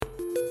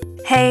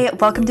Hey,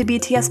 welcome to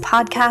BTS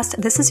Podcast.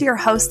 This is your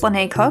host,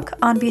 Lene Cook.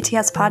 On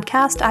BTS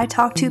Podcast, I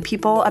talk to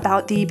people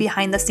about the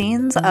behind the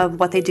scenes of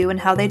what they do and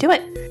how they do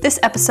it. This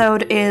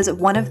episode is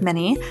one of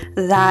many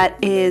that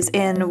is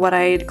in what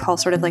I'd call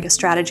sort of like a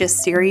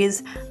strategist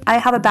series. I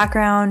have a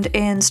background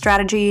in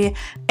strategy,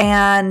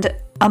 and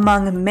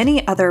among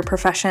many other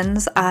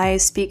professions, I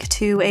speak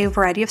to a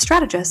variety of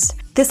strategists.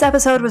 This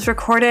episode was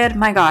recorded,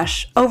 my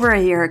gosh, over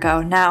a year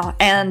ago now,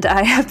 and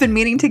I have been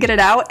meaning to get it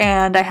out,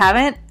 and I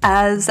haven't,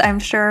 as I'm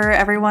sure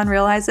everyone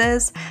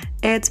realizes.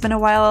 It's been a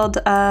wild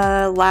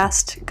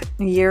last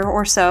year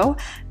or so,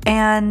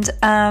 and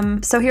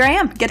so here I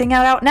am, getting it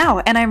out now,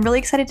 and I'm really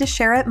excited to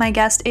share it. My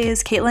guest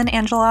is Caitlin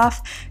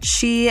Angeloff.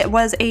 She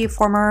was a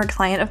former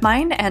client of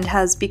mine and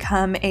has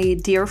become a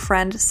dear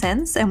friend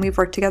since, and we've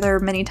worked together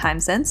many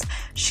times since.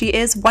 She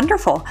is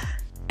wonderful.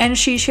 And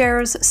she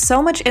shares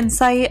so much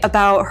insight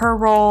about her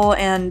role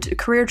and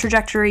career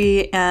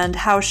trajectory and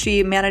how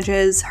she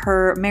manages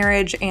her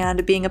marriage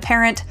and being a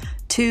parent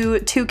to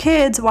 2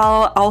 kids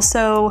while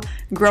also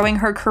growing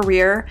her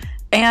career.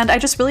 And I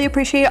just really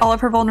appreciate all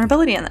of her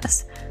vulnerability in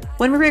this.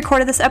 When we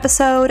recorded this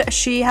episode,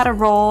 she had a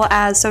role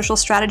as social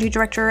strategy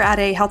director at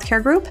a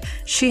healthcare group.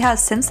 She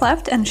has since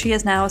left, and she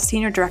is now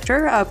senior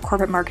director of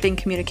corporate marketing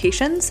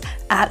communications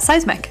at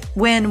Seismic.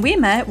 When we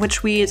met,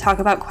 which we talk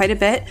about quite a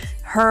bit,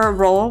 her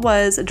role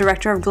was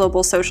director of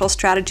global social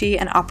strategy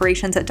and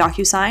operations at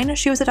DocuSign.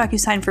 She was at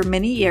DocuSign for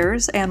many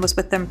years and was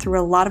with them through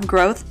a lot of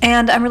growth.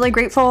 And I'm really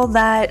grateful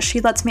that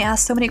she lets me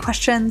ask so many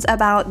questions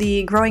about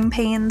the growing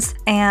pains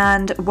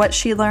and what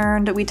she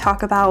learned. We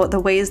talk about the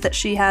ways that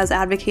she has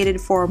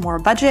advocated for more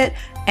budget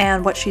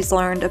and what she's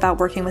learned about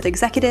working with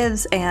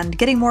executives and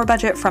getting more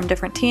budget from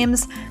different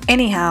teams.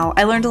 Anyhow,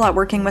 I learned a lot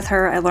working with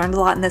her. I learned a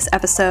lot in this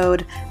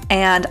episode,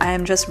 and I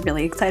am just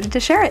really excited to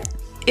share it.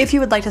 If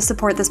you would like to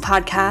support this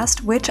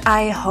podcast, which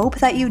I hope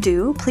that you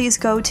do, please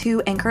go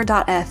to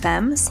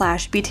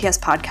anchor.fm/BTS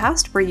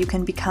podcast, where you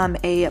can become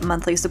a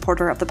monthly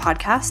supporter of the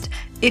podcast.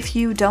 If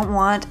you don't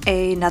want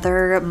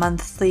another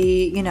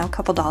monthly,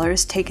 couple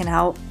dollars taken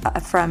out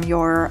from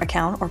your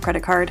account or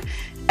credit card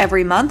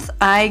every month,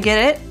 I get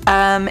it.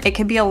 It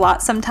can be a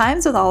lot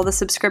sometimes with all the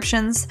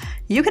subscriptions.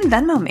 You can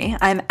Venmo me.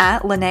 I'm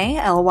at Lene,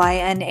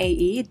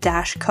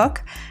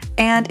 LYNAE-Cook.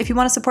 And if you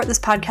want to support this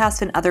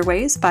podcast in other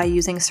ways by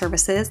using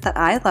services that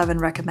I love and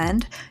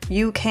recommend,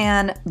 you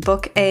can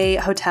book a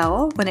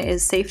hotel when it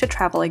is safe to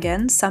travel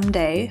again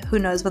someday. Who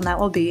knows when that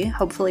will be,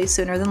 hopefully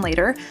sooner than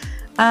later.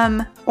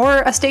 Or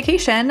a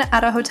staycation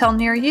at a hotel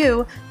near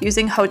you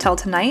using Hotel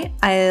Tonight.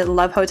 I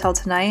love Hotel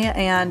Tonight,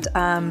 and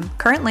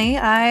currently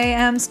I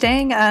am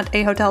staying at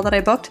a hotel that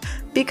I booked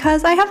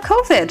because I have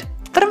COVID.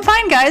 But I'm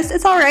fine, guys.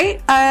 It's all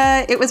right.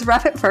 It was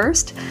rough at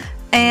first.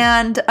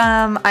 And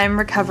I'm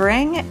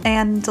recovering,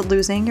 and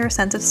losing your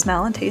sense of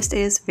smell and taste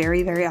is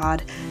very, very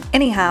odd.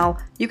 Anyhow,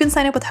 you can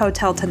sign up with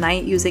Hotel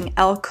Tonight using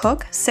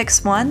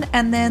LCook61,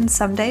 and then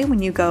someday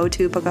when you go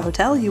to book a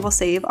hotel, you will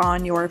save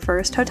on your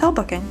first hotel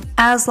booking.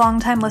 As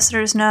longtime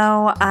listeners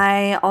know,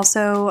 I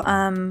also,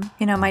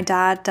 my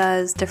dad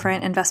does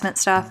different investment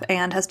stuff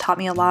and has taught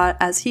me a lot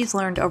as he's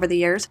learned over the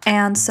years.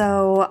 And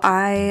so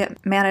I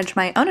manage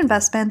my own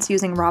investments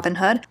using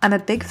Robinhood. I'm a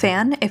big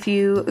fan. If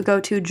you go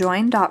to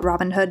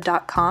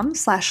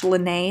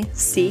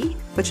join.robinhood.com/LeneC,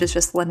 which is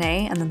just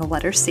Lene and then the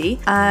letter C,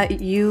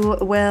 you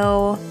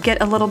will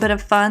get a little bit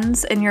of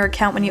funds in your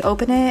account when you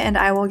open it, and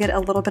I will get a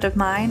little bit of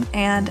mine,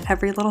 and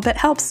every little bit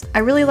helps. I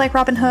really like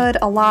Robinhood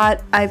a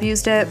lot. I've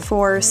used it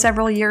for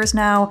several years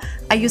now.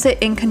 I use it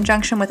in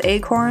conjunction with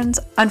Acorns.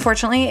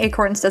 Unfortunately,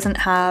 Acorns doesn't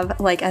have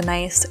like a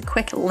nice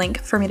quick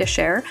link for me to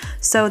share,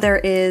 so there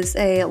is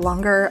a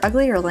longer,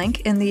 uglier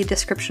link in the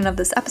description of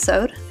this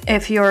episode.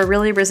 If you're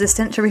really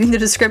resistant to reading the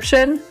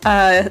description,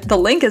 the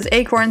link is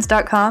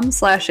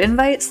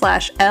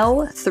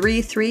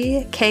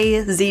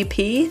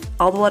acorns.com/invite/L33KZP.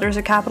 All the letters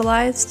are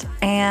capitalized,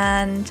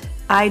 and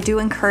I do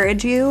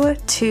encourage you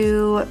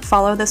to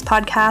follow this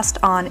podcast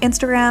on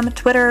Instagram,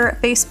 Twitter,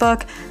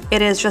 Facebook.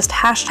 It is just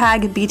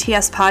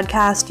 #BTS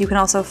Podcast. You can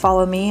also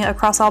follow me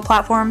across all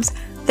platforms.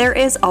 There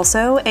is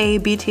also a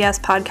BTS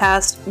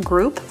Podcast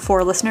group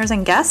for listeners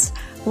and guests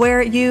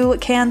where you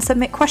can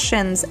submit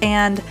questions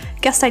and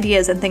guest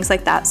ideas and things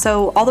like that.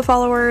 So all the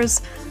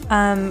followers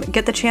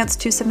get the chance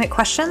to submit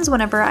questions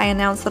whenever I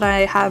announce that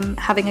I am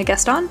having a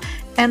guest on.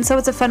 And so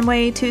it's a fun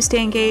way to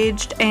stay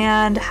engaged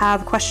and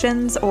have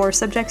questions or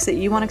subjects that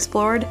you want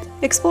explored.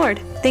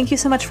 Thank you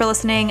so much for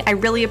listening. I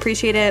really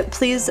appreciate it.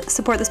 Please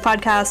support this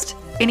podcast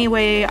any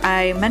way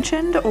I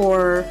mentioned,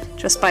 or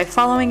just by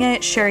following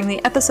it, sharing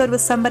the episode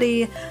with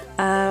somebody,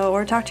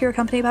 or talk to your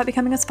company about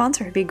becoming a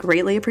sponsor. It'd be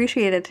greatly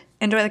appreciated.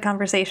 Enjoy the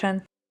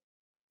conversation.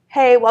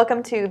 Hey,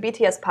 welcome to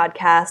BTS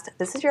Podcast.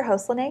 This is your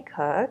host, Lene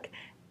Cook,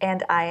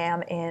 and I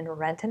am in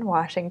Renton,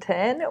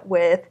 Washington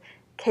with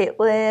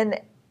Caitlin.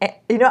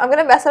 I'm going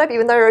to mess it up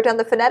even though I wrote down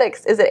the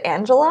phonetics. Is it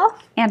Angeloff?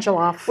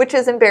 Angeloff. Which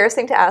is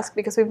embarrassing to ask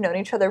because we've known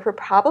each other for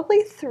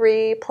probably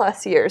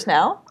 3+ years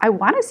now. I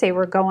want to say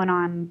we're going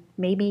on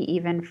maybe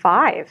even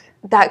 5.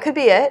 That could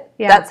be it.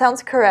 Yeah. That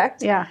sounds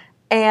correct. Yeah.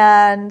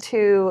 And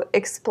to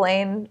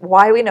explain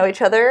why we know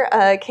each other,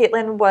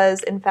 Caitlin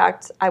was, in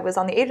fact, I was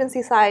on the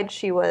agency side.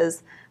 She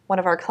was one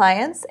of our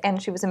clients,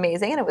 and she was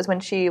amazing. And it was when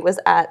she was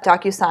at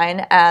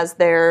DocuSign as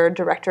their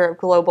Director of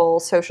Global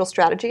Social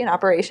Strategy and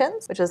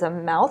Operations, which is a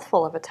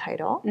mouthful of a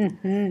title.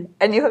 Mm-hmm.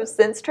 And you have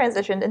since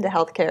transitioned into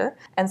healthcare.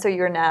 And so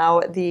you're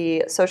now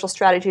the Social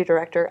Strategy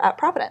Director at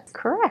Providence.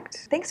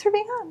 Correct. Thanks for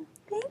being on.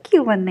 Thank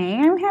you,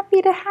 Lene. I'm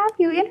happy to have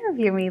you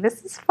interview me.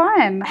 This is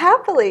fun.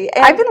 Happily.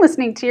 And I've been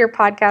listening to your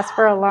podcast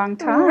for a long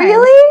time.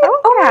 Really?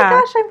 Oh, my yeah.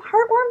 gosh, I'm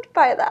heartwarmed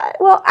by that.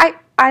 Well,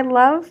 I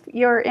love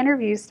your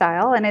interview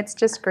style, and it's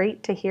just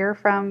great to hear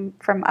from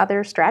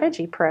other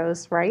strategy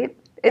pros, right?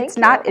 It's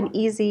not an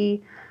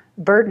easy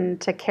burden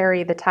to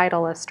carry the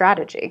title of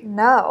strategy.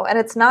 No, and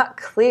it's not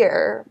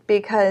clear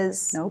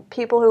because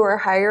people who are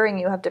hiring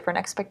you have different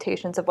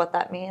expectations of what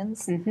that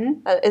means.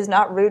 Mm-hmm. That is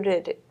not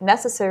rooted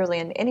necessarily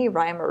in any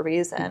rhyme or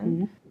reason.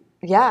 Mm-hmm.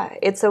 Yeah,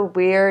 it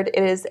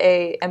is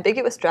a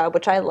ambiguous job,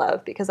 which I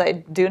love because I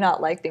do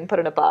not like being put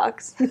in a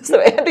box.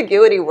 So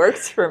ambiguity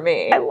works for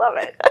me. I love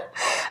it.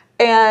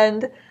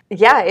 And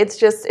yeah,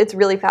 it's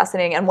really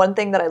fascinating. And one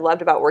thing that I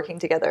loved about working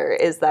together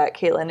is that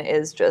Caitlin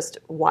is just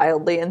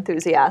wildly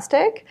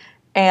enthusiastic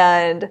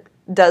and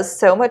does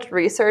so much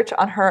research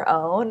on her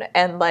own.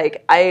 And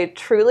like, I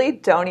truly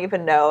don't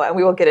even know, and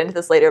we will get into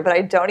this later, but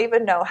I don't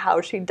even know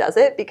how she does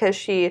it because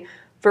she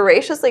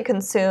voraciously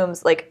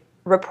consumes like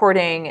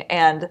reporting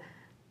and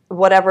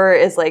whatever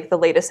is like the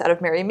latest out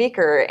of Mary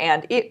Meeker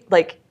and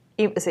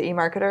is it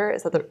eMarketer?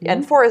 Is that the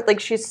and Forrest? Like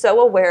she's so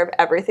aware of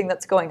everything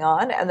that's going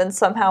on, and then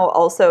somehow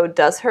also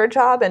does her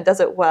job and does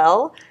it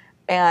well,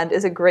 and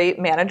is a great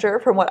manager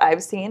from what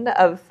I've seen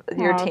of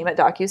your team at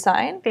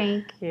DocuSign.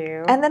 Thank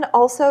you. And then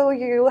also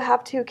you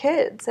have 2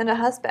 kids and a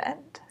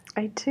husband.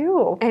 I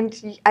do.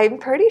 And I'm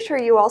pretty sure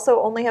you also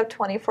only have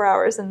 24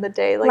 hours in the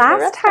day. Like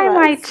Last time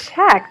I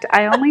checked,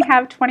 I only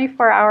have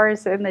 24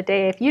 hours in the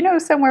day. If you know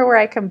somewhere where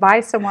I can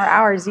buy some more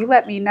hours, you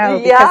let me know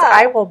because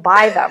I will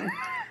buy them.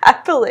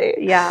 Happily.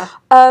 Yeah.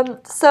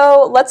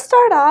 So let's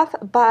start off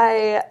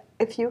by,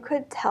 if you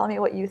could tell me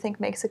what you think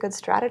makes a good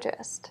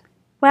strategist.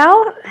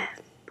 Well,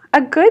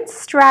 a good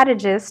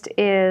strategist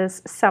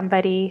is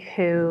somebody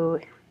who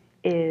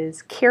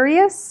is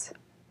curious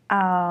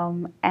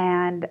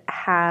and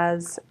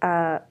has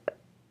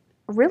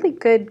really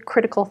good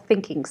critical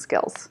thinking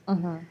skills.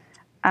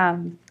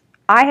 Mm-hmm.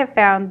 I have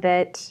found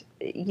that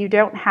you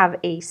don't have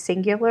a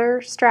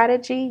singular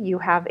strategy, you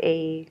have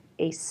a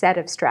set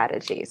of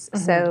strategies.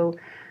 Mm-hmm. So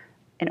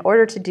in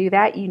order to do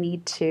that, you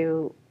need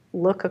to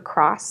look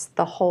across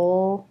the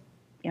whole,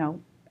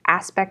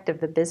 aspect of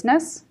the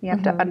business. You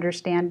have to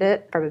understand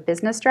it from a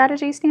business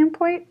strategy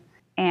standpoint,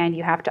 and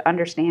you have to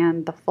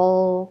understand the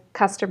full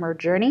customer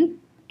journey,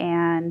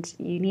 and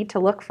you need to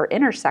look for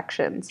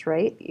intersections,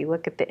 right? You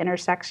look at the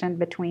intersection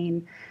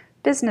between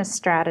business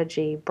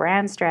strategy,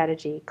 brand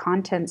strategy,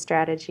 content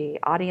strategy,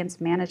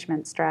 audience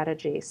management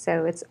strategy.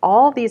 So it's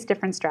all these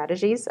different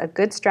strategies. A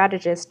good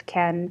strategist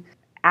can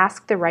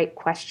ask the right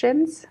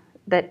questions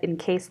that in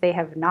case they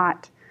have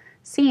not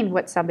seen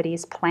what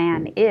somebody's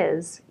plan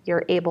is,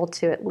 you're able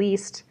to at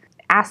least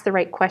ask the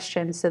right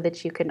questions so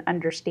that you can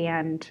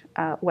understand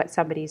what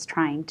somebody's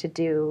trying to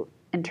do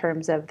in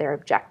terms of their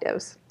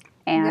objectives.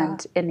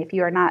 And if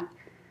you are not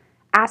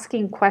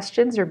asking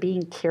questions or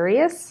being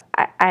curious,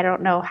 I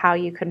don't know how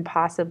you can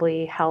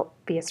possibly help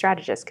be a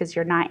strategist because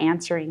you're not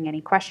answering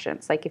any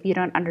questions. Like if you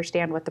don't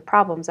understand what the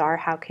problems are,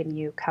 how can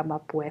you come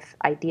up with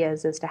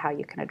ideas as to how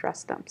you can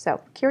address them?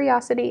 So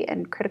curiosity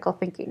and critical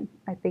thinking,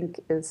 I think,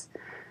 is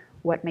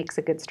what makes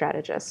a good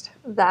strategist.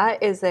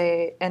 That is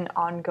an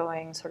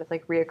ongoing sort of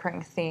like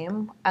reoccurring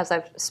theme as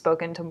I've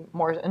spoken to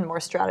more and more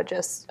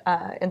strategists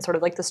in sort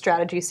of like the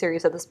strategy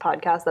series of this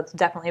podcast. That's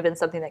definitely been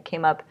something that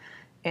came up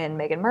in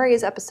Megan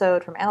Murray's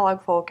episode from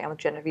Analog Folk and with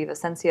Genevieve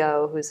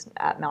Asensio, who's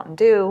at Mountain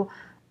Dew,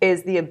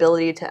 is the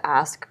ability to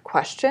ask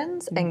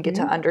questions and get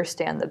to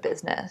understand the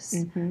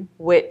business,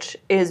 which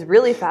is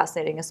really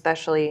fascinating,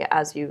 especially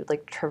as you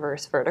like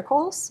traverse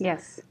verticals.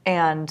 Yes.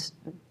 And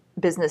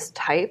business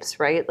types,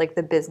 right? Like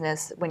the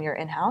business when you're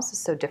in-house is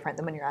so different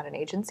than when you're at an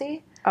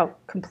agency. Oh,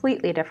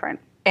 completely different.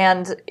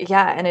 And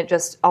and it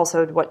just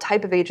also what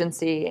type of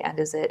agency, and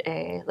is it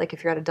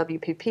if you're at a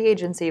WPP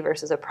agency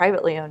versus a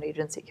privately owned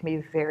agency can be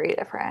very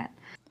different.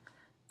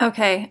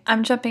 Okay,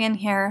 I'm jumping in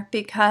here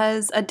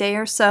because a day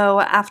or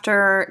so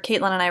after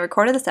Caitlin and I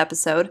recorded this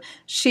episode,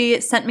 she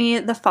sent me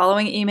the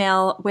following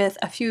email with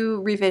a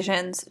few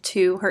revisions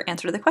to her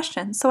answer to the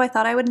question. So I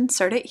thought I would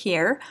insert it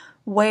here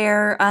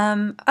where,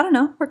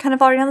 we're kind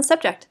of already on the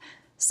subject.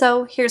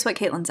 So here's what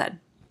Caitlin said.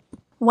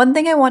 One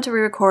thing I want to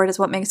re-record is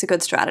what makes a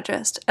good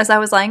strategist. As I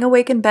was lying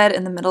awake in bed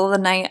in the middle of the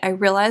night, I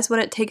realized what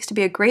it takes to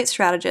be a great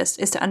strategist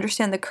is to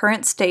understand the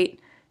current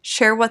state,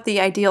 share what the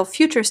ideal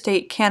future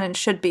state can and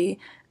should be,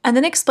 and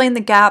then explain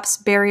the gaps,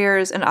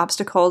 barriers, and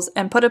obstacles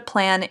and put a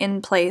plan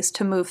in place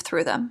to move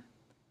through them.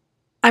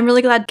 I'm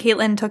really glad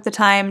Caitlin took the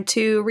time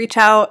to reach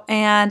out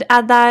and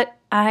add that.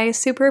 I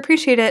super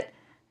appreciate it.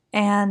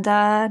 And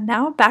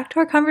now back to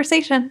our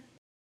conversation.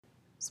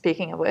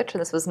 speaking of which,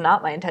 and this was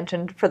not my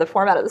intention for the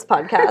format of this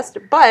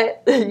podcast,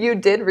 but you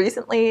did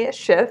recently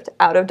shift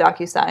out of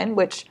DocuSign,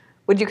 which,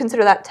 would you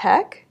consider that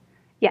tech?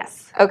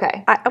 Yes.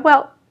 Okay.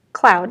 Well,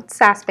 cloud,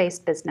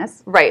 SaaS-based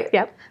business. Right.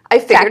 Yep. I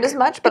figured Tech. as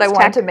much, but It's I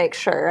wanted tech. to make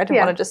sure. I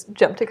didn't want to just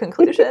jump to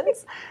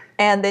conclusions.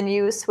 And then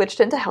you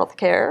switched into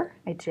healthcare.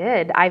 I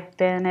did. I've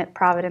been at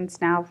Providence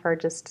now for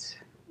just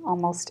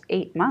almost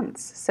 8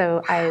 months.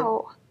 So a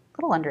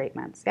little under 8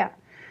 months, yeah.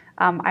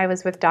 I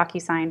was with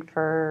DocuSign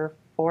for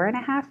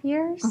 4.5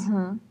 years,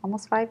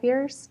 almost 5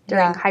 years,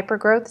 during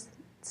hypergrowth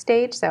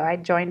stage. So I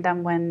joined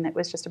them when it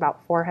was just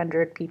about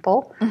 400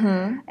 people,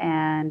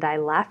 and I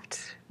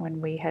left when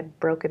we had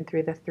broken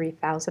through the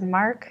 3,000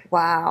 mark.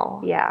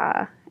 Wow.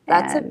 Yeah.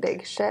 That's a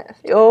big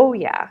shift. Oh,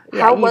 yeah.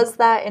 How was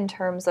that in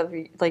terms of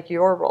like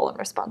your role and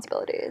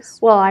responsibilities?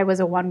 Well, I was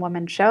a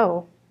one-woman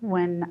show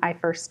when I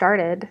first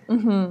started,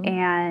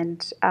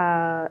 and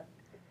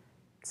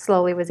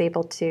slowly was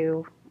able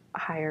to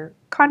hire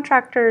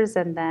contractors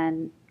and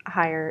then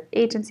hire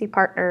agency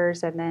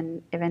partners and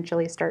then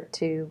eventually start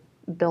to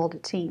build a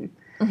team.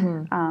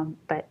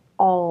 But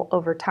all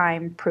over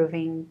time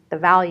proving the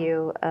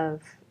value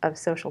of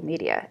social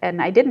media.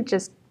 And I didn't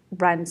just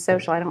run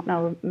social. I don't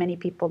know many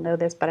people know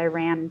this, but I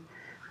ran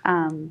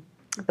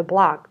the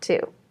blog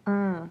too.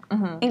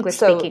 English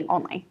speaking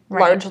only.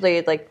 Right?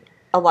 Largely like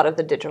a lot of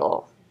the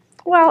digital.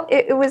 Well,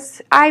 it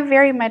was, I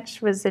very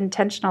much was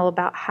intentional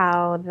about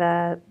how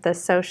the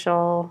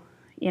social,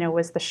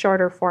 was the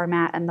shorter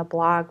format and the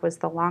blog was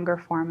the longer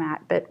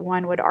format. But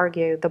one would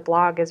argue the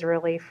blog is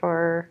really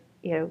for,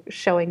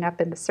 showing up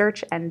in the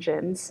search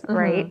engines,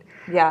 right?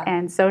 Yeah.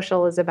 And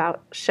social is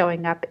about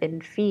showing up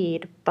in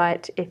feed.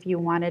 But if you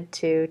wanted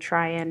to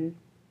try and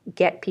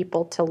get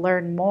people to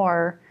learn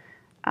more,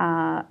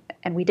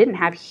 and we didn't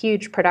have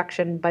huge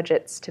production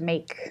budgets to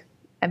make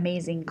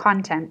amazing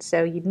content,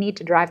 so you'd need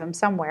to drive them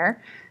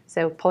somewhere.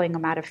 So pulling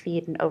them out of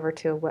feed and over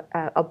to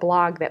a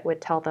blog that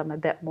would tell them a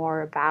bit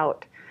more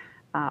about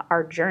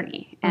our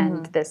journey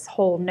and this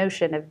whole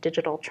notion of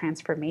digital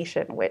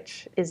transformation,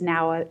 which is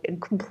now a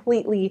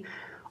completely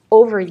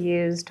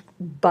overused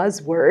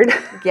buzzword.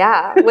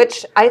 Yeah,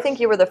 which I think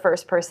you were the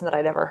first person that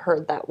I'd ever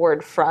heard that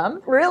word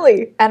from.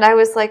 Really? And I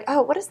was like,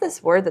 oh, what is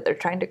this word that they're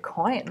trying to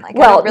coin? Like,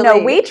 well, no,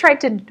 we tried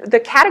to,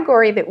 the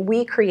category that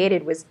we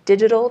created was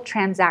digital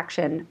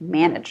transaction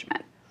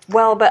management.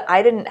 Well, but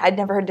I'd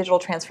never heard digital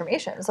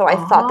transformation, so I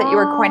thought that you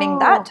were coining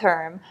that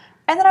term.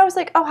 And then I was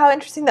like, oh, how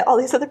interesting that all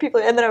these other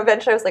people, and then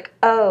eventually I was like,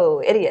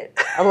 oh, idiot.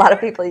 A lot of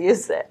people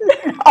use it.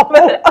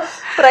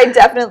 But I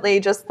definitely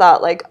just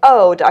thought like,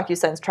 oh,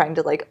 DocuSign's trying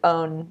to like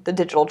own the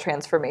digital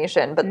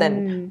transformation. But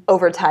then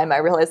over time I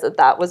realized that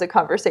that was a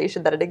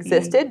conversation that had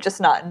existed, just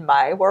not in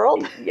my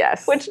world.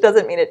 Yes. Which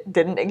doesn't mean it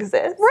didn't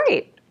exist.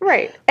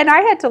 Right. And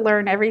I had to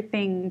learn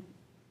everything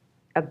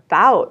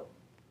about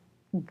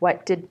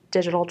what did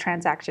digital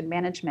transaction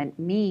management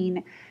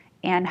mean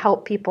and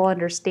help people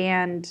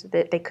understand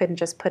that they couldn't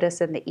just put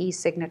us in the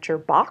e-signature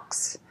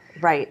box.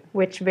 Right.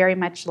 Which very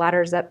much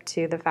ladders up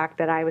to the fact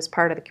that I was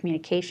part of the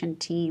communication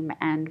team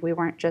and we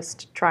weren't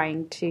just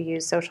trying to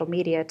use social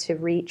media to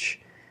reach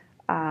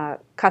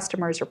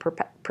customers or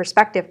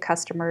prospective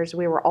customers.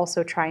 We were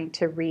also trying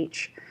to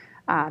reach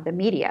the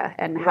media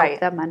and help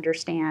them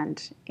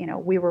understand,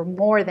 we were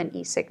more than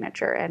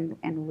e-signature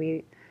and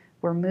we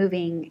were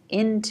moving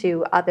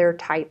into other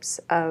types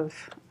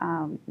of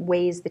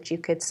ways that you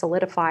could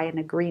solidify an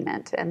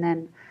agreement. And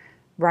then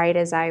right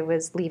as I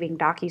was leaving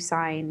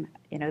DocuSign,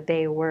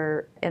 they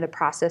were in the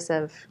process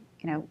of,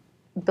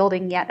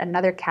 building yet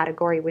another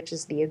category, which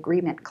is the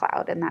agreement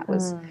cloud. And that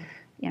was,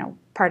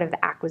 part of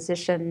the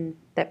acquisition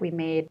that we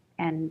made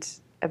and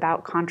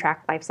about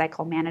contract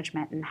lifecycle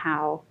management and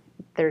how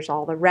there's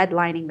all the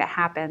redlining that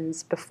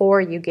happens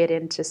before you get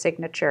into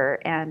signature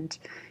and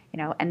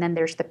and then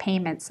there's the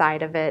payment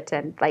side of it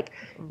and like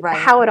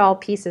how it all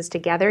pieces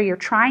together. You're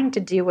trying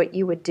to do what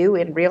you would do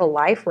in real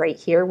life right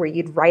here where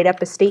you'd write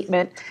up a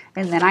statement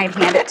and then I'd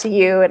hand it to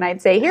you and I'd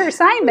say, here,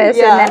 sign this,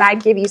 and then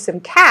I'd give you some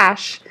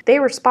cash. They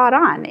were spot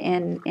on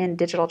in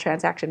digital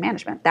transaction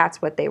management.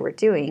 That's what they were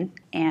doing.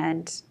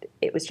 And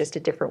it was just a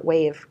different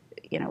way of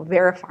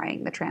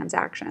verifying the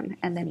transaction.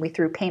 And then we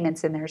threw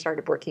payments in there,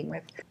 started working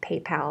with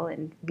PayPal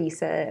and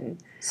Visa and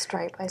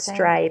Stripe, I think.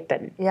 Stripe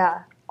and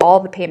all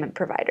the payment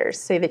providers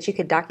so that you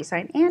could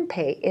DocuSign and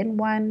pay in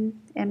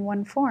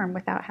one form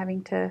without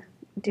having to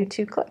do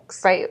 2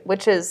 clicks. Right,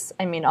 which is,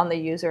 on the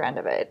user end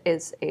of it,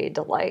 is a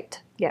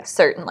delight. Yes.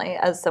 Certainly,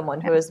 as someone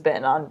who has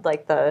been on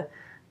like the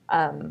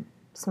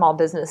small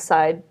business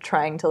side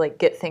trying to like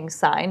get things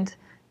signed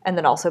and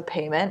then also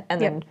payment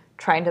and then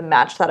trying to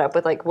match that up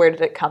with like where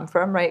did it come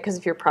from, right? Because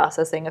if you're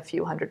processing a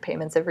few hundred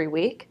payments every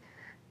week,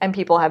 and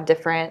people have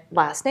different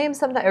last names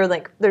sometimes, or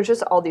like there's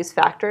just all these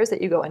factors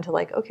that you go into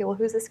like, okay, well,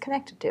 who's this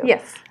connected to?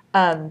 Yes.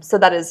 So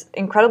that is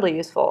incredibly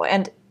useful.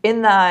 And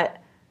in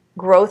that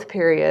growth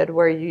period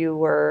where you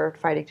were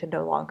fighting to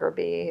no longer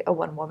be a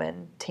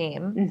one-woman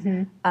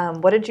team,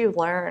 what did you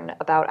learn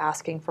about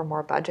asking for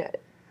more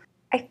budget?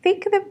 I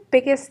think the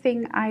biggest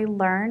thing I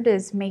learned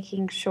is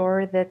making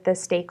sure that the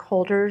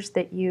stakeholders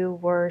that you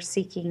were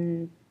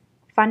seeking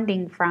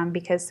funding from,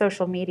 because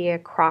social media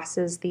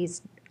crosses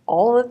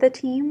all of the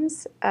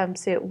teams,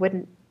 so it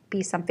wouldn't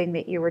be something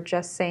that you were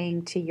just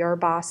saying to your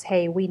boss,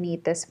 hey, we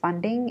need this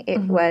funding. It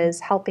was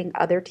helping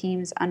other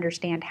teams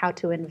understand how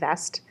to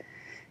invest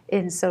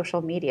in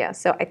social media.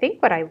 So I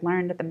think what I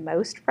learned the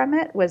most from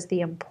it was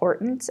the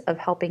importance of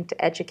helping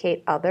to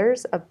educate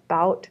others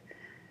about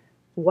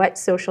what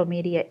social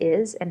media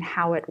is and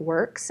how it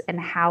works and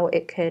how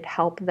it could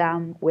help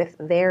them with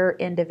their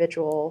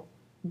individual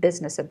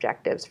business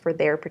objectives for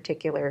their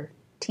particular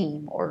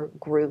team or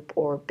group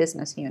or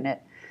business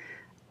unit.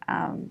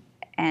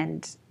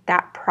 And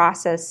that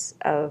process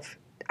of,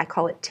 I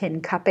call it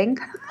tin cupping,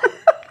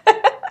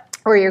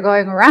 where you're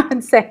going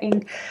around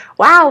saying,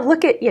 wow,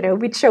 look at,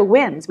 we'd show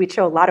wins. We'd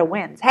show a lot of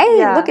wins.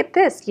 Hey, look at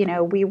this.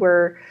 We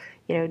were,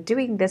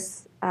 doing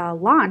this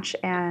launch,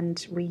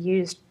 and we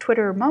used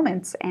Twitter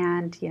Moments,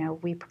 and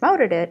we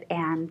promoted it,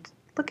 and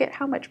look at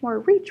how much more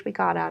reach we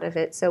got out of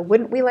it. So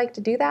wouldn't we like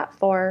to do that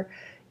for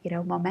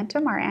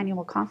Momentum, our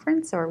annual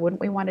conference, or wouldn't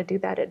we want to do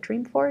that at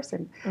Dreamforce?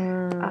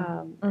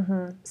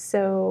 And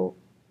so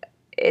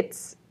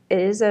it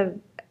is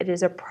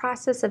a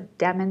process of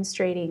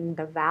demonstrating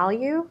the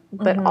value,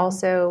 but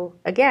also,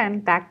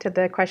 again, back to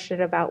the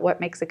question about what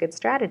makes a good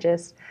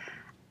strategist,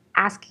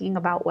 asking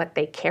about what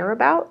they care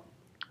about.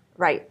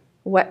 Right.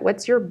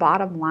 What's your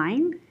bottom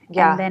line?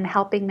 And then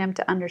helping them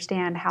to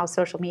understand how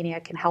social media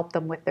can help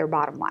them with their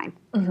bottom line.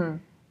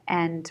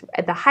 And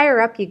the higher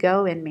up you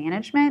go in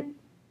management,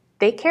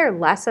 they care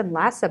less and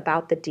less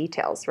about the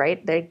details,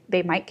 right?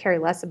 They might care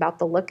less about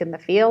the look and the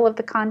feel of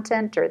the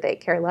content, or they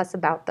care less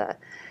about the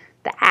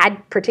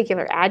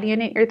particular ad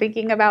unit you're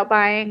thinking about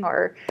buying,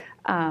 or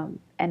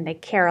and they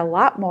care a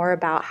lot more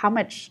about how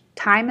much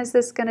time is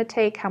this going to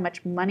take, how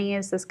much money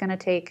is this going to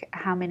take,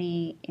 how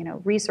many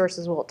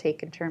resources will it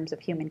take in terms of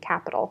human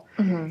capital.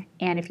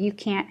 And if you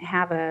can't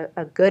have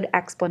a good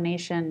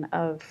explanation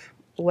of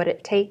what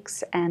it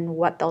takes and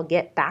what they'll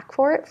get back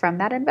for it from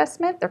that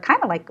investment, they're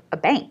kind of like a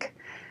bank.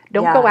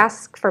 Don't go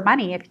ask for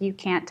money if you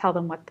can't tell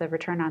them what the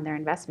return on their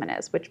investment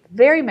is, which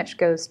very much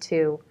goes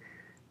to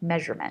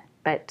measurement.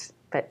 But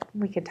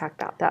we can talk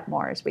about that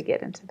more as we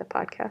get into the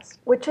podcast.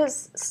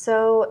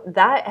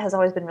 That has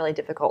always been really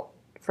difficult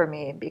for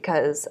me,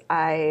 because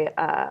I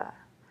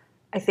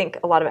think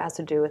a lot of it has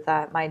to do with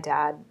that. My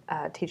dad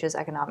teaches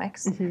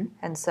economics,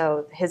 and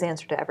so his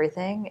answer to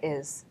everything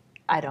is,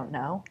 I don't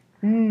know.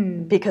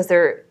 Because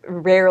there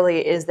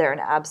rarely is there an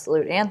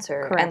absolute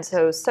answer. Correct. And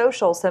so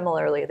social,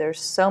 similarly,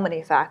 there's so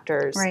many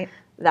factors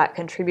that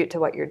contribute to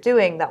what you're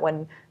doing, that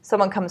when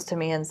someone comes to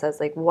me and says,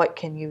 like, what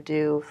can you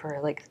do for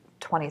like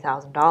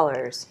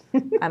 $20,000,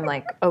 I'm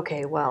like,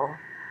 okay, well,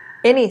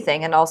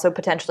 anything, and also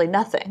potentially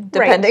nothing,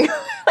 depending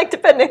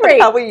on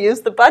how we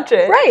use the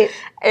budget. Right.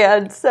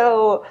 And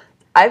so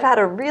I've had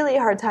a really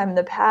hard time in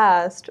the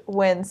past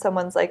when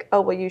someone's like,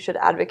 oh, well, you should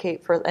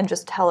advocate for and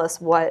just tell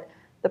us what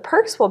the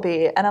perks will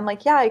be. And I'm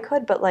like, yeah, I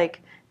could, but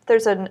like, if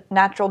there's a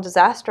natural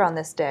disaster on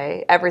this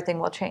day, everything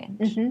will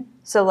change.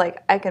 So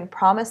like, I can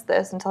promise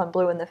this until I'm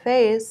blue in the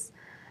face.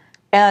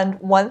 And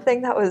one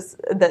thing that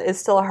is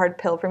still a hard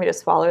pill for me to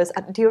swallow is,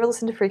 do you ever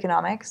listen to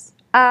Freakonomics?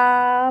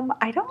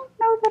 I don't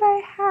know that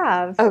I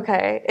have.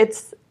 Okay,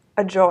 it's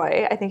a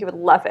joy. I think you would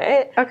love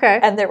it. Okay.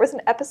 And there was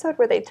an episode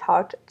where they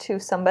talked to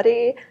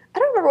somebody. I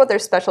don't remember what their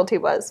specialty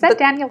was. Is that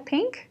Daniel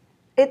Pink?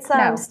 It's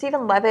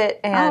Stephen Levitt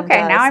and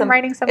now I'm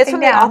writing something down. It's from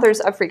the authors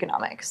of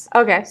Freakonomics.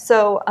 Okay.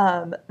 So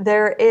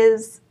there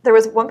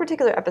was one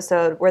particular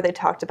episode where they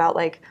talked about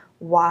like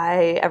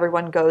why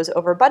everyone goes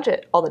over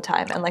budget all the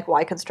time, and like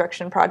why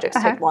construction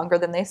projects take longer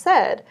than they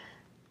said.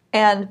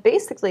 And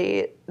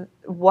basically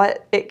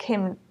what it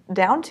came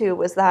down to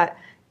was that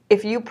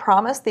if you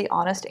promise the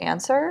honest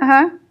answer,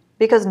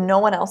 because no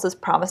one else is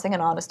promising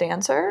an honest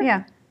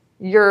answer,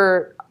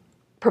 your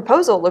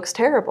proposal looks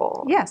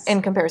terrible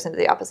in comparison to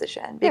the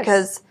opposition,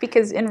 because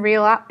in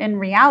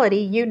reality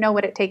you know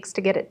what it takes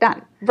to get it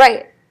done,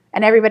 right,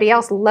 and everybody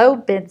else low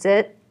bids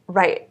it.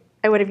 Right.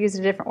 I would have used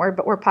a different word,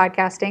 but we're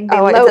podcasting.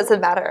 It doesn't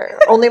matter.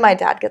 Only my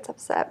dad gets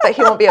upset, but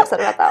he won't be upset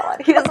about that one.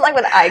 He doesn't like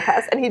when I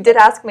cuss, and he did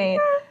ask me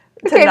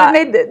to not.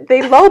 Then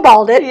they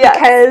lowballed it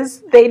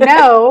because they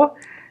know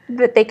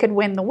that they could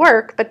win the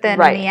work, but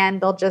then in the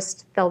end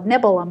they'll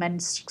nibble them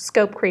and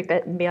scope creep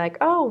it and be like,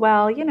 oh,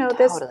 well,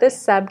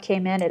 this sub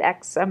came in at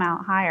X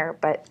amount higher,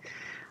 but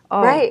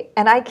right.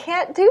 And I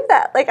can't do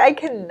that. Like, I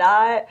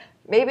cannot.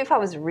 Maybe if I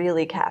was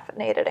really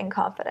caffeinated and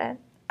confident,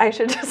 I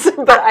should just,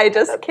 but I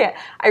just can't.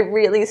 I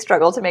really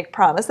struggle to make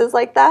promises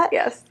like that.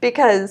 Yes.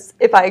 Because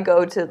if I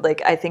go to,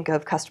 like, I think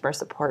of customer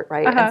support,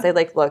 right? And say,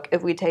 like, look,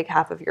 if we take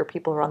half of your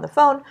people who are on the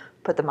phone,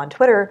 put them on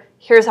Twitter,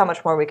 here's how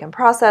much more we can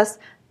process.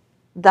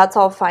 That's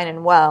all fine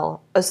and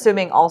well,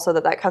 assuming also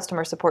that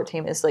customer support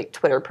team is, like,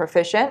 Twitter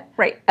proficient.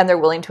 Right. And they're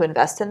willing to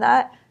invest in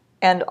that.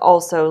 And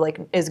also, like,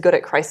 is good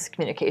at crisis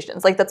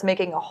communications. Like, that's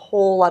making a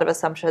whole lot of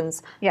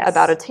assumptions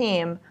about a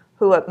team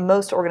who at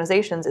most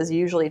organizations is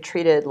usually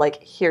treated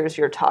like, here's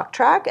your talk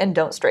track and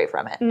don't stray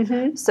from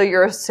it. So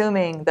you're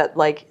assuming that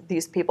like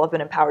these people have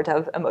been empowered to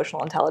have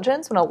emotional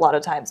intelligence, when a lot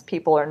of times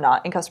people are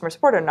not, in customer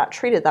support, are not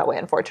treated that way,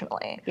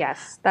 unfortunately.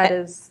 Yes, that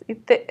is.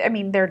 I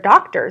mean, they're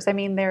doctors. I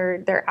mean,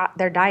 they're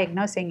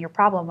diagnosing your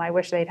problem. I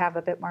wish they'd have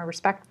a bit more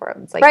respect for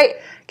them. It's like, Right.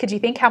 Could you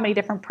think how many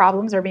different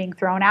problems are being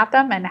thrown at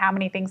them and how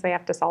many things they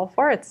have to solve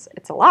for? It's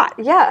a lot.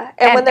 Yeah,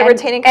 and when they're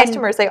retaining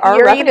customers, they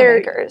are revenue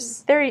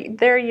makers.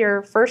 They're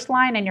your first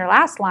line and your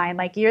last line.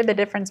 Like, you're the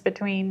difference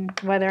between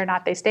whether or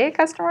not they stay a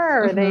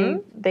customer or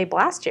they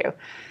blast you.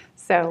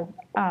 So,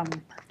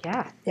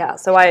 yeah. Yeah,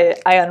 so I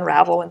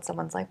unravel when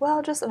someone's like,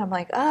 well, just, and I'm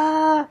like,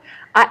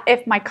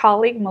 if my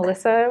colleague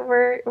Melissa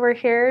were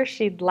here,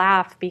 she'd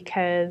laugh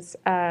because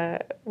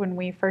when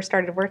we first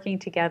started working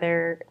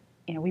together,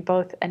 we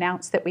both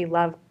announced that we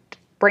loved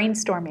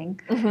brainstorming.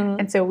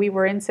 And so we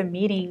were in some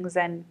meetings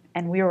and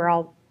we were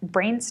all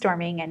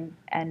brainstorming,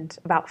 and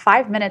about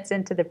 5 minutes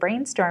into the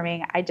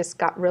brainstorming, I just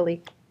got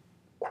really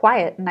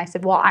quiet and I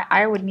said, well,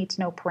 I would need to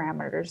know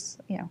parameters.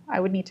 I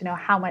would need to know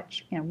how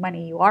much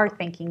money you are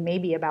thinking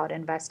maybe about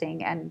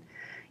investing, and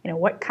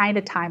what kind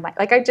of time.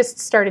 Like I just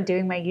started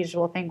doing my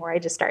usual thing where I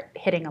just start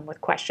hitting them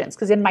with questions,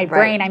 because in my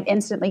brain I'm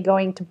instantly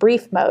going to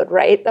brief mode,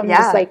 right? I'm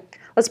just like,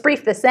 let's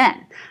brief this in.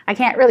 I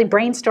can't really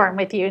brainstorm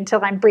with you until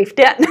I'm briefed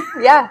in.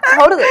 Yeah,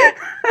 totally.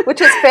 Which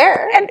is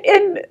fair.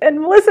 And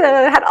Melissa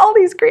had all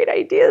these great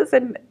ideas,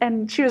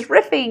 and she was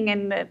riffing,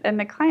 and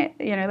the client,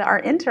 our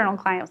internal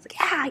client was like,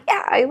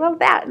 yeah, I love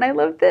that, and I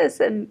love this,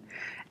 and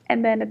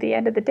then at the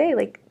end of the day,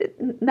 like,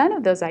 none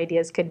of those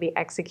ideas could be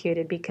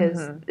executed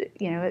because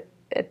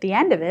at the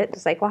end of it,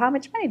 it's like, well, how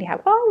much money do you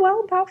have? Oh,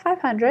 well, about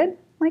 500.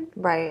 Like,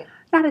 right.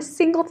 Not a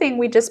single thing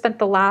we just spent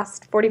the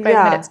last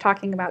 45 minutes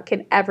talking about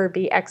can ever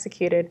be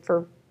executed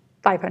for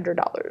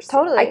 $500.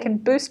 Totally. I can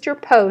boost your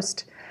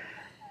post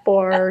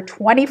for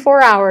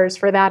 24 hours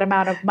for that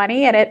amount of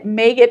money, and it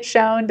may get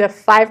shown to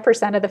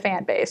 5% of the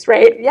fan base,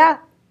 right? Yeah.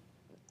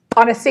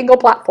 On a single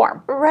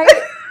platform. Right.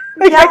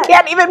 Like, I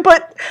can't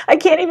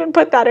even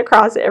put that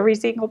across every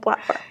single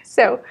platform.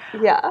 So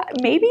yeah,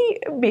 maybe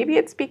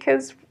it's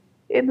because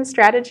in the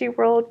strategy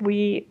world,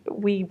 we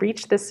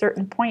reach this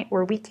certain point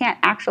where we can't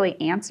actually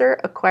answer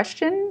a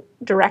question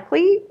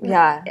directly.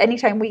 Yeah.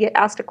 Anytime we get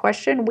asked a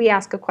question, we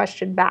ask a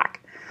question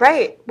back.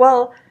 Right.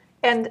 Well,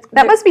 and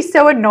that must be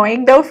so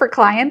annoying, though, for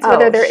clients,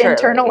 whether they're surely.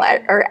 Internal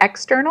or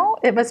external.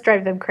 It must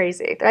drive them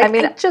crazy. Like,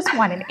 I just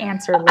want an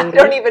answer, lady.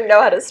 I don't even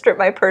know how to strip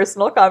my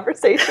personal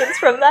conversations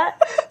from that.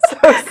 So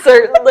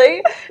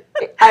certainly,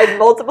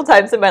 multiple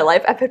times in my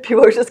life, I've had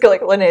people who just go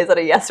like, Lene, is that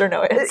a yes or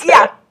no answer?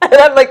 Yeah. And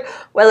I'm like,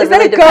 well, it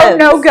really depends. Is that a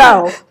go, no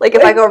go? Like,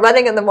 if I go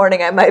running in the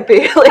morning, I might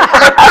be like,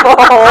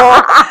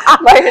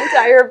 my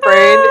entire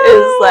brain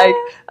is like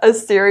a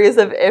series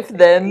of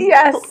if-then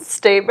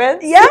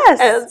statements. Yes.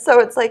 And so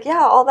it's like,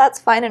 yeah, all that's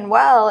fine and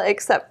well,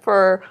 except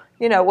for,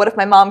 what if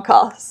my mom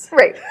calls?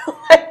 Right.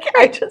 Like,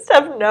 I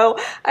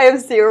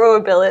have zero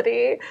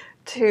ability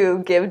to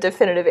give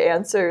definitive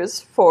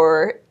answers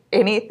for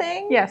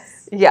anything.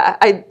 Yes. Yeah.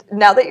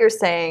 Now that you're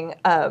saying,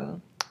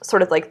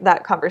 sort of like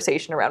that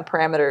conversation around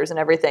parameters and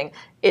everything,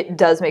 it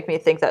does make me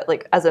think that,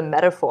 like, as a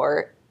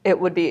metaphor, it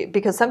would be,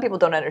 because some people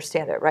don't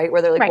understand it, right?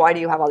 Where they're like, why do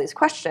you have all these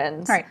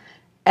questions? Right.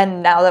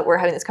 And now that we're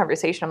having this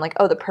conversation, I'm like,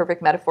 oh, the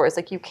perfect metaphor is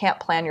like, you can't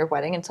plan your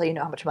wedding until you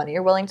know how much money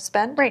you're willing to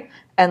spend. Right.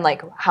 And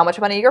like how much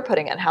money you're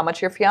putting in, how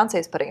much your fiance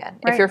is putting in,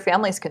 right. if your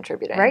family's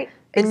contributing. Right.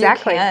 Then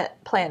exactly. you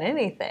can't plan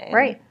anything.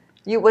 Right.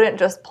 You wouldn't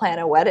just plan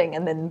a wedding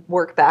and then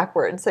work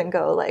backwards and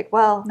go like,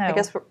 well, I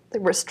guess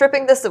we're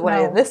stripping this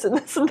away and this and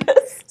this and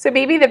this. So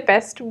maybe the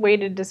best way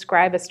to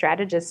describe a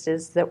strategist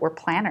is that we're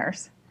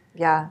planners.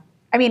 Yeah.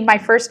 I mean, my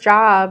first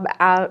job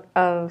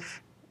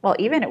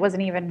it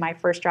wasn't even my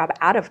first job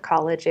out of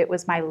college. It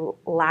was my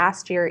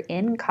last year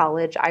in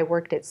college. I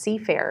worked at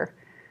Seafair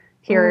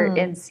here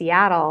in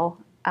Seattle,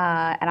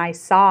 and I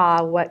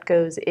saw what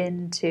goes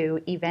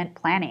into event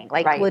planning,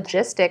 like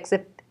logistics.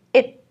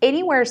 If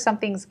anywhere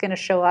something's going to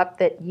show up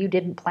that you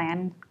didn't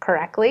plan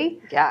correctly,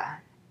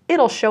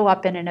 it'll show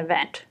up in an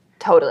event.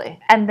 Totally.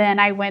 And then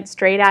I went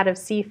straight out of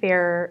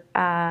Seafair.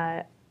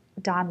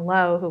 Don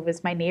Lowe, who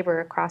was my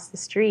neighbor across the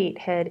street,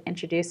 had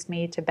introduced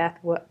me to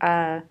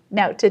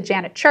to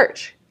Janet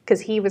Church, because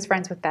he was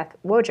friends with Beth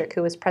Wojcik,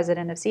 who was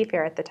president of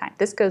Seafair at the time.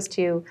 This goes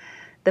to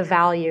the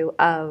value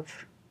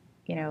of,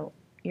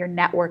 your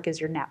network is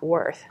your net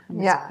worth.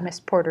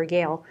 Miss Porter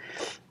Gale.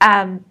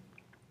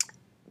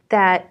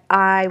 That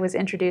I was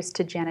introduced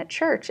to Janet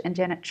Church, and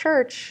Janet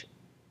Church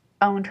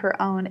owned her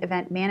own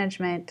event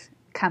management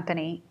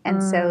company.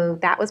 And so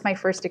that was my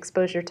first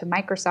exposure to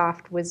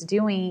Microsoft, was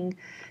doing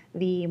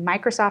the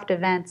Microsoft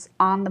events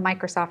on the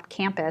Microsoft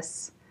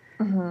campus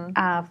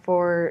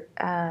for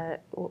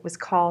what was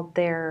called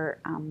their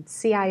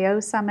CIO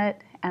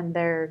Summit and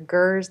their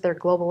GERS, their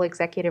Global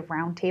Executive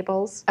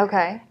Roundtables.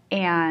 Okay.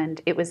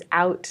 And it was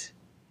out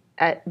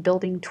at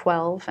Building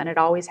 12, and it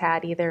always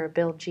had either a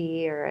Bill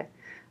G or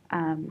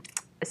a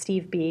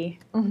Steve B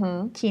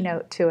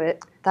keynote to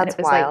it. That's and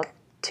it was wild. like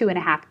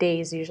 2.5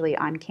 days usually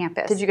on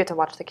campus. Did you get to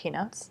watch the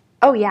keynotes?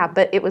 Oh yeah,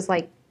 but it was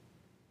like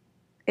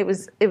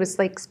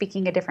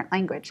speaking a different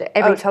language.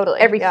 Totally.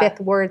 Every fifth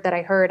word that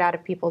I heard out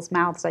of people's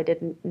mouths, I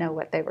didn't know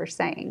what they were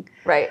saying.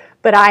 Right.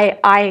 But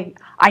I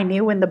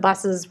knew when the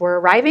buses were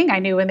arriving. I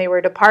knew when they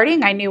were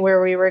departing. I knew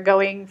where we were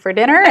going for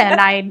dinner,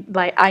 and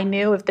I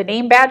knew if the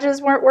name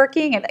badges weren't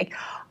working. And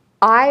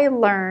I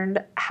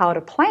learned how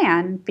to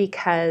plan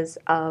because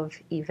of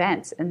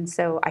events. And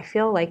so I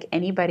feel like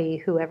anybody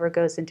who ever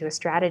goes into a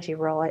strategy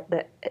role,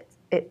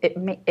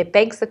 it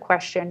begs the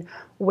question,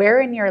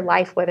 where in your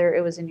life, whether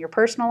it was in your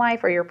personal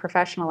life or your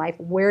professional life,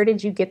 where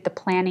did you get the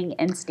planning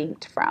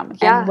instinct from?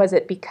 Yeah. And was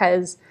it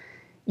because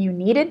you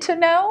needed to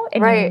know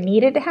and you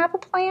needed to have a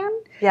plan?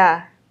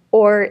 Yeah.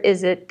 Or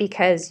is it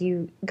because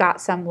you got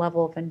some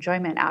level of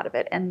enjoyment out of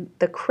it? And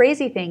the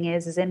crazy thing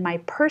is in my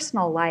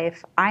personal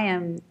life, I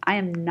am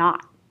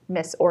not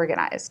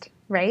misorganized,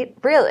 right?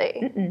 Really?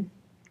 Mm-mm.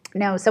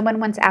 No, someone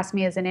once asked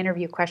me as an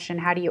interview question,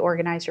 how do you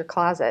organize your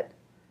closet?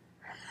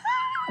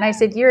 And I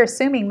said, you're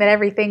assuming that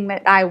everything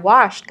that I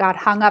washed got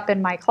hung up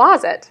in my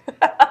closet.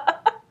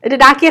 It did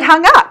not get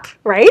hung up,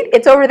 right?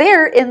 It's over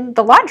there in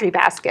the laundry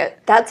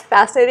basket. That's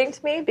fascinating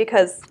to me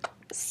because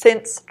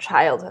since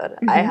childhood,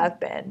 I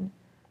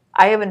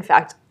have in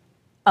fact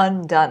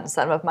undone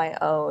some of my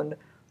own.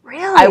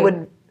 Really? I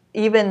would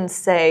even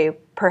say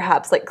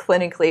perhaps like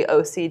clinically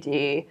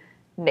OCD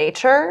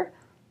nature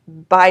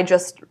by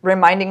just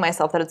reminding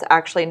myself that it's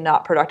actually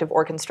not productive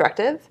or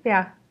constructive.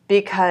 Yeah.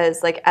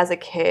 Because like as a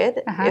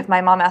kid, if my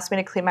mom asked me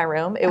to clean my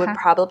room, it would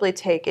probably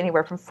take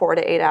anywhere from 4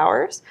 to 8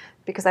 hours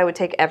because I would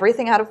take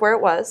everything out of where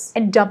it was.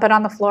 And dump it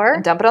on the floor?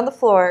 And dump it on the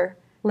floor.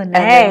 Lene. And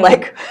then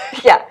like,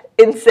 yeah,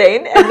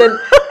 insane. And then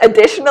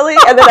additionally,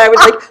 and then I would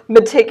like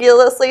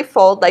meticulously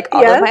fold like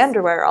all of my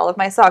underwear, all of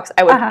my socks.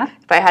 I would,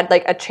 if I had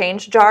like a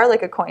change jar,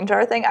 like a coin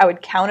jar thing, I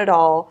would count it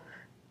all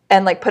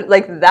and like put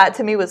like that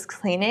to me was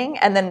cleaning.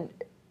 And then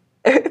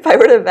if I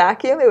were to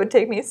vacuum, it would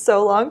take me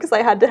so long because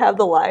I had to have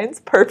the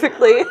lines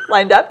perfectly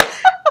lined up.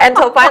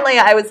 Until finally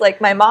I was like,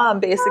 my mom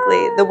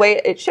basically, the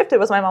way it shifted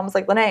was my mom was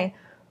like, Lene,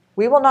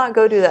 we will not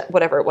go do that,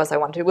 whatever it was I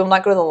wanted to. We will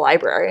not go to the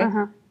library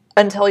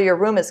until your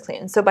room is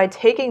clean. So by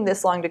taking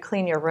this long to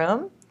clean your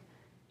room,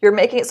 you're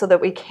making it so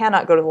that we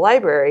cannot go to the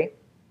library.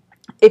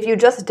 If you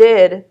just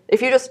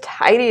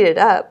tidied it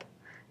up,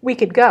 we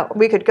could go.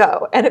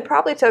 And it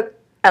probably took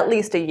at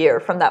least a year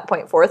from that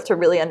point forth to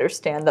really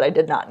understand that I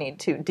did not need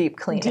to deep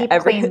clean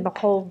the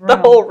whole room. The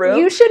whole room.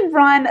 You should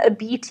run a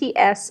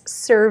BTS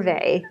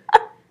survey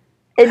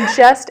and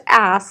just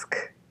ask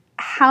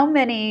how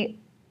many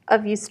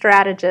of you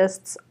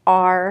strategists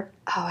are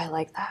I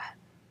like that.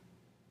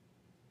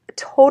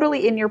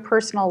 Totally in your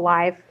personal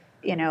life,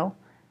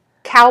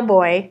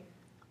 cowboy,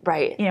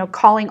 right?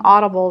 Calling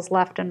audibles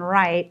left and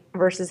right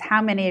versus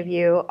how many of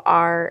you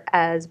are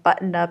as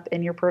buttoned up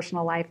in your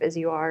personal life as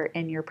you are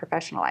in your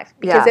professional life.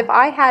 Because if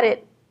I had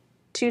it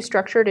too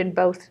structured in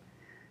both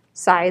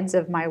sides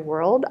of my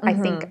world, I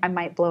think I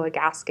might blow a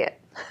gasket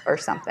or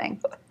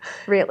something.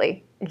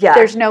 Really. Yeah.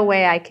 There's no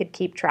way I could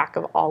keep track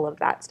of all of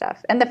that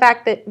stuff. And the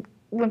fact that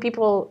when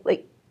people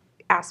like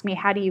ask me,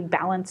 how do you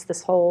balance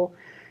this whole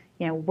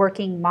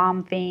working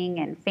mom thing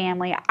and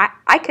family,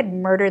 I could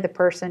murder the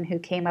person who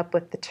came up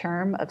with the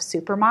term of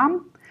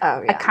supermom.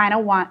 Oh, yeah. I kind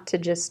of want to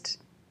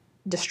just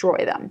destroy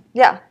them.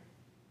 Yeah.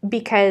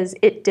 Because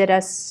it did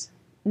us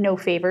no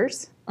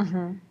favors.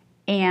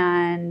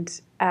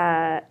 And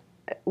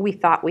we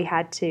thought we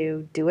had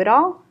to do it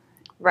all.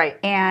 Right.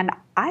 And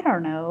I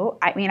don't know.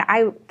 I mean,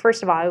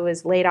 first of all, I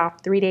was laid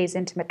off 3 days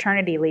into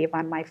maternity leave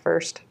on my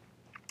first.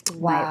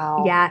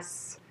 Wow.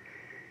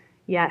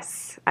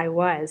 Yes, I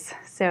was.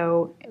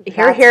 So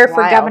here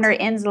for Governor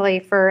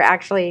Inslee for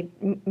actually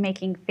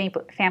making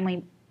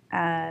family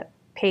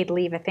paid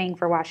leave a thing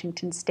for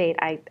Washington State.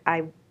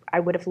 I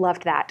would have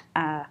loved that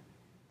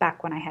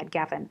back when I had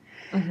Gavin.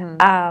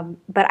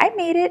 But I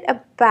made it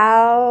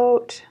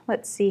about,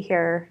 let's see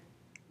here.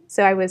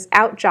 So I was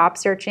out job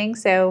searching.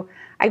 So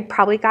I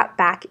probably got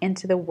back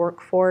into the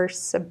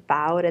workforce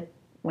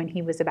when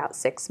he was about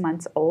 6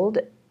 months old,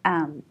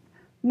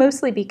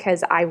 mostly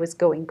because I was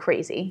going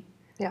crazy.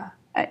 Yeah.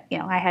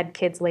 I had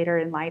kids later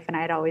in life, and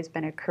I had always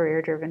been a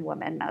career-driven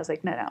woman. And I was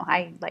like, no,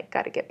 I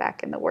got to get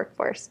back in the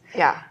workforce.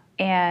 Yeah.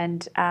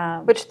 And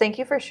which, thank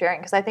you for sharing,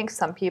 because I think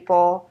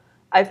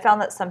I've found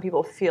that some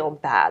people feel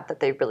bad that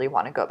they really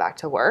want to go back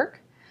to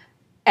work,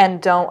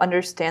 and don't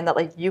understand that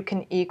like you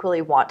can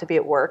equally want to be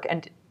at work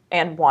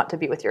and want to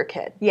be with your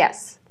kid.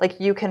 Yes. Like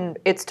you can.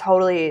 It's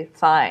totally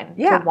fine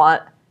to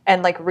want,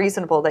 and like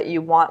reasonable that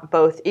you want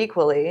both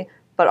equally,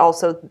 but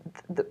also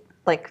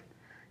like.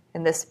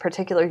 In this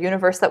particular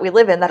universe that we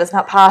live in, that is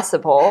not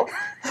possible.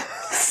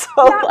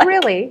 Not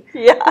really.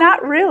 Yeah.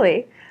 Not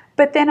really.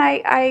 But then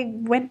I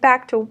went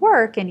back to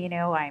work, and,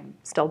 I'm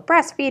still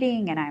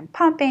breastfeeding, and I'm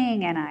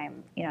pumping, and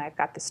I've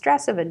got the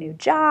stress of a new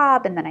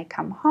job, and then I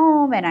come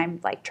home, and I'm,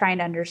 like, trying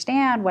to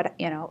understand what,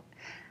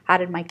 how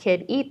did my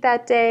kid eat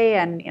that day,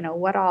 and,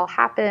 what all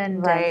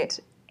happened. Right.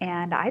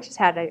 And I just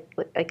had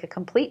a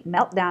complete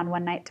meltdown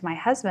one night to my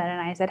husband, and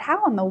I said,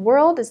 how in the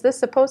world is this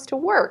supposed to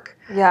work?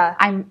 Yeah.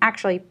 I'm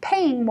actually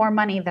paying more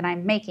money than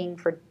I'm making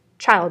for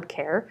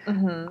childcare.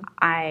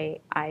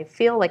 I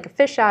feel like a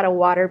fish out of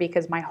water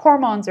because my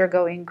hormones are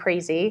going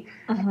crazy,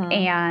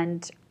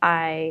 and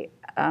I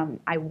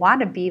want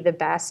to be the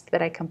best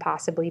that I can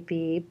possibly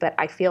be, but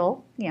I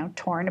feel,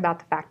 torn about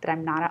the fact that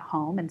I'm not at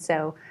home, and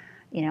so,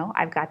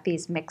 I've got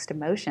these mixed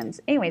emotions.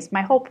 Anyways,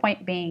 my whole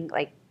point being,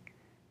 like,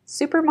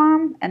 super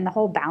mom and the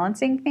whole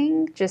balancing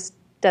thing just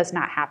does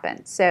not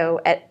happen. So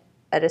at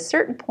a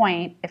certain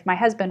point, if my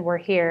husband were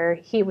here,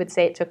 he would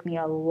say it took me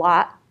a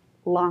lot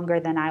longer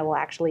than I will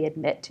actually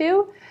admit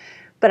to.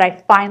 But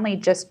I finally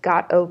just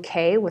got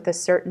okay with a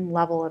certain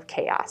level of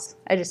chaos.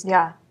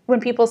 When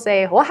people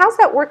say, well, how's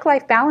that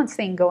work-life balance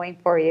thing going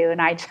for you?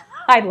 And I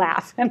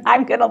laugh, and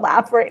I'm going to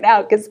laugh right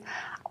now because,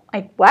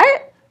 like,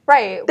 what?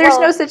 Right. There's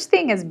no such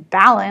thing as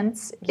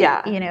balance.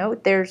 Yeah.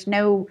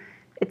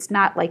 It's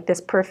not like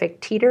this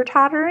perfect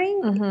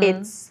teeter-tottering.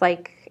 It's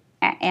like,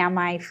 am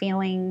I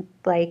feeling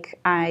like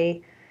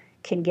I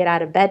can get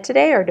out of bed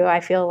today, or do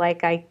I feel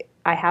like I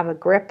have a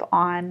grip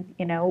on,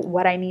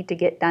 what I need to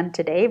get done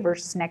today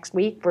versus next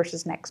week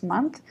versus next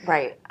month?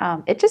 Right.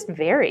 It just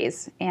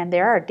varies. And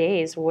there are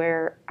days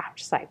where I'm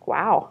just like,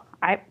 wow,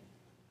 I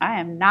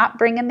am not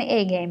bringing the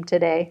A game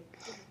today.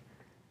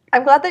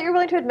 I'm glad that you're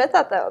willing to admit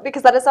that, though,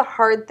 because that is a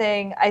hard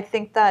thing. I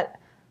think that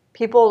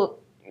we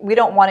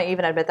don't want to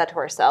even admit that to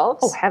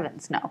ourselves. Oh,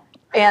 heavens, no.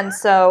 And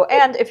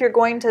if you're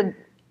going to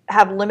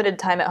have limited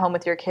time at home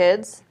with your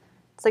kids,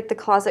 it's like the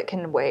closet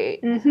can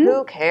wait.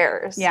 Who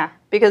cares? Yeah.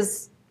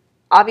 Because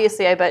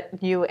obviously, I bet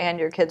you and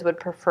your kids would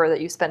prefer that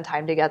you spend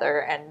time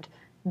together and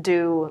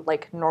do,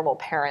 like, normal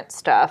parent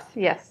stuff.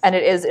 Yes. And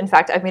it is, in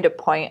fact, I've made a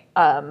point,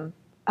 I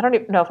don't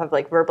even know if I've,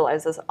 like,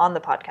 verbalized this on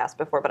the podcast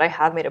before, but I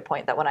have made a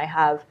point that when I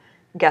have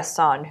guests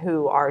on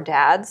who are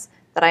dads,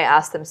 that I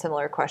ask them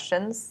similar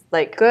questions,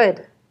 like,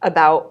 good,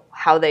 about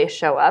how they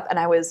show up. And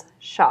I was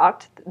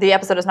shocked. The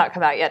episode has not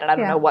come out yet, and I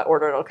don't know what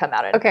order it'll come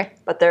out in. Okay.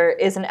 But there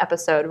is an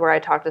episode where I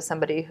talked to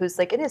somebody who's,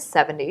 like, in his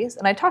 70s,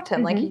 and I talked to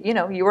him, like,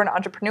 you were an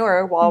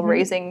entrepreneur while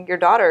raising your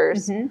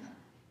daughters.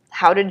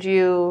 How did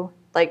you,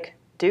 like,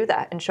 do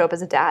that and show up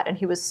as a dad? And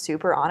he was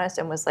super honest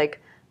and was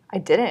like, I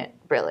didn't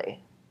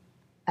really.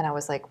 And I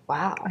was like,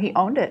 wow. He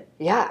owned it.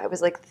 Yeah, I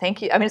was like,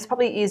 thank you. I mean, it's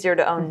probably easier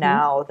to own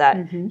now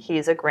that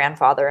he's a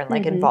grandfather and,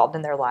 like, involved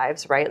in their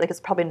lives, right? Like, it's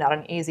probably not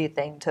an easy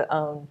thing to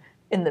own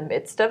in the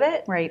midst of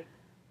it. Right.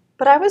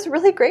 But I was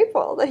really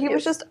grateful that he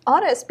was just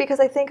honest, because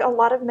I think a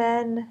lot of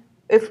men,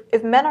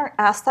 if men aren't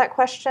asked that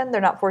question, they're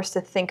not forced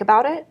to think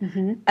about it.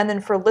 And then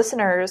for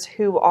listeners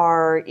who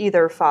are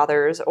either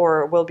fathers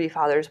or will be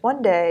fathers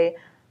one day,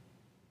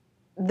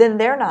 then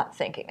they're not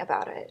thinking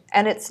about it.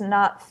 And it's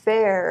not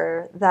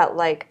fair that,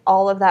 like,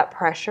 all of that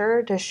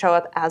pressure to show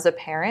up as a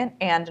parent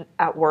and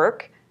at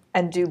work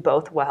and do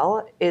both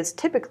well is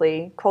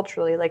typically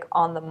culturally, like,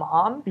 on the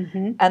mom.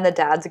 And the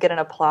dads get an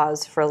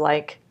applause for,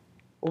 like,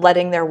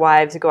 letting their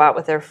wives go out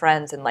with their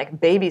friends and, like,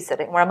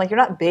 babysitting, where I'm like, you're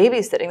not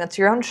babysitting, that's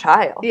your own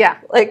child. Yeah.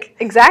 Like,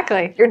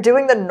 exactly. You're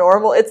doing the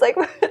normal. It's like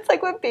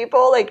when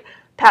people, like,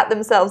 pat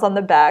themselves on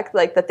the back,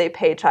 like, that they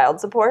pay child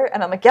support,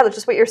 and I'm like, yeah, that's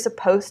just what you're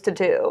supposed to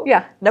do.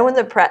 Yeah. No one's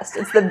impressed.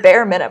 It's the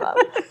bare minimum.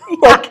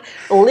 Like,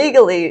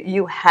 legally,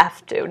 you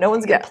have to. No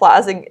one's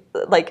applauding,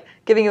 like,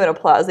 giving you an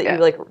applause that you,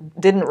 like,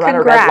 didn't run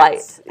a red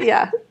light.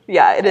 Yeah.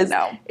 Yeah, it is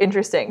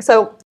interesting.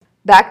 So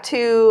back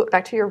to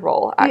your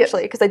role,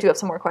 actually, because I do have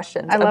some more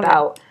questions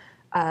about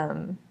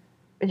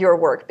your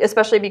work,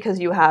 especially because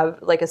you have,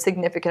 like, a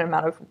significant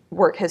amount of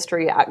work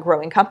history at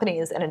growing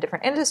companies and in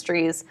different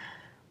industries.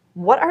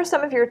 What are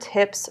some of your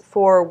tips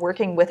for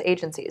working with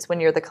agencies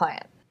when you're the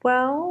client?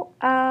 Well,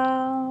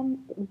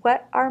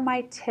 what are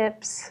my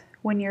tips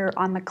when you're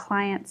on the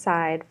client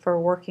side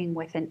for working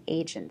with an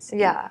agency?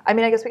 Yeah. I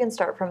mean, I guess we can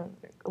start from,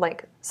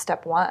 like,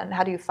 step one.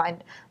 How do you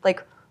find,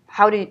 like,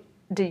 how do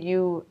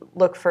you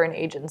look for an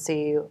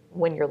agency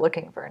when you're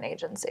looking for an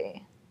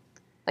agency?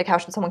 Like, how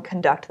should someone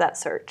conduct that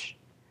search?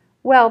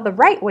 Well, the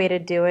right way to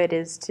do it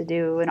is to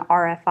do an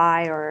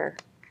RFI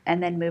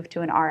and then move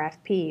to an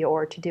RFP,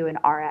 or to do an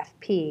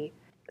RFP.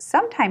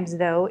 Sometimes,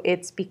 though,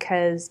 it's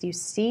because you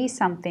see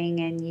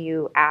something and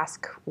you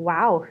ask,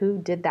 wow, who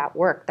did that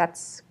work?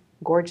 That's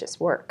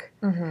gorgeous work.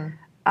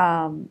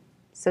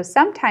 So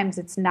sometimes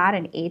it's not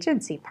an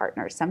agency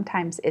partner.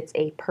 Sometimes it's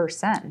a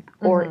person,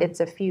 or it's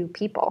a few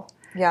people.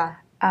 Yeah.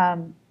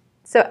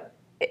 So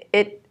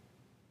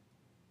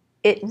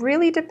it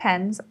really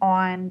depends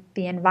on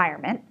the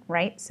environment,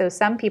 right? So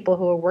some people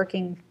who are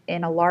working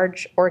in a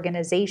large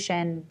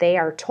organization, they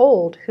are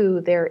told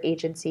who their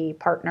agency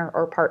partner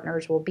or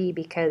partners will be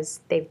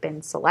because they've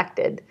been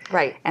selected.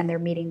 Right. And they're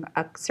meeting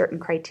a certain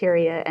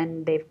criteria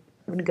and they've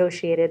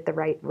negotiated the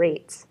right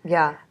rates.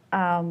 Yeah.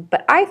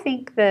 But I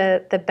think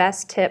the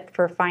best tip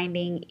for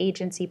finding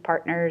agency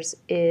partners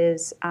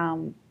is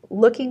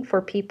looking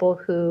for people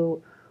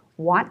who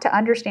want to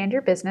understand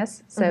your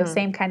business. So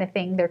same kind of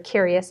thing. They're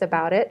curious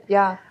about it.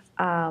 Yeah.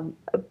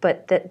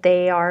 But that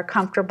they are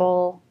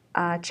comfortable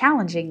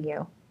challenging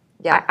you.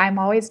 Yeah. I'm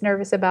always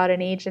nervous about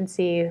an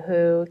agency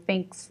who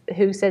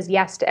says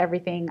yes to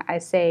everything I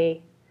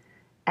say,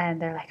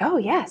 and they're like, oh,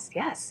 yes,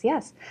 yes,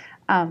 yes.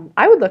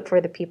 I would look for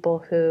the people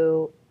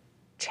who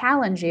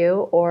challenge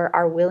you or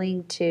are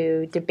willing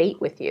to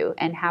debate with you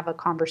and have a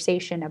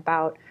conversation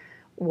about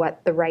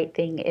what the right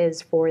thing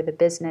is for the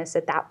business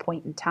at that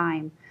point in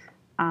time.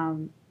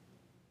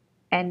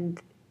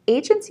 And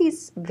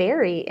agencies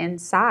vary in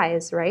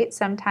size, right?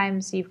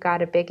 Sometimes you've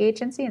got a big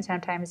agency and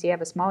sometimes you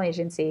have a small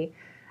agency.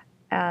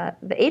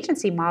 The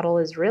agency model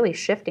is really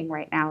shifting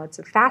right now. It's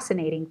a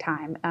fascinating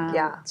time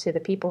to the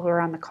people who are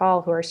on the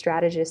call who are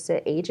strategists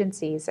at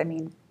agencies. I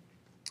mean,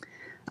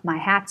 my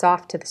hat's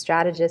off to the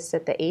strategists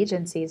at the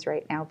agencies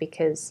right now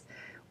because,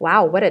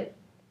 wow, what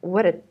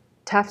a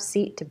tough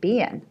seat to be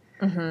in.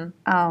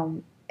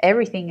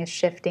 Everything is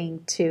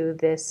shifting to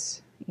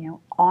this,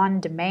 on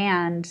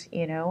demand.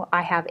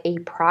 I have a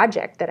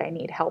project that I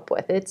need help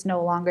with. It's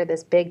no longer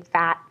this big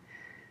fat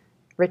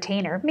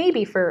retainer.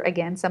 Maybe for,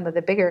 again, some of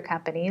the bigger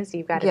companies,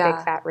 you've got a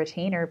big fat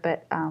retainer,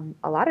 but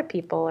a lot of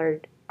people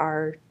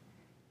are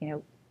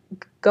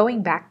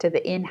going back to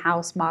the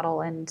in-house model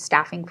and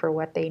staffing for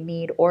what they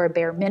need or a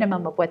bare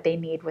minimum of what they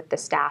need with the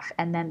staff,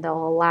 and then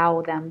they'll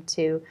allow them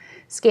to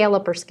scale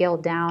up or scale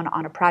down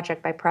on a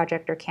project by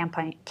project or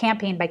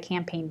campaign by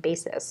campaign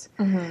basis.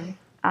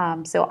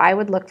 So I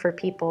would look for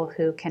people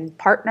who can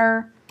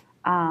partner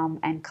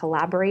and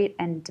collaborate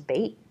and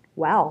debate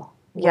well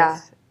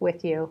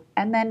with you.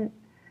 And then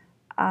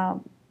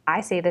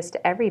I say this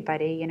to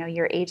everybody,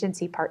 your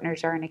agency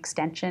partners are an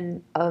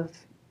extension of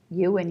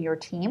you and your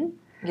team.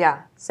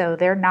 Yeah. So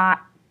they're not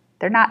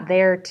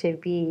there to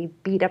be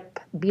beat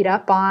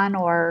up on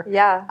or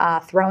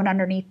thrown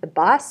underneath the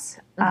bus.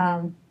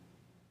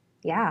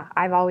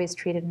 I've always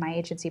treated my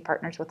agency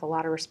partners with a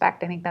lot of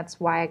respect. I think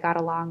that's why I got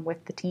along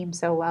with the team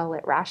so well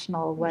at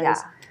Rational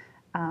was,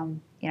 I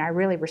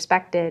really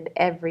respected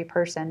every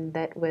person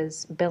that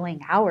was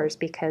billing hours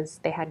because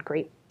they had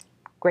great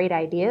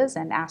ideas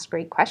and asked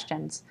great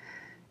questions.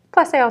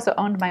 Plus, I also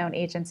owned my own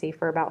agency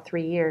for about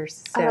 3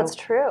 years. So, that's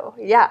true.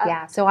 Yeah.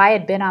 Yeah. So I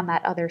had been on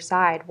that other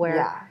side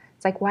where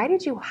it's like, why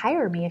did you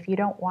hire me if you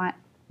don't want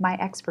my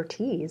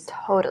expertise?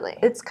 Totally.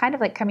 It's kind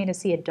of like coming to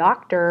see a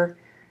doctor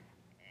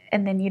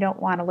and then you don't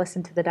want to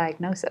listen to the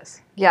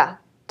diagnosis. Yeah,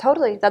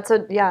 totally.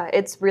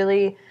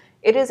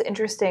 It is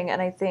interesting.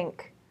 And I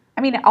think,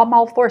 I'm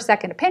all for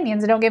second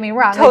opinions. Don't get me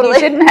wrong. Totally.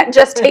 Like you shouldn't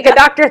just take a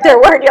doctor at their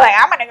word. You're like,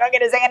 I'm going to go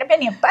get a second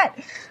opinion. But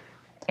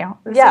at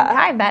the same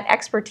time, that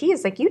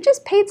expertise, like you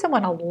just paid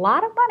someone a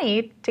lot of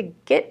money to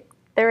get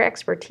their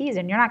expertise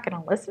and you're not going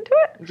to listen to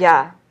it?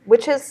 Yeah,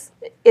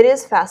 it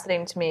is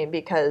fascinating to me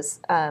because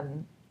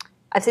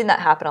I've seen that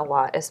happen a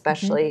lot,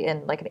 especially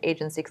in like an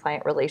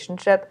agency-client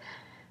relationship.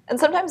 And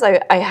sometimes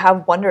I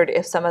have wondered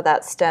if some of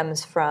that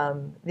stems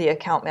from the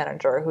account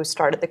manager who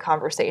started the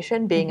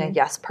conversation being a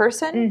yes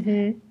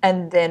person.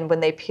 And then when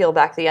they peel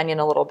back the onion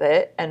a little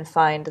bit and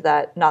find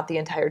that not the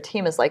entire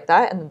team is like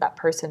that and that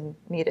person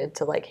needed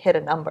to like hit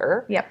a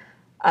number,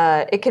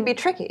 it can be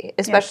tricky,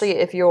 especially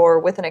if you're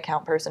with an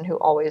account person who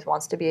always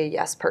wants to be a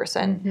yes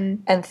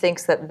person and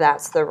thinks that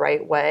that's the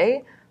right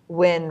way.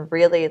 When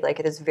really,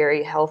 like, it is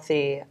very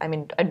healthy. I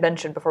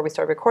mentioned before we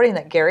started recording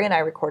that Gary and I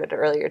recorded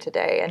earlier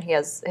today, and he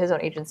has his own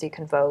agency,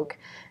 Convoke,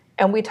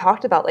 and we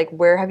talked about, like,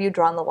 where have you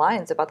drawn the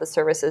lines about the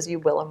services you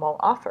will and won't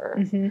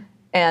offer?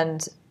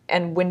 And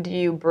when do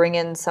you bring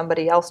in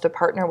somebody else to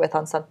partner with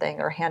on something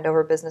or hand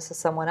over business to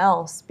someone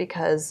else?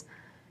 Because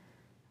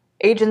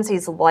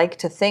agencies like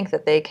to think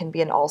that they can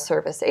be an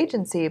all-service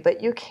agency,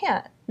 but you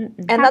can't.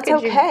 And that's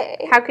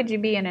okay. How could you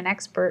be an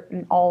expert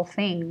in all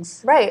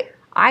things? Right.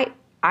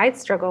 I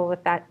struggle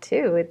with that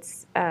too.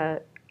 It's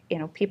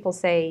people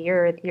say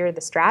you're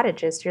the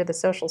strategist, you're the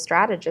social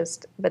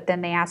strategist, but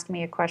then they ask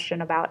me a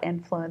question about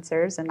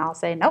influencers, and I'll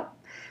say nope.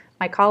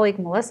 My colleague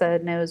Melissa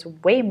knows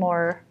way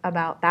more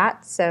about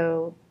that,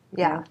 so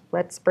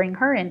let's bring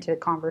her into the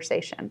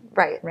conversation.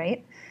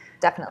 Right.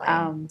 Definitely.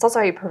 It's also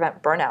how you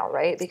prevent burnout,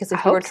 right? Because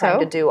if you were trying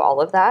to do all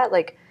of that,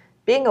 like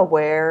being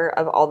aware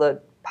of all the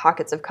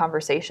pockets of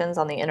conversations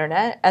on the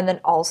internet, and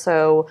then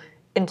also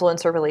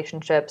influencer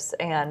relationships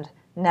and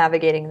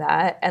navigating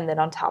that, and then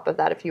on top of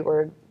that, if you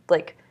were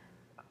like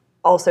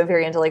also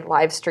very into like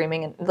live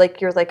streaming and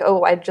like you're like,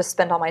 oh, I just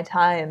spent all my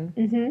time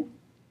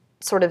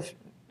sort of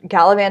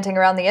gallivanting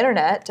around the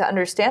internet to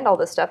understand all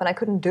this stuff, and I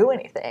couldn't do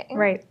anything.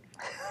 Right.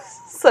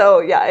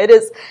 So that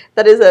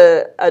is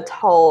a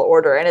tall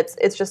order, and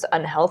it's just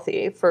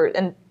unhealthy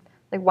and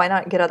like why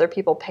not get other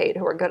people paid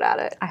who are good at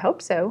it? I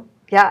hope so.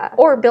 Yeah.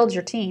 Or build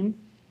your team.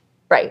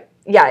 Right.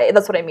 Yeah,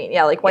 that's what I mean.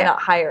 Yeah, like why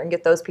not hire and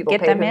get those people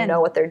paid who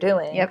know what they're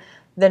doing? Yep.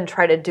 Then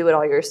try to do it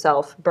all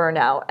yourself, burn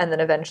out, and then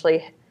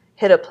eventually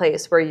hit a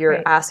place where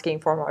you're asking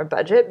for more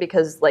budget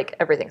because like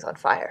everything's on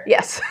fire.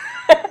 Yes.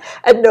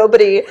 And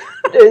nobody,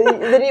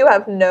 then you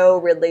have no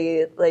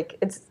really, like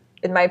it's,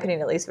 in my opinion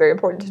at least, very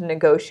important to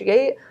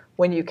negotiate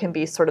when you can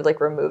be sort of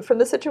like removed from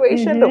the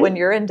situation. But when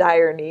you're in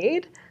dire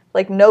need,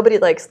 like nobody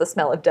likes the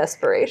smell of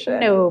desperation.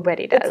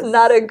 Nobody does. It's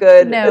not a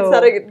good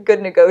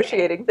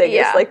negotiating thing.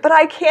 It's like, but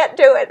I can't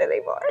do it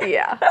anymore.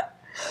 Yeah.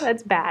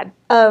 That's bad.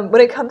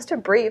 When it comes to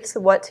briefs,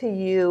 what to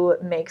you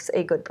makes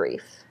a good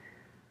brief?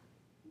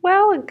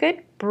 Well, a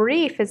good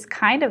brief is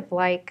kind of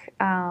like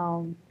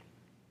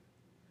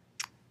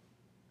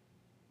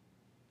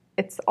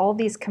it's all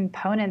these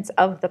components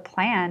of the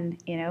plan.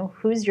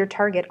 Who's your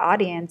target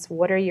audience?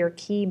 What are your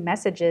key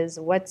messages?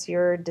 What's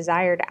your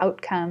desired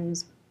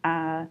outcomes?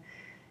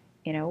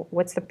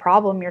 What's the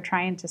problem you're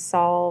trying to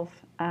solve?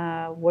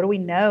 What do we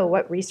know?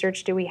 What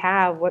research do we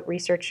have? What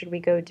research should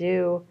we go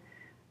do?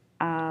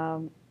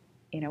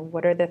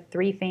 What are the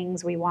 3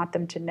 things we want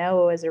them to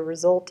know as a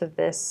result of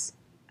this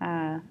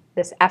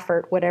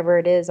effort, whatever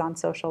it is on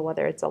social,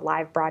 whether it's a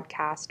live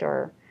broadcast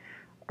or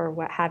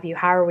what have you?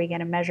 How are we going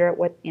to measure it?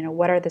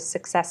 What are the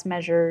success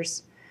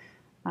measures?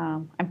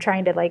 I'm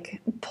trying to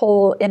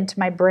pull into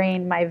my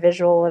brain my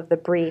visual of the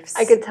briefs.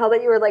 I could tell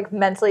that you were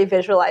mentally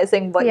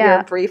visualizing what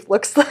your brief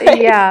looks like.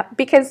 Yeah,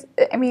 because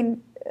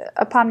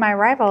upon my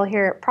arrival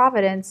here at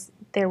Providence,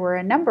 there were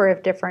a number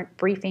of different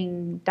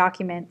briefing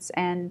documents,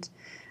 and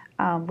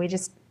we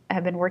just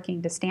have been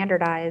working to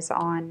standardize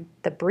on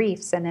the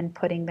briefs and then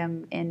putting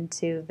them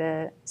into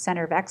the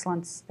Center of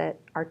Excellence that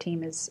our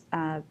team is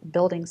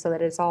building so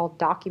that it's all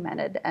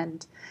documented.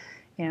 And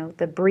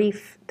the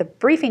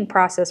briefing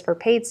process for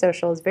paid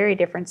social is very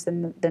different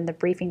than the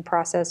briefing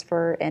process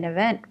for an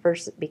event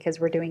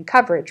because we're doing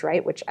coverage,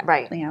 right? Which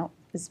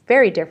is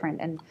very different.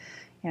 And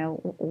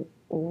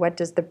what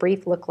does the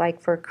brief look like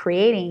for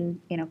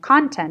creating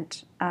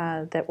content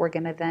that we're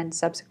going to then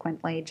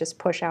subsequently just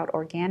push out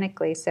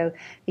organically? So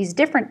these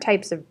different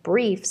types of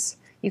briefs,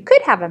 you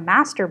could have a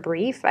master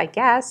brief, I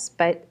guess,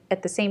 but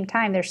at the same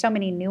time, there's so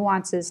many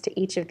nuances to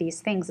each of these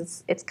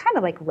things. It's kind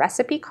of like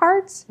recipe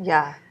cards.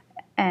 Yeah.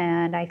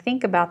 And I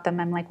think about them.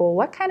 I'm like, well,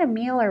 what kind of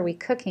meal are we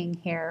cooking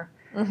here?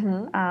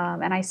 Mm-hmm.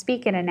 And I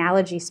speak in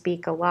analogy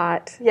speak a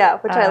lot. Yeah,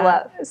 which I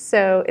love.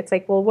 So it's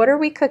like, well, what are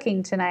we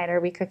cooking tonight? Are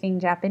we cooking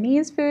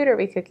Japanese food? Are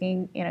we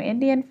cooking,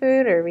 Indian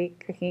food? Are we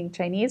cooking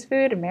Chinese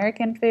food?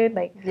 American food?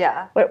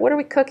 What are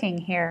we cooking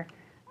here?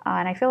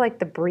 And I feel like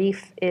the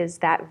brief is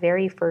that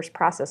very first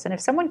process. And if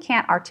someone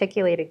can't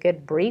articulate a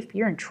good brief,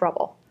 you're in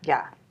trouble.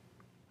 Yeah.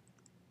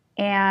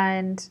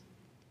 And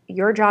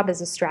your job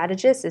as a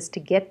strategist is to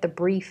get the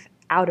brief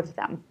out of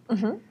them.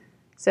 Mm-hmm.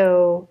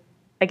 So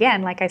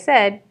again, like I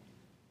said,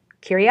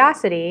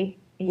 curiosity,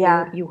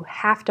 you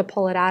have to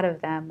pull it out of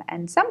them.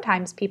 And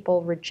sometimes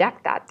people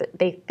reject that.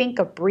 They think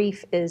a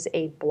brief is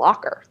a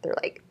blocker. They're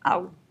like,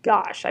 oh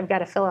gosh, I've got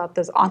to fill out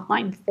this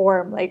online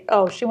form.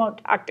 She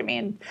won't talk to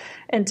me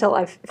until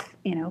I've,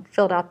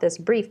 filled out this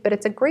brief. But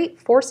it's a great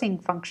forcing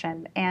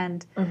function.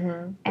 And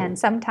and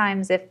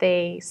sometimes if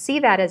they see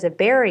that as a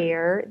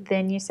barrier,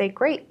 then you say,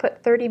 great,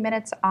 put 30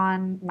 minutes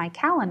on my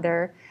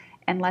calendar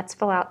and let's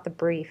fill out the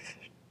brief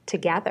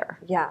together.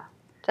 Yeah.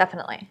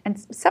 Definitely.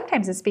 And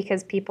sometimes it's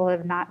because people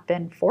have not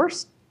been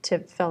forced to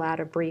fill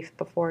out a brief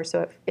before,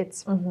 so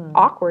it's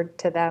awkward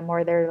to them,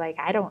 or they're like,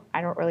 I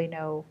don't really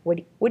know. What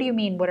do you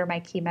mean? What are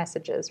my key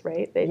messages?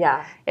 Right?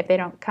 If they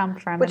don't come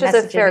from which a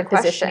is a fair and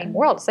positioning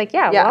world, it's like,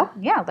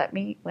 let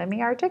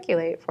me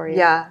articulate for you.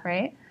 Yeah.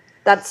 Right.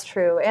 That's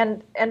true,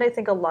 and I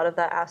think a lot of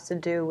that has to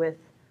do with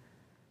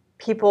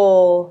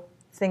people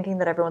thinking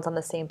that everyone's on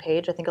the same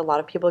page. I think a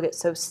lot of people get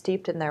so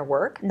steeped in their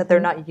work that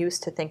they're not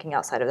used to thinking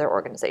outside of their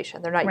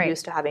organization. They're not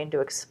used to having to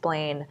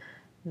explain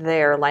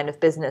their line of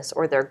business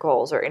or their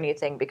goals or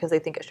anything because they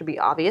think it should be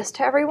obvious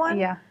to everyone.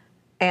 Yeah.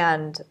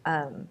 And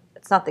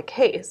it's not the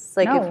case.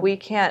 If we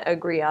can't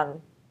agree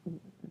on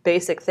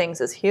basic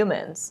things as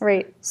humans,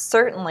 right,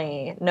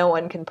 certainly no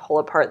one can pull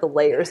apart the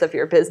layers of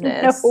your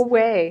business. No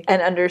way.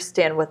 And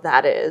understand what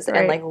that is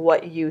and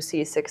what you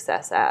see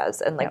success as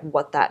and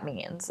what that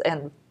means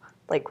and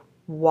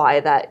why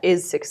that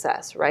is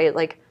success,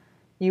 right?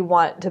 You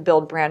want to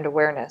build brand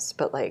awareness,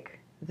 but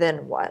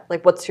then what?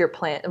 What's your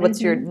plan? What's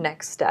your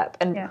next step?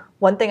 And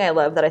one thing I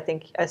love that I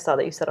think I saw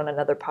that you said on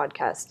another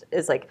podcast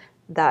is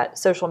that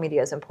social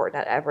media is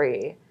important at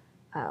every,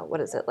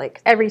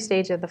 every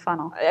stage of the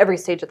funnel. Every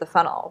stage of the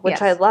funnel,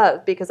 which I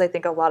love because I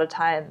think a lot of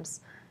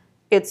times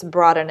it's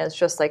brought in as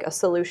just a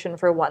solution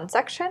for one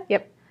section.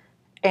 Yep.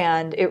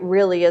 And it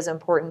really is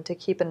important to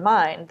keep in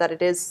mind that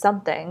it is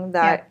something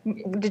that... Yeah.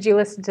 Did you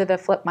listen to the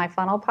Flip My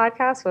Funnel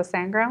podcast with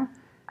Sangram?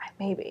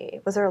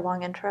 Maybe. Was there a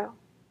long intro?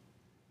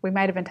 We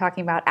might have been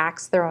talking about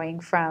axe throwing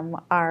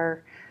from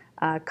our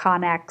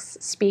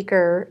ConX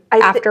speaker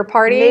after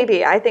party.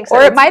 Maybe. I think so.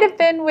 Or it might have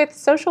been with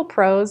Social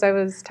Pros. I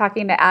was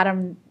talking to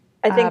Adam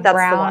that's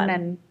Brown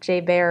and Jay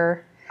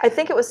Bear. I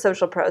think it was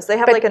Social Pros. They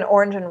have an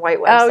orange and white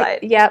website.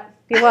 Oh, yep.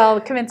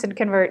 Well, Convince and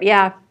Convert.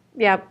 Yeah.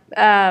 Yeah.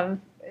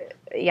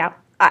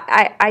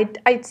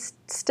 I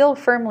still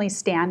firmly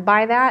stand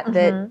by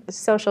that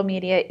social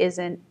media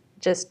isn't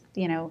just,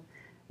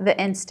 the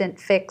instant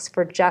fix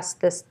for just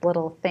this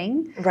little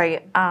thing.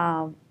 Right.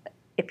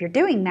 If you're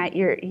doing that,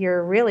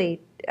 you're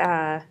really,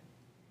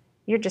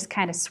 you're just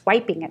kind of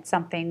swiping at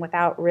something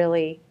without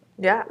really,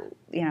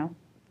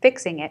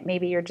 fixing it.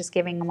 Maybe you're just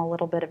giving them a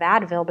little bit of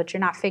Advil, but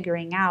you're not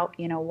figuring out,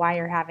 why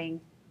you're having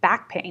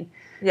back pain.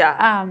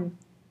 Yeah.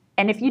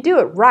 And if you do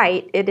it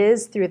right, it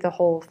is through the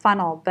whole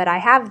funnel. But I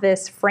have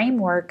this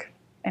framework,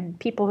 and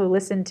people who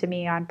listen to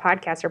me on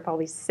podcasts are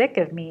probably sick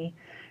of me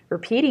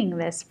repeating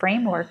this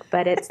framework,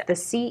 but it's the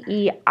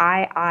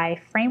CEII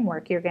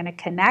framework. You're going to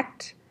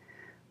connect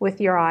with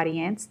your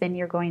audience, then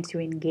you're going to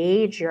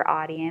engage your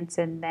audience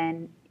and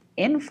then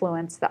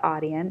influence the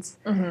audience.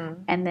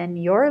 And then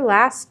your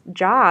last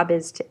job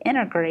is to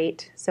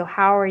integrate. So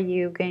how are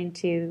you going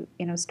to,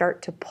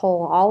 start to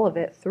pull all of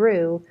it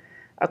through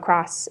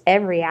across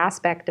every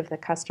aspect of the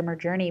customer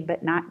journey,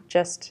 but not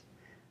just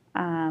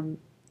to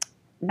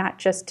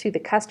the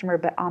customer,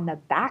 but on the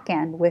back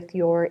end with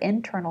your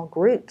internal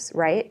groups,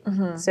 right?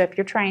 So if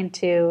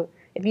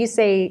you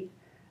say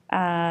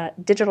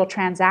digital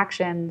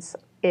transactions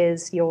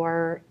is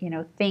your,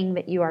 thing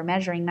that you are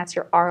measuring, that's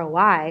your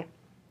ROI,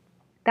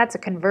 that's a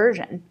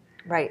conversion.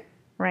 Right.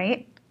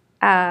 Right?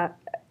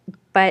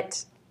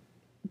 But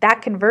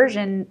that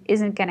conversion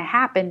isn't going to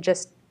happen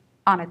just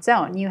on its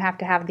own. You have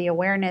to have the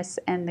awareness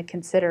and the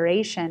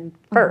consideration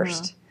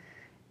first.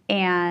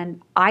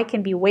 And I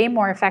can be way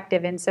more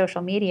effective in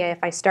social media if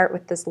I start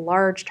with this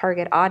large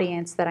target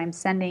audience that I'm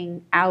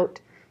sending out,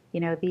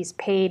 these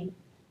paid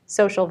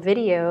social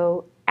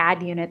video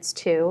ad units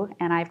to,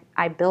 and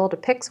I build a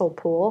pixel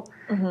pool,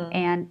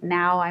 and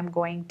now I'm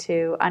going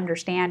to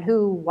understand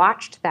who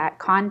watched that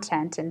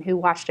content and who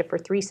watched it for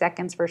 3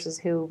 seconds versus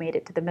who made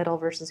it to the middle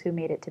versus who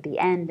made it to the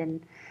end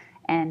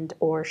and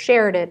or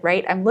shared it,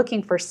 right? I'm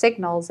looking for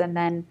signals, and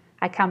then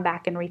I come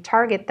back and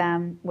retarget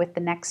them with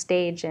the next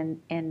stage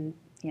in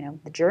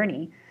the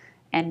journey,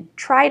 and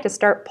try to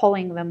start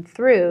pulling them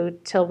through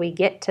till we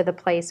get to the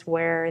place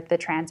where the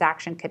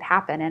transaction could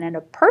happen. And in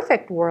a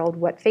perfect world,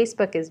 what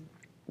Facebook is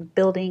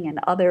building and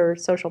other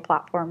social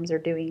platforms are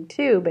doing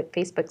too, but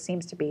Facebook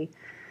seems to be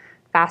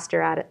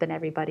faster at it than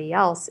everybody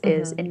else,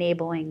 is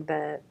enabling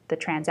the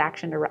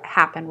transaction to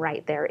happen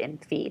right there in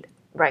feed.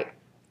 Right.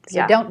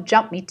 So don't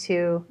jump me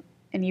to,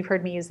 and you've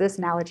heard me use this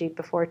analogy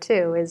before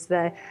too, is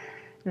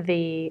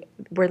we're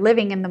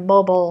living in the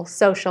mobile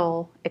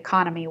social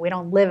economy. We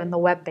don't live in the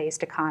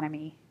web-based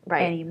economy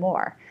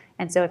anymore.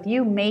 And so if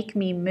you make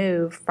me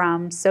move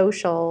from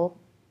social,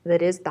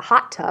 that is the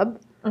hot tub,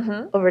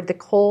 over the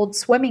cold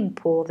swimming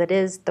pool that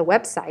is the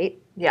website,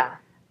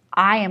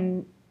 I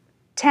am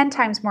 10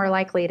 times more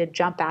likely to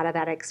jump out of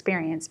that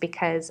experience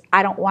because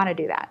I don't want to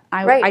do that.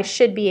 I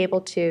should be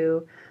able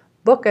to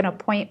book an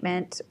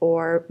appointment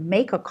or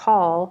make a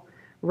call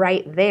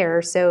right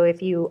there. So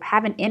if you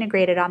haven't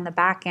integrated on the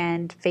back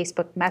end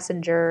Facebook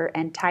Messenger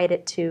and tied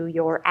it to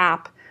your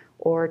app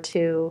or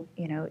to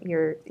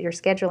your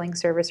scheduling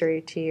service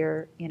or to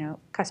your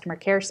customer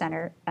care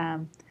center,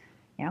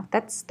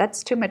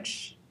 that's too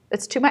much.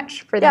 It's too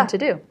much for them to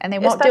do, and they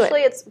won't do it.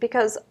 Especially it's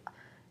because,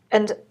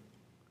 and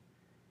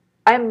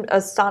I'm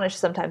astonished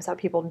sometimes how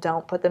people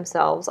don't put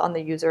themselves on the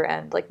user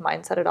end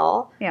mindset at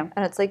all. Yeah.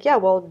 And it's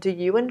well, do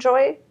you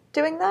enjoy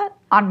doing that?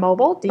 On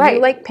mobile? Do you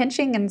like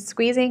pinching and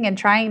squeezing and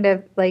trying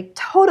to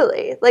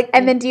Totally.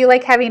 And then do you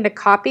like having to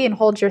copy and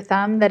hold your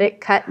thumb that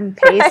it cut and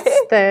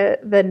pastes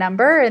the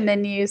number and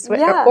then you switch,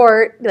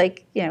 or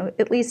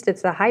at least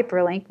it's a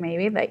hyperlink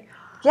maybe,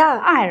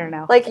 I don't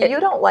know. You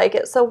don't like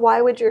it, so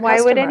why would your customer?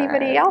 Why would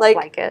anybody else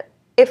like it?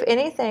 If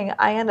anything,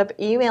 I end up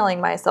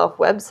emailing myself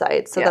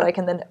websites so that I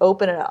can then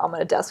open it on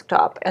my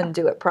desktop and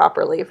do it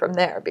properly from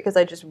there because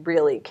I just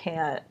really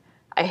can't.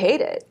 I hate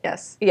it.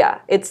 Yes. Yeah,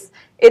 it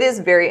is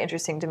very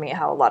interesting to me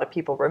how a lot of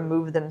people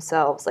remove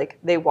themselves.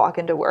 They walk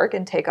into work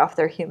and take off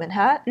their human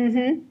hat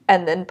and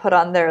then put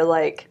on their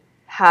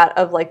hat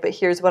of but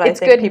here's what I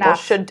think people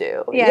should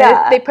do.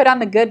 Yeah. They put on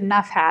the good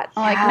enough hat.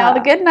 I'm no, the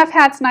good enough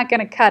hat's not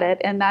going to cut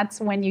it, and that's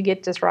when you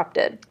get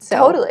disrupted. So,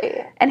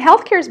 totally. And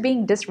healthcare is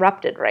being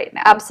disrupted right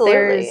now.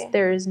 Absolutely.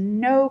 There's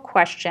no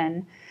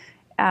question.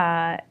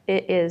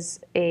 It is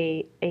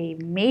a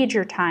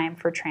major time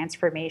for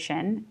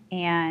transformation,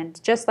 and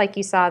just like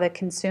you saw the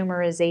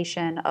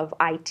consumerization of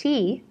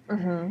IT,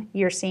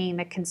 you're seeing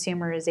the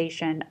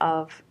consumerization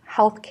of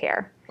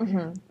healthcare.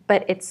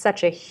 But it's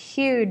such a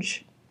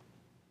huge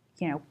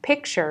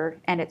picture,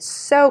 and it's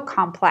so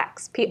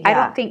complex. I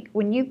don't think,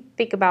 when you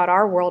think about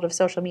our world of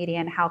social media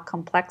and how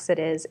complex it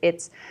is,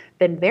 it's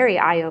been very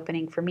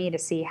eye-opening for me to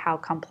see how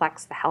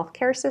complex the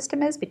healthcare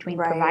system is between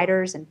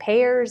providers and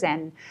payers,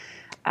 and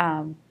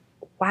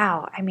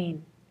wow, I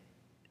mean,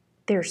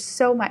 there's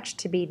so much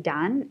to be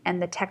done,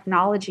 and the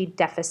technology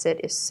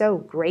deficit is so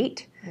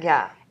great.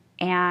 Yeah.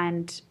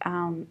 And,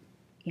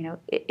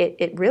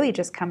 it really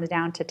just comes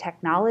down to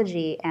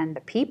technology and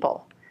the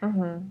people.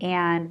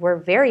 And we're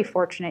very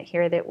fortunate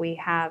here that we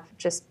have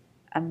just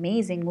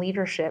amazing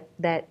leadership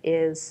that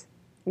is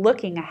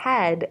looking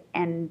ahead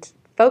and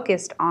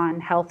focused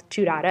on Health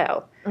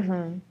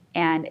 2.0.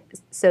 And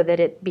so that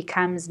it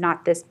becomes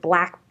not this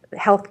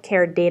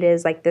healthcare data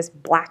is like this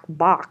black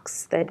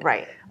box that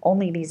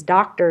only these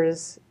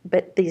doctors,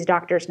 but these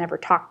doctors never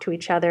talk to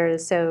each other.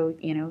 So,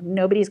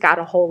 nobody's got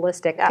a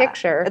holistic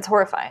picture. It's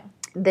horrifying.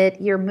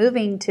 That you're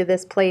moving to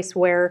this place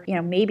where,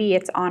 maybe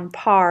it's on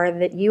par,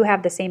 that you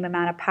have the same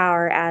amount of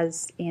power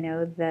as,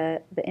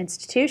 the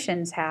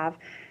institutions have.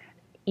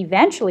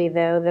 Eventually,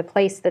 though, the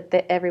place that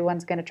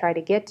everyone's going to try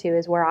to get to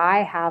is where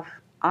I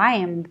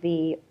am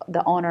the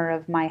owner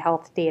of my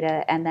health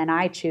data, and then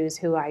I choose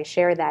who I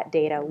share that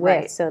data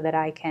with so that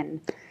I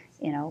can,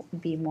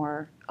 be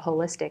more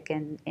holistic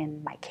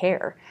in my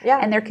care. Yeah.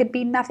 And there could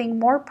be nothing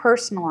more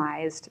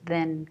personalized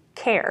than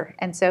care.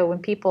 And so when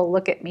people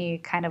look at me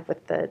kind of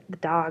with the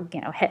dog,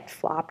 head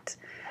flopped,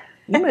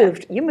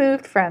 you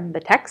moved from the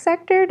tech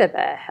sector to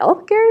the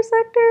healthcare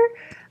sector.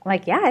 I'm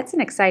like, yeah, it's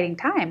an exciting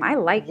time. I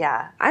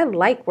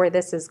like where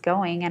this is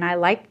going, and I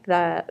like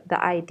the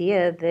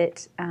idea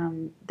that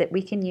that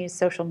we can use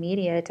social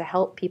media to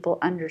help people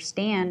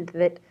understand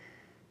that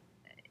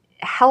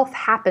health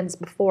happens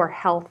before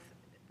health.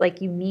 Like,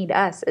 you need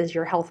us as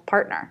your health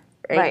partner,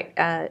 right?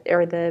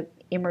 Or the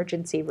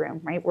emergency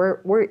room, right?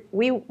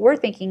 We're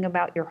thinking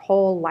about your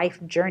whole life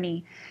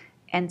journey,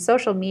 and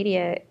social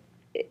media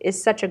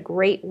is such a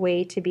great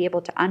way to be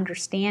able to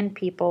understand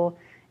people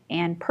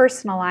and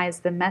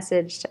personalize the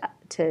message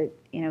to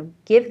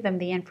give them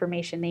the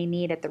information they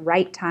need at the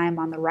right time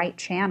on the right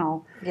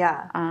channel.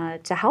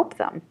 To help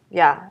them.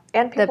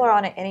 And people are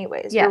on it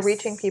anyways. Yes. You're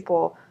reaching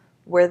people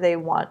where they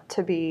want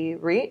to be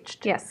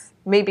reached. Yes.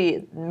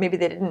 Maybe they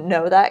didn't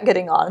know that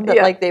getting on, that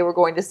like they were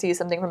going to see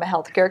something from a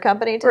healthcare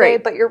company today,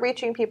 but you're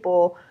reaching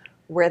people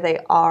where they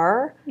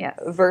are. Yes.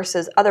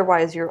 Versus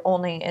otherwise your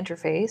only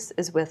interface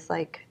is with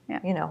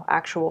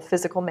actual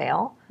physical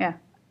mail.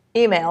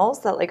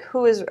 Emails that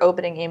who is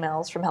opening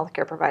emails from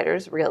healthcare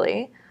providers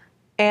really?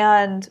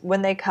 And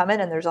when they come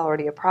in and there's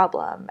already a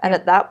problem. And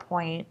at that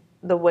point,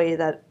 the way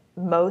that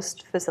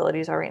most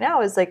facilities are right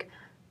now is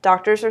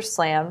doctors are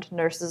slammed,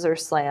 nurses are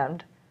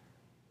slammed.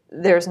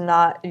 There's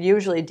not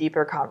usually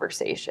deeper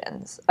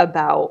conversations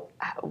about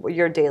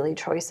your daily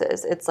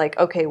choices. It's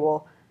okay,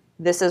 well,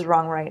 this is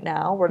wrong right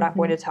now. We're not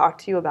going to talk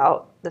to you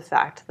about the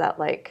fact that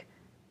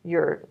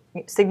you're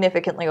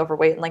significantly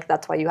overweight and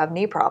that's why you have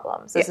knee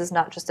problems. This is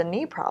not just a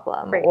knee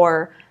problem. Right.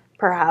 Or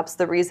perhaps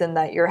the reason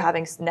that you're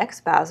having neck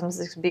spasms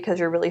is because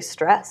you're really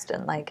stressed,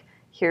 and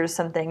here's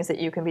some things that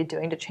you can be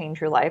doing to change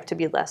your life to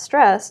be less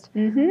stressed.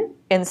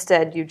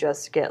 Instead, you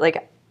just get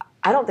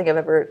I don't think I've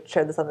ever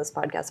shared this on this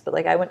podcast,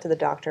 but I went to the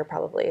doctor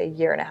probably a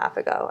year and a half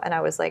ago, and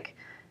I was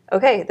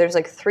okay, there's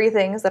 3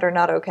 things that are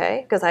not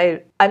okay, because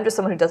I'm just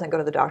someone who doesn't go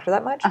to the doctor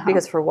that much,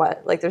 because for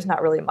what? There's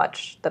not really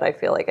much that I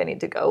feel I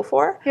need to go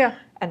for.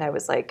 And I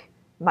was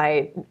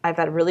I've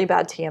had a really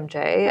bad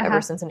TMJ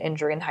ever since an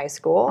injury in high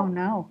school. Oh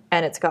no.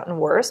 And it's gotten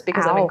worse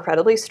because I'm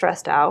incredibly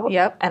stressed out.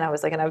 And I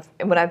was and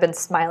when I've been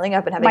smiling,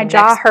 I've been having my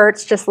jaw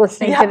hurts just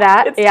listening to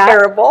that. It's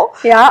terrible.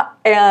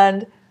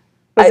 And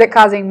was it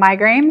causing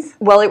migraines?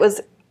 Well, it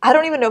was. I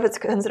don't even know if it's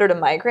considered a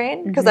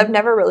migraine, because I've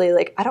never really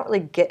I don't really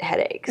get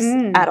headaches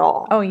at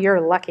all. Oh,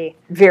 you're lucky.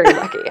 Very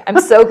lucky.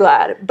 I'm so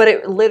glad. But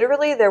it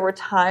literally, there were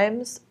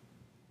times,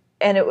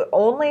 and it would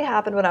only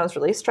happen when I was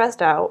really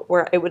stressed out,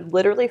 where it would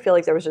literally feel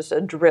like there was just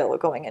a drill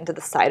going into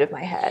the side of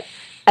my head.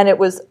 And it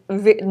was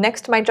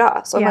next to my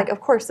jaw. So I'm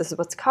of course, this is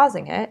what's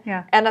causing it.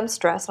 And I'm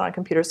stressed on a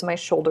computer, so my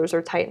shoulders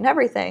are tight and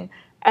everything.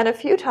 And a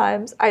few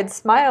times I'd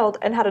smiled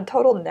and had a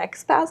total neck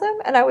spasm.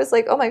 And I was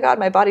oh my God,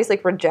 my body's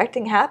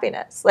rejecting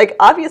happiness.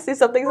 Obviously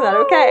something's not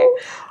okay.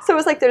 So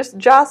it was there's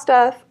jaw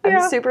stuff.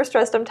 I'm super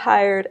stressed. I'm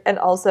tired. And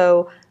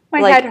also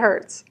my head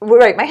hurts.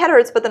 Right. My head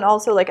hurts. But then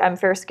also I'm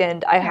fair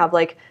skinned. I have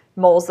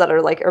moles that are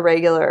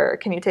irregular.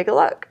 Can you take a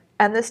look?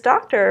 And this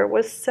doctor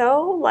was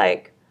so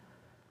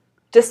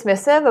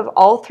dismissive of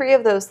all 3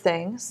 of those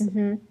things.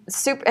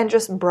 And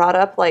just brought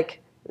up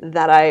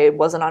that I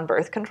wasn't on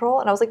birth control.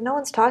 And I was no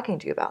one's talking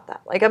to you about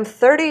that. I'm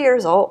 30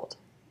 years old.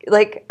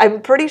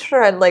 I'm pretty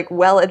sure I'm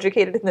well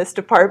educated in this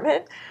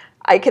department.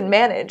 I can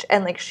manage.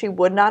 And she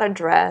would not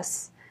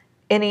address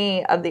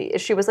any of the,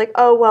 she was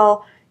oh,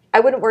 well,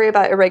 I wouldn't worry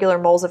about irregular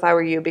moles if I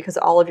were you, because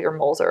all of your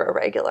moles are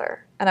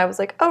irregular. And I was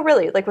oh,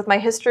 really? With my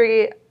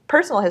history,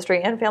 personal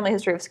history and family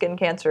history of skin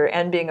cancer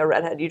and being a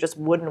redhead, you just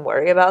wouldn't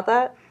worry about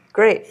that?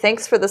 Great.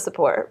 Thanks for the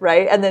support.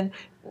 Right. And then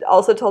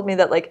also told me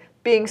that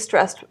being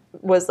stressed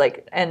was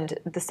and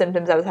the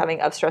symptoms I was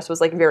having of stress was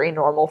very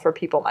normal for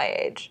people my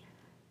age.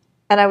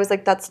 And I was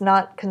that's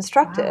not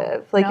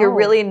constructive. Wow. No. You're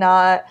really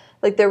not,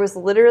 there was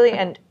literally,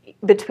 and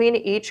between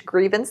each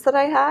grievance that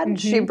I had,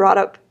 she brought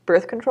up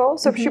birth control.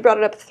 So she brought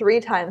it up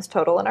 3 times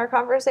total in our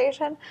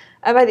conversation.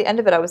 And by the end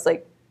of it, I was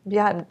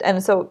yeah.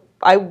 And so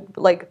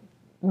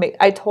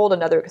I told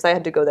another, because I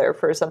had to go there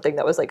for something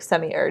that was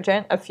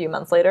semi-urgent a few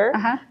months later.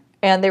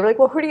 And they were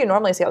well, who do you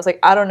normally see? I was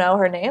I don't know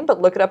her name,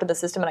 but look it up in the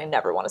system, and I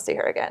never want to see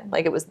her again.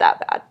 It was that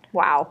bad.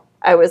 Wow.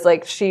 I was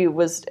she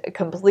was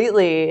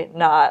completely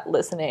not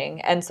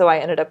listening. And so I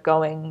ended up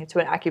going to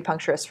an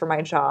acupuncturist for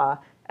my jaw,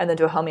 and then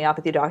to a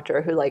homeopathy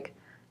doctor who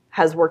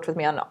has worked with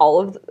me on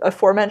all of the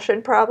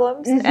aforementioned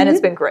problems. And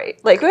it's been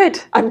great. Good.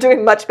 I'm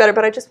doing much better,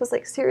 but I just was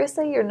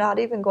seriously, you're not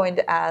even going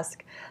to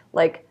ask,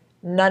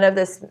 none of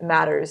this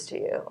matters to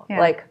you.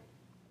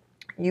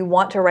 You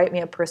want to write me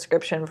a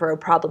prescription for a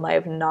problem I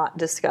have not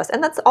discussed.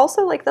 And that's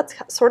also that's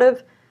sort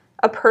of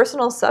a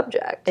personal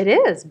subject. It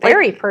is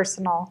very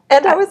personal.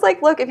 And I was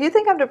look, if you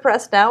think I'm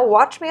depressed now,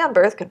 watch me on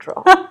birth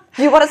control.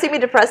 You want to see me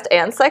depressed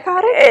and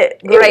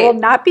psychotic? Great. It will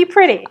not be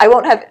pretty. I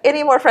won't have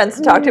any more friends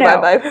to talk to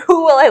about my,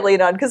 who will I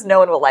lean on, because no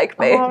one will like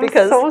me. Oh,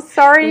 because I'm so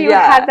sorry you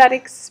had that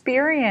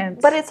experience.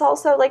 But it's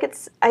also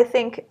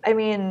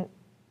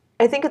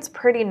I think it's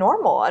pretty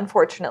normal,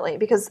 unfortunately,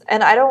 because,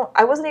 and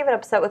I wasn't even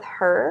upset with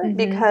her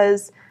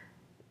because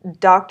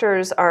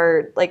doctors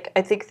are like,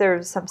 I think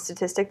there's some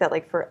statistic that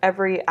like for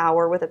every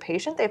hour with a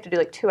patient, they have to do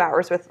like 2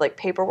 hours with like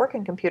paperwork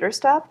and computer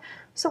stuff.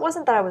 So it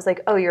wasn't that I was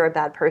like, oh, you're a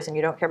bad person,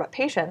 you don't care about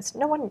patients.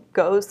 No one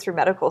goes through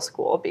medical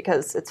school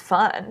because it's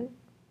fun,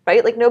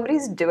 right? Like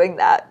nobody's doing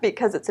that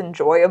because it's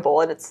enjoyable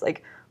and it's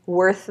like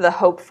worth the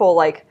hopeful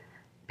like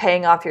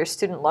paying off your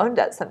student loan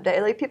debt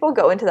someday. Like people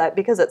go into that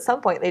because at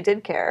some point they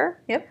did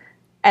care. Yep.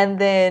 And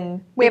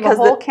then we have a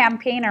whole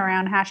campaign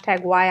around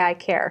hashtag why I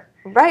care.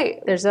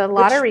 Right. There's a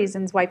lot of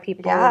reasons why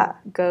people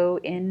go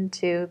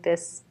into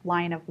this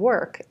line of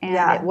work. And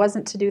it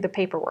wasn't to do the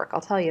paperwork,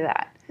 I'll tell you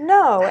that.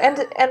 No.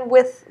 And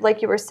with,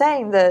 like you were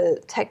saying,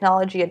 the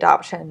technology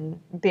adoption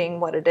being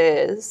what it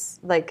is,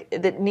 like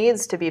it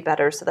needs to be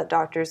better so that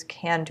doctors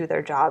can do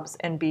their jobs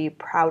and be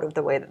proud of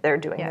the way that they're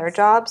doing their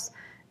jobs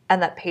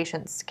and that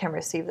patients can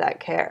receive that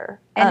care.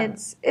 And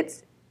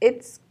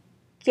it's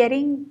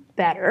getting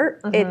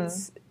better.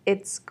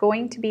 It's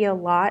going to be a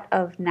lot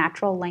of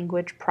natural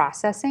language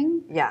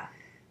processing. Yeah.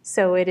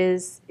 So it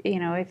is,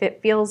 if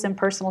it feels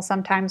impersonal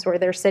sometimes where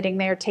they're sitting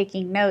there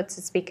taking notes,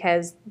 it's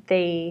because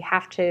they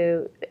have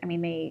to,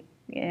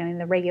 in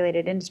the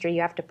regulated industry,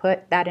 you have to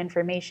put that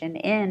information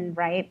in,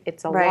 right?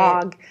 It's a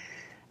log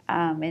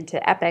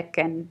into Epic,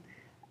 and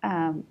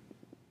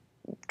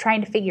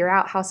trying to figure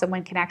out how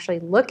someone can actually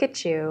look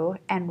at you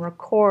and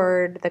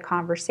record the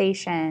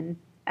conversation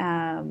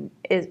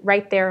is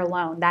right there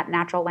alone. That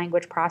natural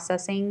language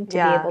processing to be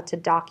able to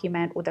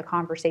document with a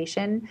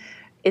conversation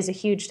is a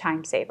huge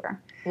time saver.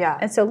 Yeah.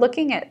 And so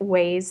looking at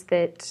ways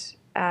that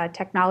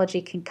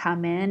technology can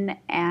come in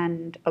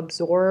and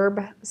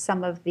absorb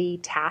some of the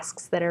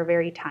tasks that are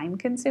very time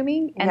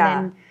consuming.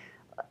 And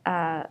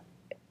then,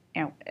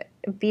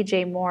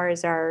 BJ Moore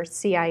is our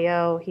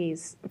CIO.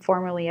 He's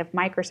formerly of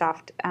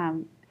Microsoft.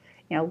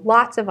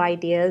 Lots of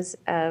ideas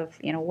of,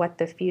 what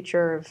the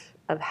future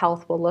of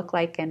health will look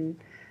like. And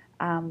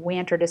we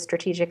entered a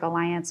strategic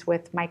alliance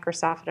with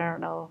Microsoft. I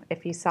don't know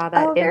if you saw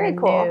that in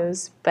the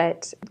news,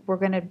 but we're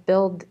going to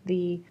build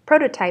the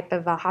prototype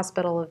of a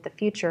hospital of the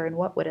future, and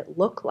what would it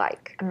look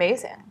like?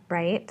 Amazing.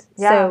 Right?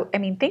 Yeah. So,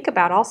 think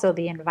about also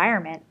the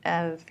environment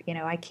of,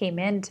 I came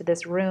into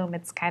this room,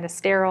 it's kind of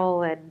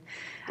sterile, and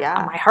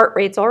my heart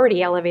rate's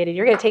already elevated.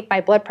 You're going to take my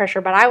blood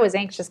pressure, but I was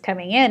anxious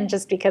coming in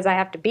just because I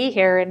have to be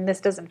here, and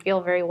this doesn't feel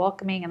very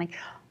welcoming. And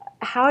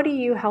how do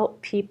you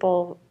help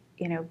people,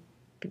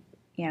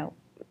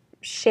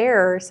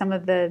 share some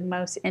of the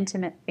most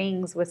intimate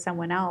things with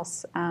someone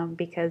else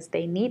because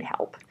they need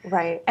help.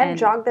 Right. And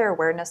jog their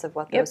awareness of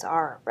what those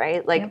are,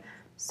 right? Like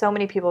so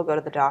many people go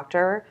to the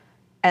doctor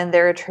and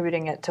they're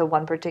attributing it to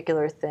one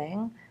particular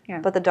thing,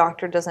 but the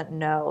doctor doesn't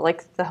know.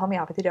 Like the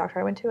homeopathy doctor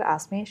I went to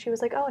asked me, she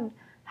was like, oh, and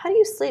how do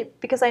you sleep?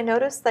 Because I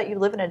noticed that you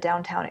live in a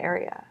downtown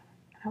area.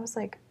 And I was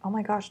like, oh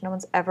my gosh, no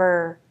one's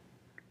ever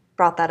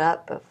brought that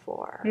up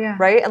before. Yeah.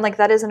 Right? And like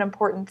that is an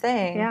important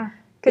thing. Yeah.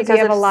 Because you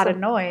have a lot of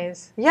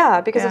noise. Yeah,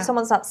 because if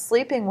someone's not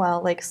sleeping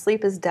well, like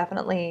sleep is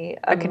definitely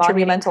a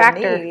monumental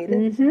factor. need.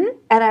 Mm-hmm.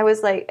 And I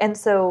was like, and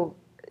so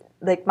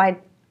like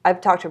I've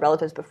talked to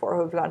relatives before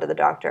who've gone to the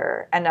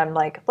doctor, and I'm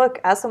like,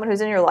 look, as someone who's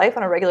in your life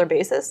on a regular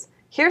basis,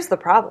 here's the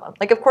problem.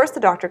 Like, of course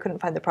the doctor couldn't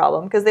find the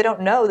problem because they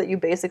don't know that you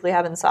basically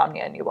have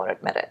insomnia and you won't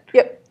admit it.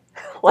 Yep.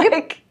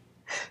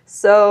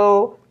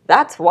 So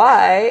that's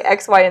why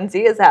X, Y, and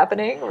Z is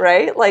happening,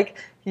 right? Like,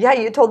 yeah,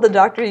 you told the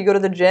doctor you go to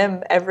the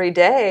gym every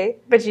day.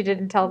 But you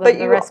didn't tell them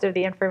the rest of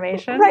the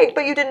information. Right,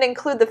 but you didn't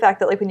include the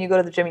fact that, like, when you go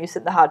to the gym, you sit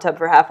in the hot tub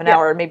for half an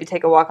hour, maybe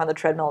take a walk on the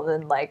treadmill, and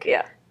then, like,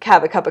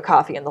 have a cup of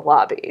coffee in the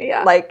lobby.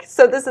 Yeah. Like,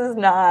 so this is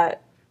not,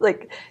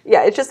 like,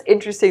 it's just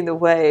interesting the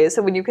way.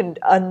 So when you can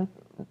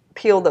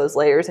unpeel those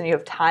layers and you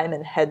have time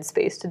and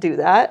headspace to do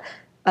that,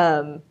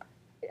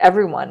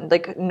 everyone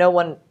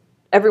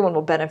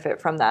will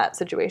benefit from that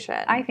situation.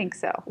 I think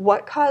so.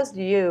 What caused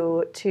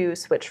you to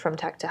switch from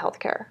tech to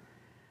healthcare?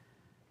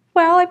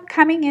 Well, I'm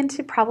coming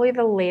into probably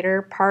the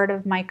later part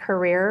of my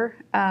career.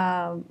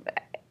 I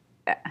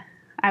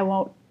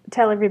won't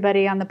tell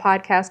everybody on the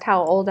podcast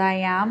how old I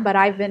am, but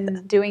I've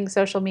been doing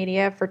social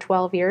media for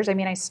 12 years.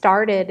 I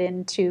started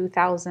in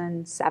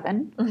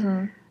 2007.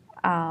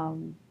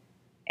 Mm-hmm.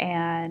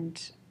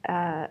 And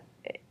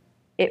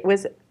it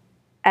was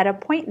at a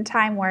point in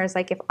time where it's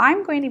like, if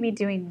I'm going to be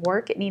doing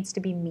work, it needs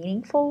to be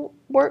meaningful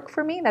work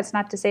for me. That's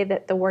not to say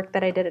that the work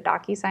that I did at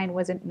DocuSign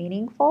wasn't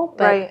meaningful,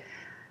 but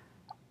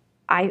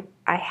I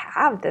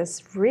have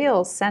this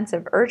real sense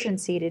of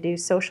urgency to do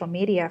social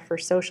media for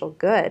social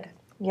good.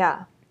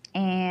 Yeah.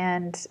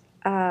 And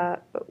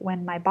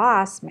when my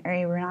boss,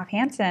 Mary Runoff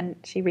Hansen,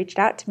 she reached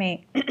out to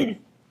me and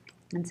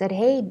said,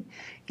 hey,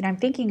 I'm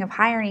thinking of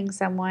hiring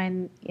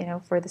someone,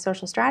 for the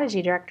social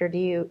strategy director. Do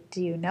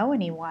you know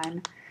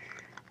anyone?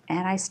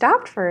 And I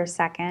stopped for a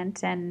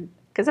second, and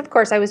because of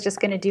course I was just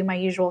going to do my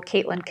usual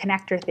Caitlin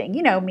connector thing.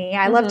 You know me,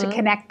 I love to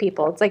connect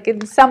people. It's like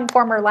in some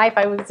former life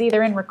I was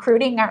either in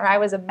recruiting or I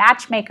was a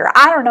matchmaker.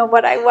 I don't know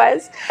what I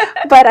was,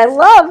 but I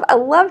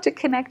love to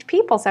connect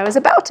people. So I was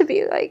about to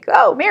be like,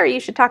 oh, Mary,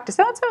 you should talk to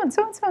so-and-so and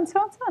so-and-so and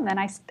so-and-so. And then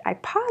I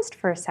paused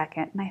for a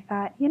second and I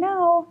thought,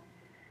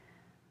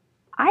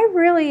 I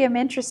really am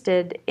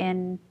interested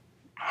in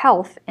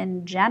health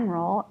in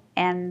general,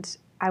 and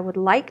I would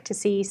like to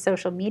see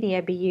social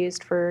media be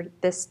used for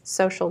this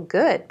social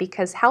good,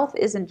 because health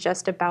isn't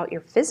just about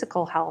your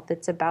physical health,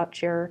 it's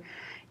about your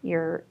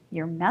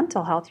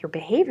mental health, your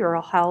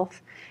behavioral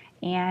health.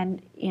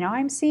 And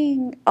I'm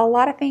seeing a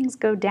lot of things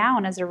go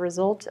down as a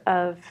result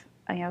of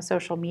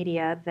social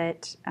media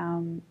that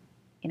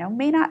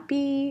may not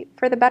be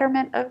for the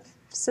betterment of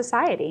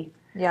society.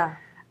 Yeah.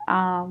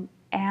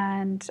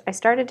 And I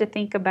started to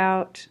think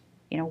about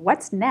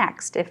what's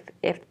next?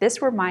 If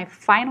this were my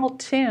final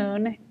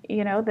tune,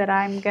 that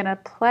I'm going to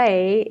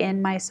play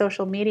in my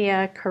social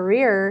media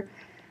career,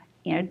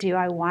 do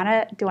I want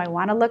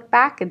to look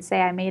back and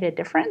say I made a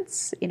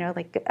difference,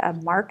 like a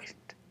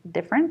marked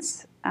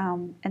difference?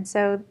 And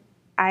so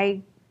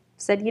I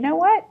said, you know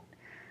what?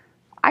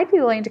 I'd be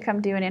willing to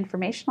come do an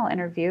informational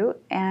interview,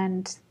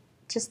 and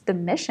just the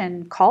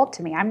mission called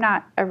to me. I'm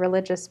not a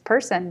religious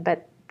person,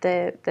 but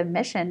the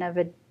mission of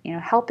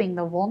helping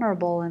the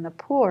vulnerable and the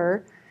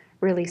poor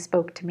really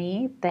spoke to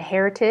me. The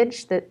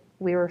heritage that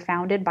we were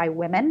founded by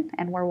women,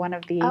 and we're one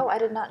of the... Oh, I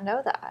did not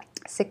know that.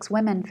 6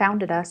 women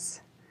founded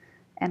us,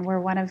 and we're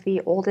one of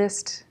the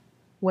oldest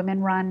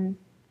women-run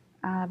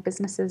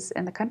businesses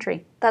in the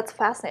country. That's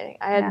fascinating.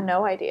 I had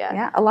no idea.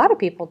 Yeah, a lot of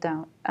people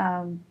don't.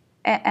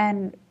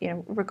 And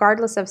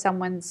regardless of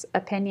someone's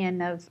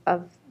opinion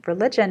of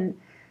religion,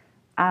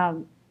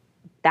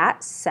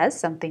 that says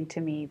something to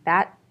me.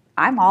 That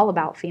I'm all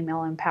about female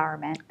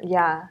empowerment.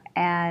 Yeah.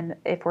 And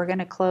if we're going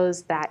to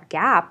close that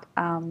gap,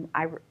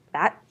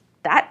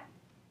 that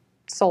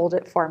sold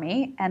it for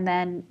me. And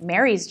then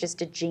Mary's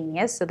just a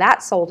genius, so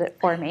that sold it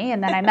for me.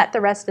 And then I met the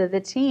rest of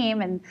the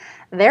team, and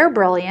they're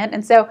brilliant.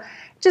 And so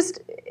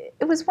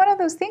it was one of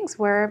those things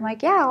where I'm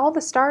like, yeah, all the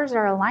stars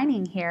are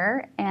aligning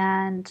here.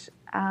 And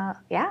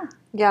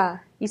yeah.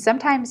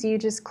 Sometimes you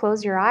just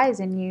close your eyes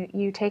and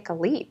you take a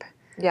leap.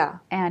 Yeah.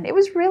 And it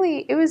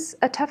was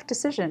a tough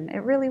decision.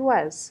 It really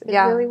was. It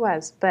really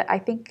was. But I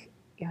think,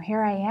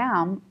 here I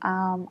am.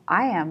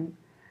 I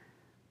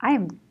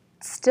am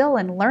still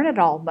in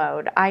learn-it-all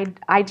mode.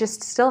 I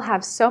just still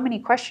have so many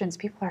questions.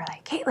 People are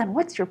like, Caitlin,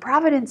 what's your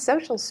Providence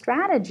social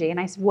strategy? And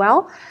I said,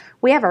 well,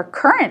 we have our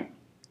current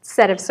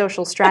set of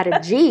social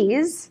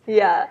strategies.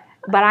 Yeah.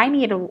 But I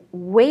need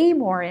way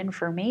more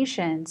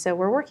information. So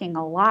we're working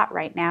a lot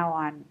right now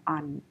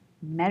on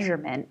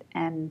measurement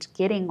and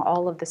getting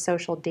all of the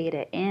social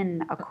data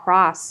in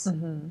across,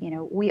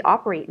 we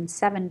operate in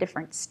 7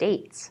 different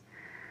states.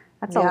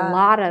 That's a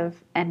lot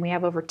and we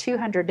have over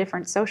 200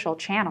 different social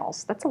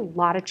channels. That's a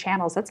lot of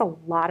channels. That's a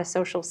lot of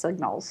social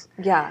signals.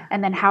 Yeah.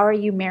 And then how are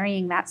you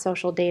marrying that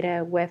social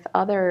data with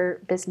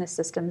other business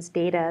systems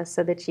data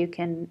so that you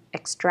can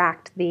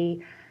extract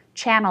the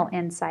channel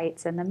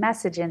insights and the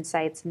message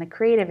insights and the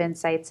creative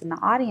insights and the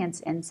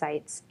audience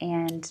insights?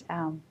 And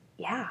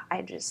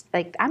I just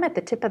I'm at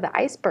the tip of the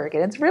iceberg,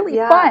 and it's really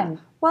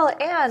fun. Well,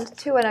 and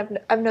too, and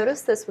I've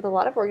noticed this with a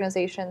lot of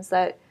organizations,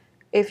 that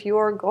if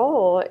your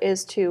goal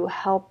is to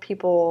help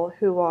people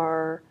who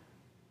are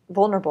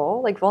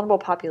vulnerable, like vulnerable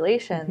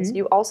populations,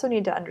 you also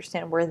need to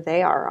understand where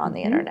they are on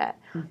the internet,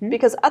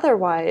 because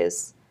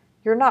otherwise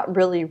you're not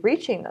really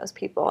reaching those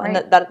people. Right.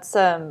 And that's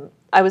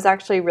I was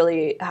actually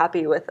really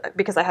happy with,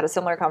 because I had a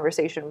similar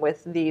conversation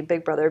with the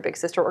Big Brother Big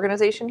Sister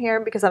organization here,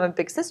 because I'm a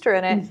big sister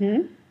in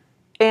it.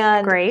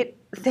 And great.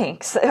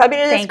 Thanks. I mean,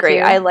 it is great.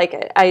 You. I like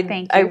it. I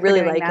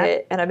really like that.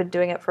 it, and I've been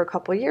doing it for a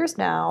couple of years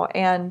now.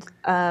 And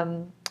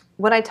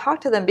when I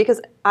talked to them,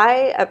 because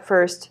at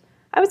first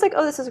I was like,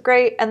 oh, this is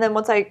great. And then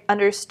once I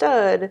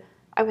understood,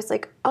 I was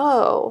like,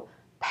 oh,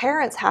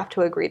 parents have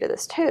to agree to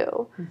this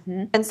too.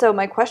 And so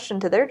my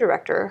question to their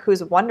director,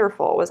 who's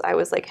wonderful, I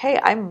was like, hey,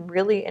 I'm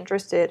really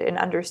interested in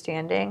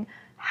understanding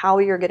how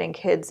you're getting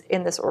kids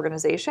in this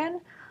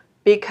organization,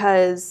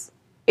 because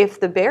if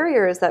the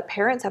barrier is that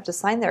parents have to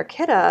sign their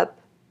kid up,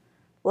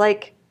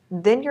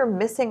 then you're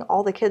missing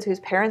all the kids whose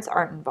parents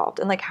aren't involved.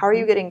 And how are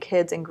you getting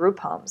kids in group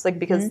homes?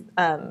 Because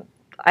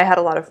I had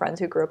a lot of friends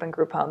who grew up in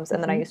group homes,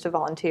 and then I used to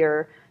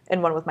volunteer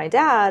in one with my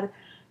dad.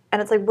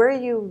 And it's like,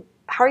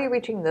 how are you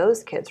reaching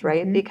those kids,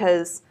 right?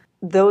 Because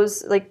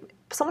those,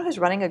 someone who's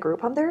running a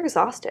group home, they're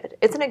exhausted.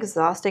 It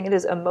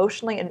is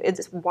emotionally, and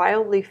it's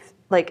wildly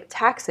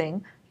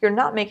taxing. You're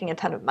not making a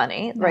ton of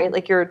money,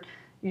 right?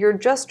 You're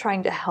just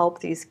trying to help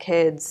these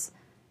kids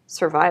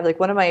survive.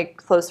 One of my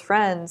close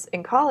friends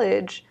in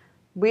college,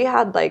 we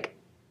had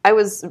I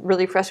was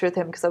really frustrated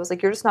with him because I was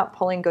like, you're just not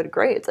pulling good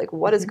grades.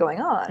 What is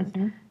going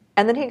on?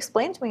 And then he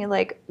explained to me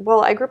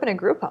well, I grew up in a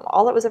group home.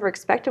 All that was ever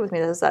expected with me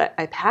is that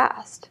I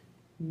passed.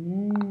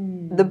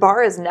 The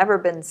bar has never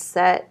been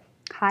set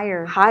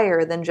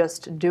higher than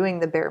just doing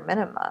the bare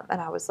minimum.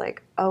 And I was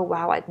like, oh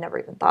wow, I'd never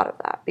even thought of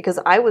that, because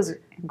I was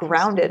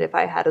grounded if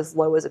I had as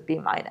low as a B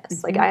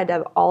minus. Like I had to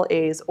have all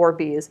A's or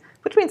B's,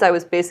 which means I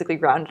was basically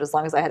grounded as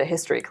long as I had a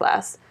history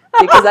class,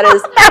 because that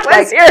is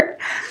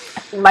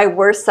my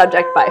worst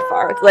subject by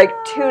far, like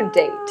to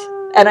date.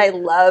 And I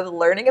love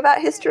learning about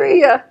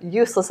history. Yeah.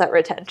 Useless at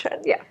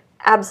retention. Yeah.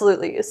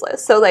 Absolutely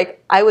useless. So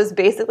like I was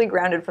basically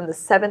grounded from the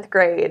 7th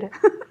grade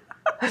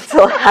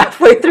until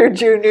halfway through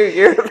junior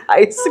year of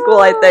high school,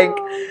 I think.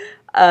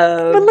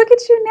 But look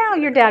at you now.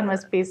 Your dad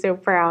must be so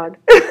proud.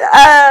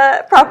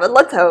 Probably.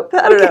 Let's hope.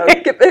 I don't know.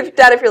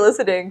 Dad, if you're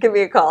listening, give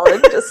me a call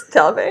and just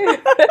tell me.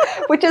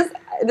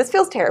 This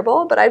feels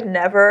terrible, but I've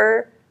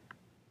never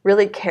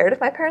really cared if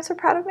my parents were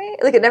proud of me.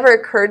 Like it never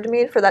occurred to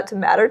me for that to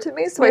matter to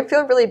me. So I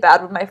feel really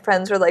bad when my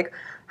friends are like,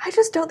 I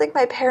just don't think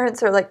my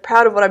parents are like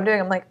proud of what I'm doing.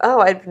 I'm like,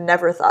 oh, I've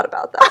never thought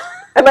about that.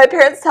 And my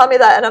parents tell me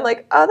that and I'm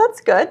like, oh, that's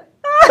good.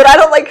 But I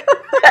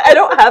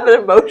don't have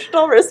an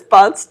emotional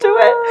response to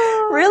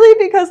it,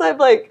 really, because I'm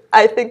like,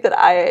 I think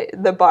that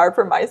the bar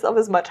for myself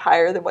is much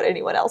higher than what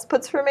anyone else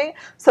puts for me.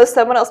 So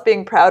someone else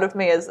being proud of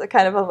me is a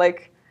kind of a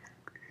like,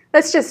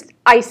 that's just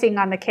icing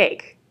on the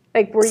cake.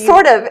 Like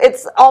sort of,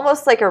 it's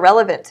almost like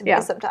irrelevant to me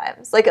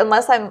sometimes. Like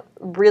unless I'm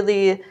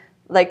really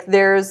like,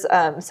 there's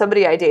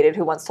somebody I dated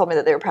who once told me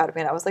that they were proud of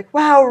me, and I was like,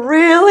 wow,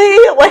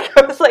 really? Like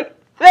I was like,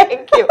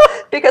 thank you,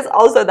 because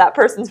also that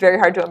person's very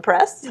hard to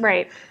impress.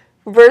 Right.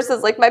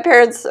 Versus like my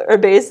parents are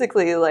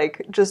basically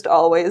like just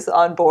always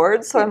on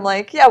board. So I'm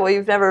like, yeah, well,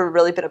 you've never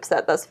really been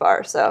upset thus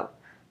far. So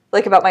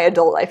like about my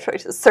adult life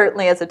choices,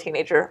 certainly as a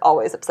teenager,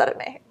 always upset at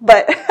me.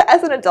 But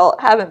as an adult,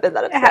 haven't been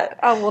that upset.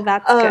 Oh, well,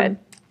 that's good.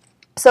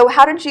 So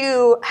how did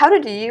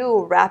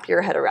you wrap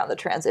your head around the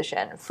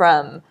transition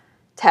from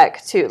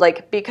tech to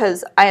like,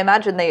 because I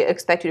imagine they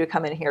expect you to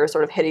come in here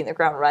sort of hitting the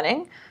ground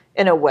running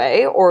in a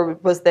way, or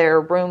was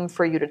there room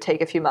for you to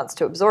take a few months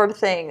to absorb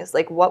things?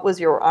 Like what was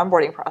your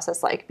onboarding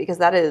process like? Because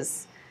that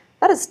is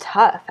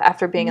tough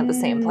after being at the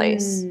same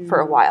place for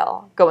a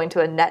while, going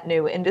to a net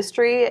new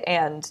industry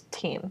and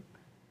team.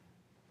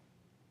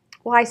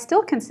 Well, I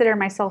still consider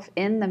myself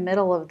in the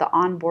middle of the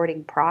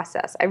onboarding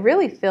process. I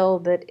really feel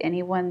that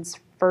anyone's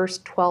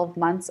first 12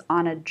 months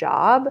on a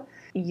job,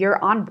 you're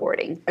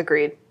onboarding.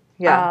 Agreed.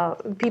 Yeah.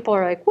 People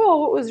are like, well,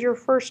 what was your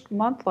first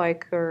month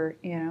like? Or,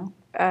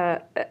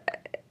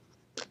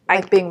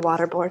 like being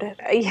waterboarded.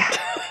 Yeah.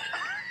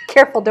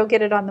 Careful, don't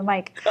get it on the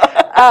mic.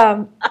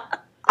 I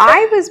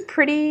was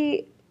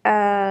pretty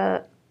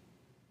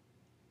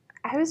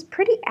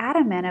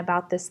adamant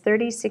about this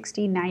 30,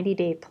 60,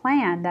 90-day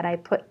plan that I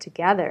put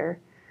together,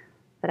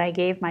 that I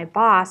gave my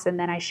boss, and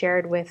then I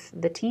shared with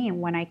the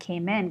team when I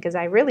came in, because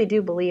I really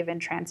do believe in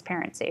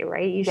transparency,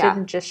 right? You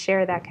shouldn't just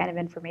share that kind of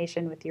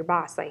information with your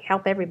boss. Like,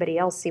 help everybody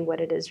else see what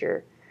it is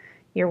you're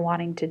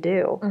wanting to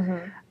do.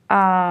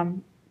 Mm-hmm.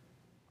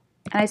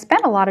 And I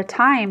spent a lot of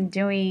time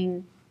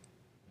doing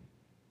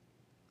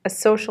a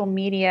social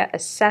media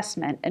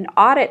assessment. An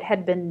audit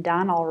had been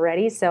done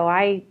already, so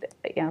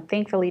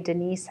thankfully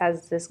Denise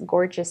has this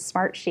gorgeous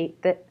smart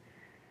sheet that,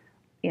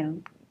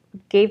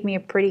 gave me a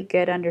pretty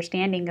good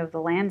understanding of the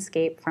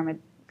landscape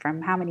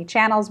from how many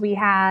channels we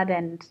had,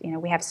 and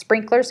we have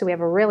sprinklers, so we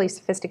have a really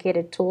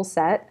sophisticated tool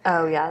set.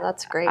 Oh yeah,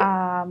 that's great.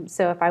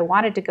 So if I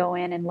wanted to go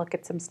in and look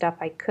at some stuff,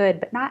 I could,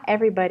 but not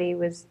everybody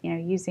was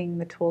using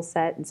the tool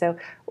set, and so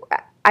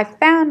I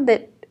found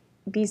that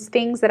these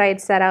things that I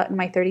had set out in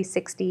my 30,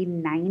 60,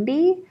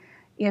 90,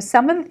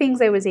 some of the things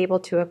I was able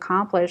to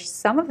accomplish,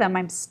 some of them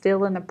I'm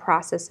still in the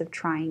process of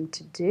trying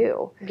to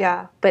do.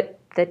 Yeah. But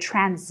the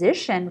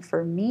transition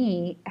for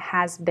me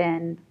has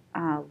been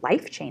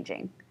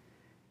life-changing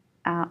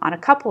on a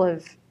couple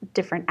of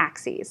different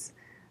axes.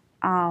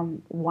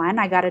 One,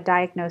 I got a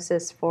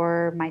diagnosis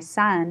for my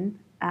son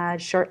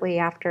shortly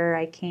after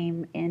I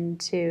came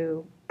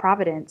into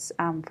Providence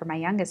for my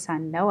youngest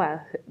son,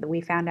 Noah.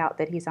 We found out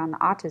that he's on the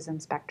autism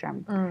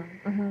spectrum.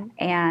 Mm-hmm.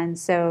 And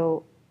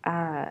so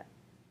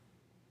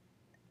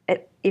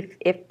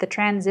if the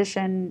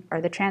transition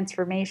or the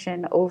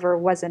transformation over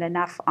wasn't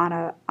enough on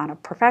a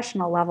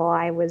professional level,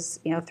 I was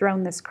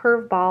thrown this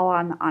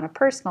curveball on a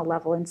personal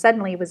level, and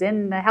suddenly was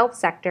in the health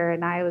sector,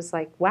 and I was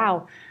like,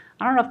 wow,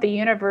 I don't know if the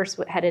universe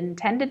had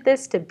intended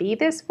this to be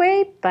this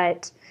way,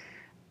 but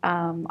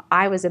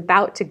I was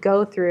about to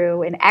go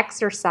through an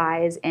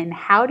exercise in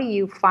how do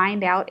you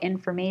find out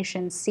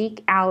information,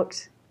 seek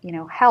out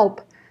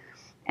help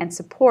and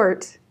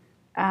support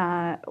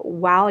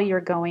while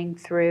you're going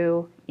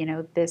through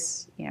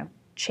this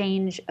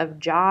change of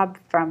job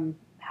from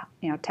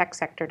tech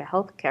sector to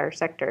healthcare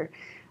sector,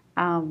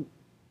 and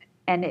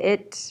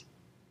it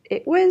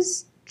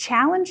was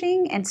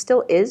challenging and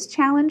still is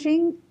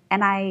challenging,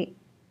 and I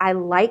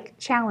like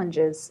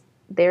challenges.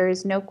 There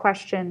is no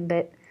question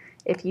that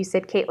if you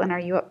said, Caitlin, are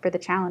you up for the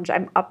challenge?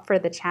 I'm up for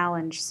the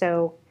challenge.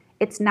 So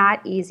it's not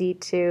easy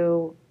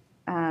to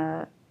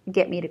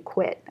get me to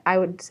quit. I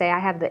would say I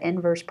have the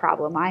inverse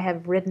problem. I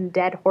have ridden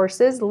dead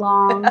horses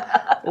long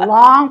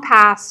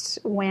past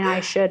when I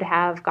should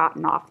have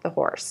gotten off the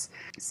horse.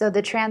 So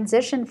the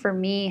transition for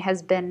me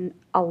has been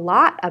a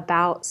lot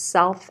about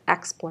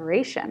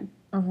self-exploration,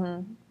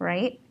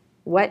 right?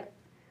 What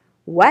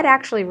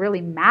actually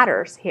really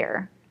matters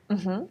here?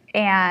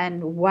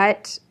 And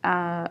what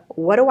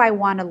do I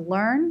want to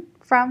learn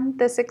from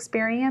this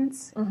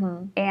experience?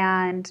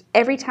 And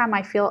every time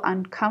I feel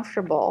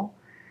uncomfortable,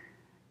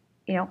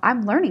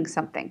 I'm learning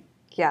something.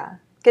 Yeah.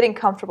 Getting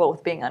comfortable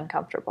with being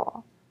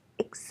uncomfortable.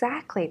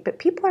 Exactly. But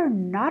people are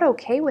not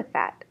okay with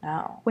that.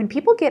 No. When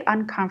people get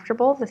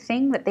uncomfortable, the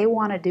thing that they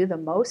want to do the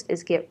most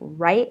is get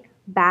right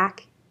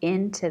back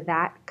into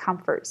that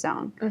comfort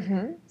zone.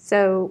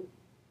 So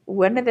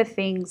one of the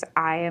things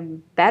I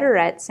am better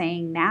at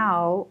saying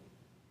now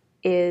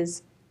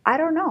is, I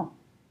don't know.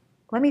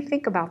 Let me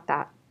think about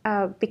that.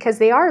 Because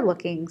they are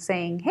looking,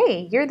 saying,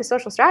 hey, you're the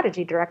social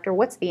strategy director.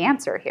 What's the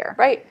answer here?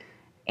 Right.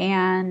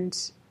 And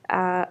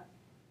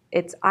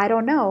it's, I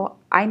don't know.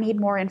 I need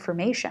more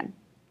information.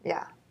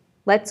 Yeah.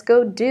 Let's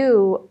go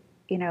do,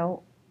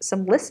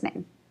 some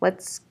listening.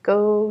 Let's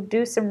go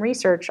do some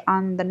research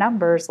on the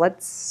numbers.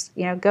 Let's,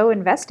 go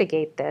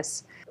investigate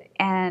this.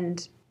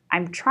 And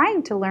I'm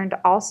trying to learn to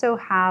also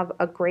have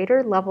a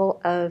greater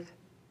level of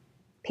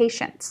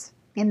patience.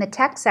 In the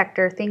tech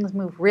sector, things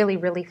move really,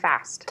 really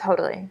fast.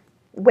 Totally.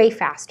 Way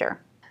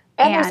faster.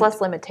 And there's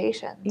less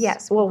limitations.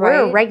 Yes. Well,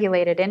 we're a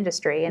regulated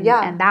industry, and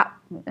that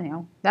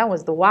that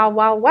was the wild,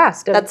 wild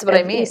west of, that's what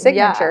I mean.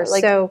 E-signatures.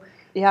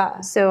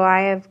 Yeah, So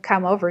I have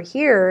come over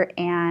here,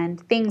 and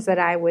things that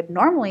I would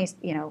normally,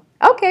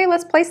 okay,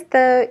 let's place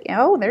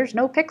there's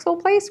no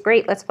pixel place.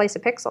 Great, let's place a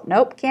pixel.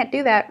 Nope, can't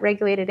do that.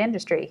 Regulated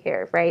industry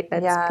here, right?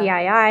 That's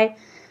PII.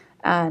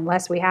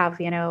 Unless we have,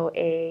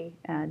 a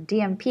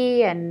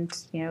DMP and,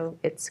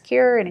 it's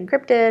secure and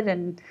encrypted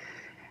and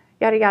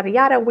yada, yada,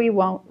 yada, we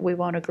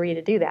won't agree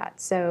to do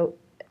that. So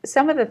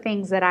some of the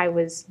things that I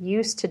was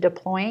used to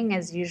deploying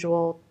as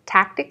usual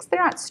tactics,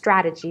 they're not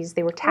strategies,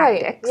 they were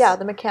tactics. Right. Yeah,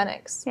 the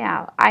mechanics.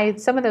 Yeah,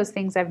 some of those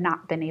things I've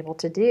not been able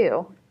to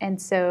do. And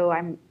so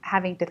I'm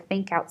having to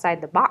think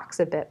outside the box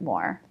a bit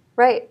more.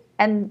 Right.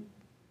 And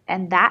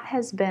that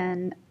has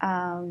been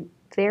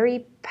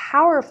very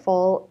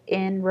powerful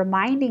in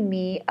reminding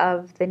me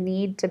of the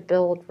need to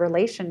build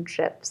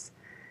relationships.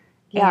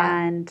 Yeah.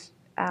 And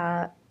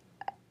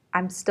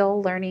I'm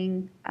still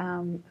learning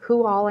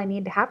who all I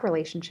need to have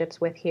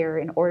relationships with here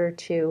in order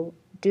to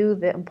do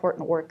the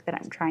important work that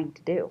I'm trying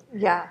to do.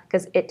 Yeah.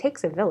 Because it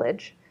takes a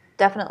village.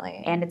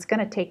 Definitely. And it's going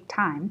to take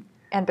time.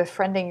 And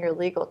befriending your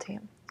legal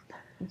team.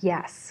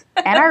 Yes.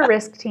 And our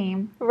risk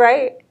team.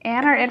 Right.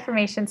 And our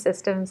information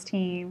systems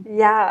team.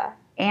 Yeah.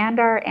 And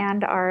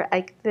our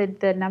like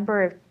the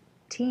number of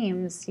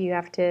teams you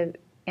have to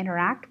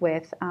interact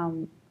with,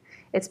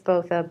 it's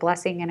both a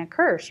blessing and a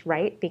curse,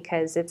 right?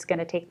 Because it's going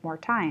to take more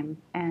time,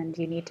 and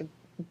you need to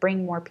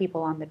bring more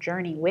people on the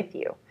journey with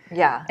you.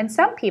 Yeah. And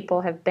some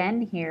people have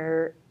been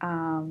here,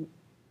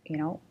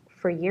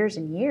 for years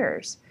and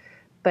years.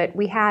 But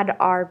we had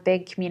our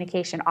big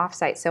communication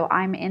offsite. So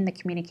I'm in the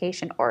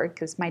communication org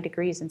because my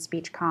degree is in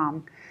speech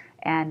comm,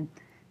 and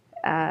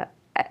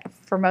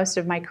for most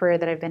of my career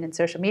that I've been in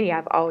social media,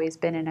 I've always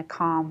been in a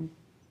comm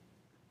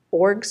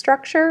org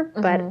structure.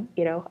 But,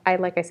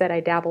 like I said, I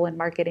dabble in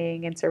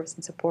marketing and service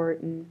and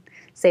support and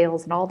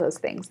sales and all those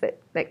things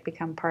that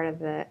become part of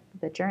the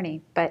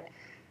journey. But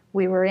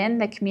we were in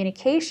the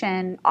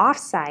communication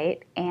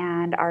offsite,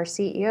 and our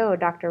CEO,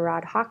 Dr.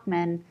 Rod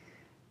Hochman,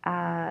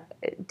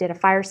 did a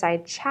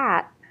fireside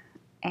chat,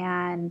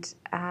 and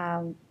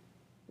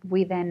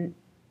we then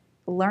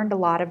learned a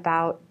lot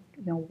about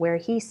where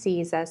he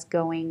sees us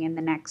going in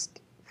the next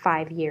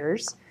 5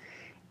 years.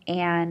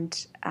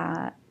 And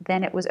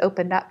then it was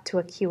opened up to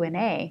a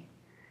Q&A.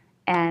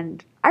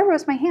 And I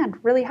rose my hand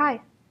really high.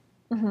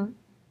 Mm-hmm.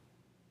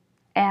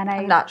 And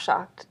I'm not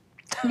shocked.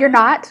 You're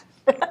not?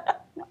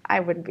 I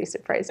wouldn't be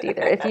surprised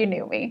either if you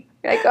knew me.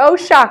 You're like, oh,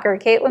 shocker,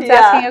 Caitlin's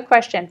asking a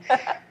question.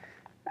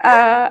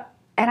 And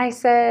I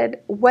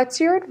said,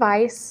 what's your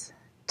advice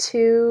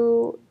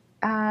to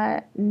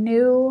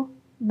new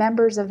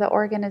members of the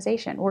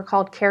organization? We're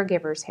called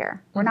caregivers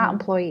here. We're not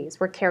employees.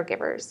 We're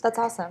caregivers. That's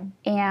awesome.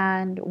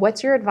 And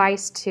what's your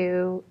advice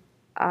to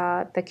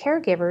the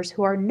caregivers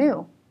who are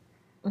new?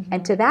 Mm-hmm.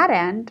 And to that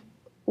end,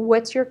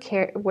 what's your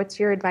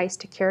advice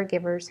to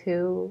caregivers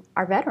who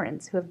are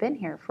veterans, who have been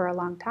here for a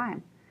long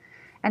time?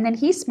 And then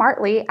he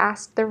smartly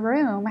asked the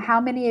room,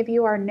 how many of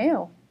you are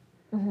new?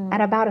 Mm-hmm.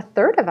 And about a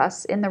third of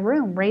us in the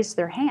room raised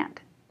their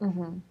hand,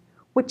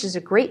 which is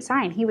a great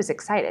sign. He was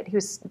excited.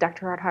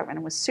 Dr. Rod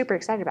Hartman was super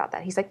excited about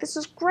that. He's like, this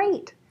is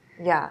great.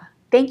 Yeah.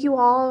 Thank you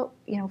all,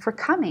 for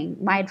coming.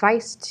 My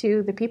advice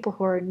to the people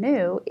who are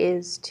new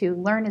is to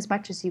learn as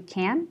much as you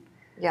can.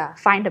 Yeah.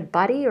 Find a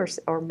buddy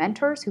or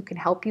mentors who can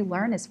help you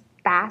learn as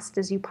fast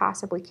as you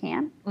possibly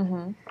can.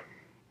 Mm-hmm.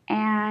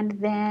 And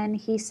then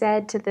he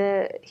said to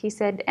the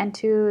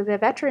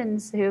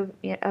veterans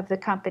of the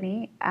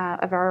company,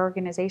 of our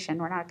organization,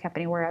 we're not a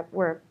company,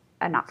 we're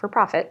a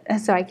not-for-profit,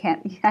 so I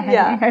can't,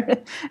 Yeah.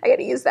 I got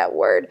to use that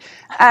word,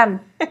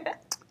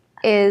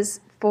 is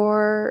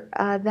for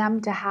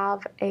them to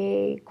have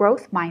a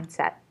growth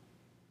mindset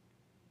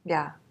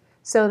Yeah.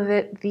 so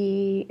that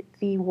the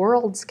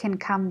worlds can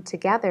come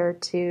together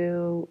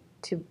to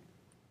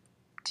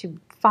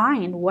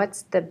find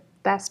what's the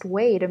best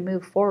way to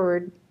move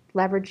forward,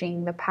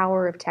 leveraging the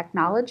power of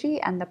technology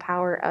and the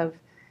power of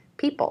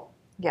people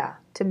Yeah.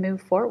 to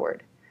move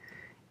forward.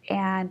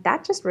 And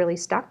that just really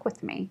stuck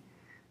with me.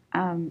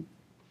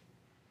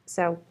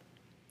 So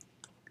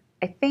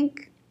I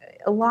think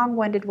a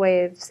long-winded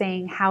way of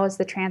saying how has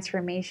the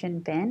transformation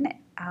been?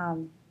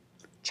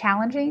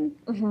 Challenging,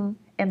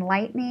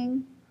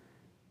 enlightening,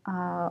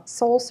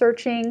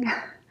 soul-searching,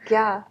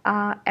 Yeah.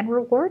 and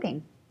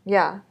rewarding.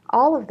 Yeah.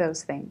 All of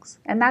those things.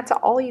 And that's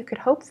all you could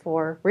hope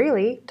for,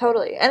 really.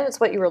 Totally. And it's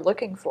what you were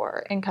looking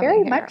for in coming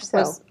Very here. much so.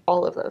 Was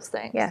all of those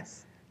things.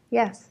 Yes.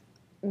 Yes.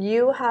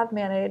 You have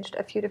managed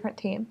a few different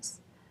teams.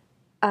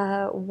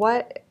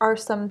 What are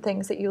some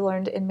things that you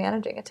learned in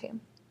managing a team?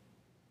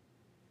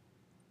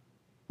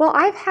 Well,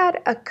 I've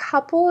had a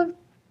couple of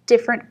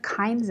different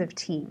kinds of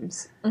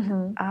teams.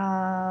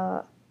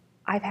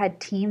 I've had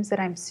teams that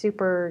I'm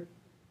super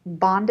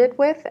bonded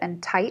with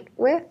and tight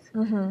with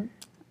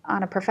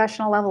on a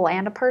professional level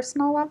and a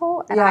personal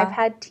level. And Yeah. I've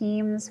had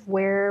teams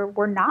where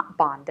we're not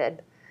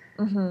bonded.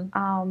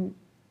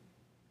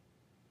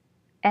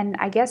 And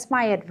I guess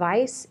my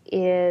advice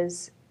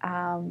is,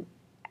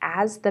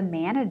 as the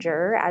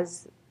manager,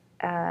 as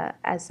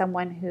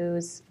someone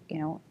who's,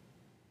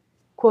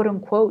 quote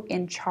unquote,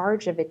 in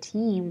charge of a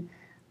team,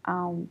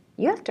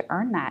 you have to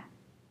earn that.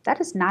 That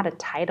is not a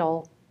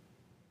title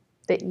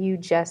that you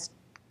just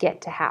get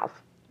to have.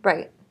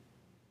 Right.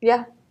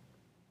 Yeah.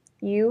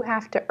 You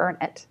have to earn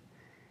it.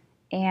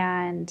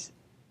 And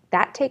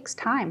that takes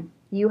time.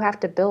 You have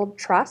to build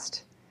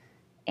trust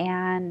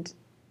and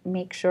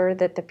make sure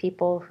that the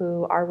people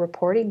who are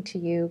reporting to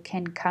you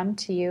can come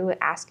to you,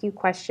 ask you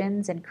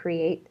questions, and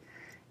create,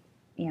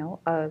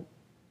 a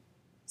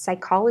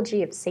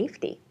psychology of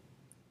safety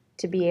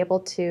to be able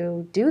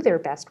to do their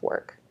best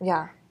work.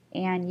 Yeah.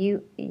 And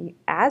you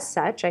as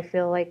such, I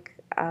feel like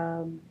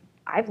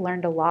I've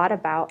learned a lot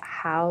about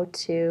how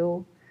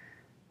to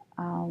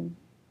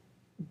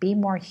be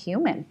more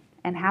human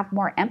and have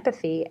more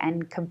empathy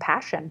and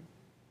compassion.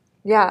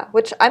 Yeah,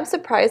 which I'm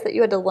surprised that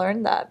you had to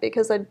learn that,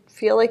 because I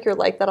feel like you're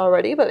like that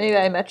already, but maybe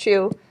I met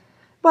you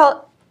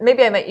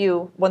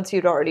once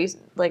you'd already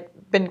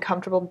been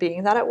comfortable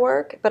being that at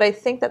work. But I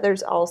think that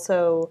there's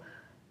also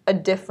a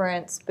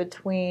difference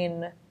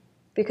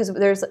because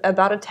there's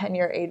about a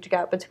 10-year age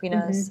gap between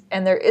us,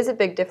 and there is a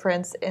big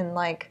difference in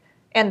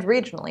and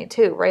regionally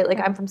too, right? Like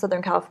I'm from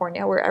Southern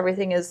California, where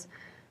everything is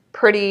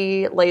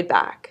pretty laid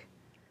back.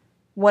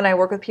 When I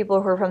work with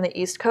people who are from the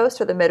East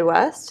Coast or the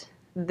Midwest,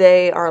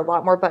 they are a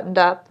lot more buttoned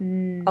up,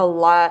 a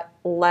lot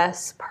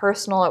less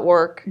personal at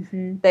work.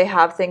 They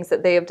have things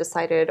that they have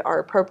decided are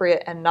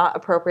appropriate and not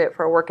appropriate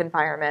for a work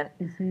environment.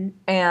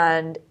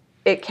 And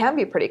it can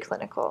be pretty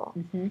clinical.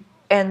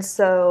 And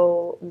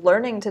so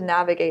learning to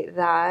navigate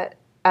that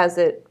as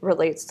it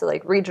relates to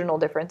regional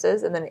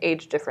differences and then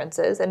age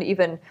differences, and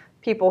even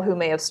people who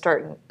may have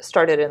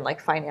started in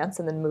finance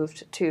and then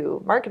moved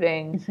to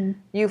marketing,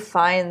 you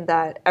find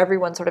that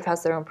everyone sort of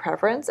has their own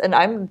preference. And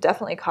I'm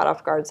definitely caught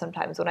off guard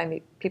sometimes when I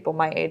meet people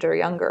my age or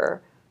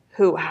younger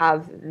who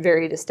have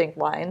very distinct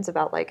lines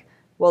about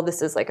well,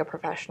 this is a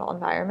professional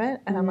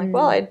environment. And I'm like,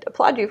 well, I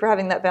applaud you for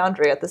having that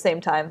boundary. At the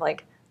same time,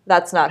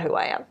 that's not who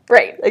I am.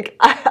 Right.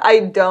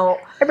 I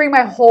bring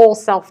my whole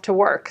self to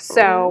work.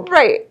 So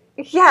right.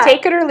 Yeah.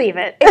 Take it or leave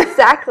it.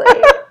 Exactly.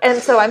 And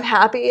so I'm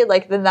happy,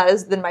 then that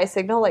is then my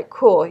signal,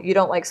 cool, you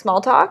don't like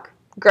small talk?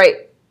 Great.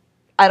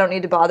 I don't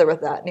need to bother with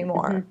that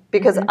anymore.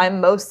 Because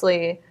I'm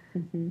mostly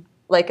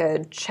a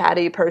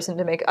chatty person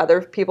to make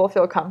other people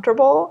feel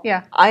comfortable.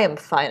 Yeah. I am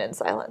fine in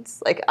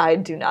silence. I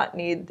do not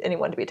need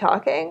anyone to be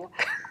talking.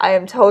 I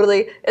am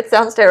totally, it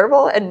sounds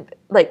terrible, and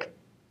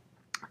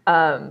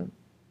I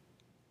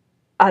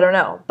don't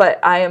know, but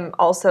I am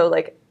also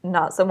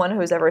not someone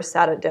who's ever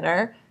sat at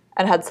dinner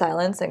and had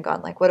silence and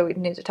gone what do we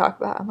need to talk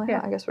about? I'm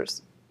I guess we're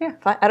just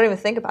fine. I don't even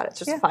think about it. It's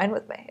just fine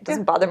with me. It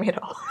doesn't bother me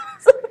at all.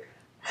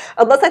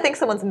 Unless I think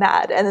someone's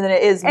mad, and then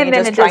it is me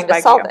just trying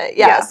to solve it.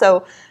 Yeah.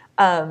 So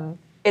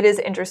it is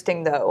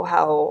interesting though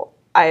how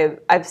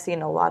I've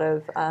seen a lot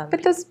of.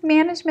 But those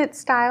management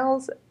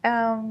styles,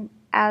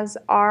 as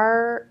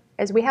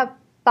we have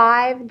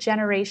 5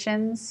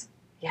 generations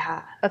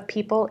of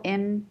people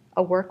in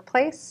a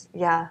workplace.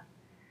 Yeah.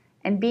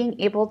 And being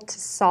able to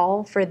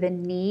solve for the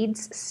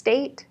needs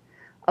state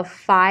of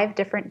 5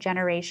 different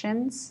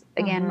generations.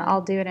 Again,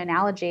 I'll do an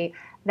analogy.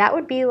 That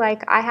would be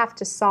I have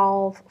to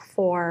solve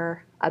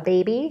for a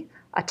baby,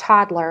 a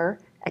toddler,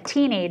 a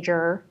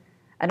teenager,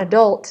 an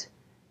adult,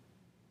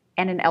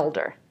 and an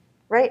elder.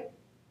 Right.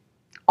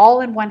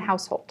 All in one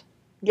household.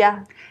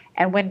 Yeah.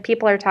 And when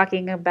people are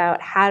talking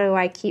about how do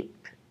I keep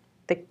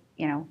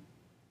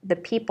the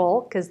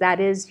people, because that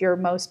is your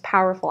most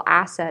powerful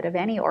asset of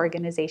any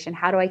organization,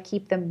 how do I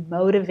keep them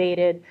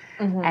motivated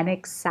and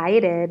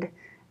excited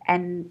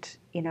and,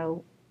 you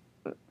know,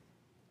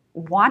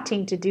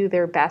 wanting to do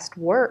their best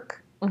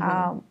work.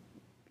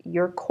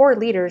 Your core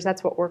leaders,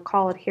 that's what we're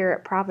called here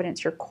at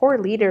Providence, your core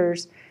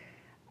leaders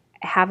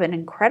have an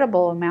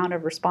incredible amount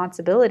of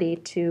responsibility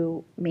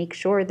to make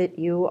sure that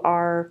you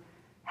are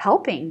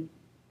helping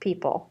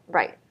people.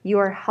 Right. You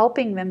are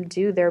helping them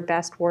do their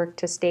best work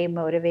to stay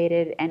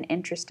motivated and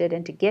interested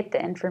and to get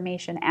the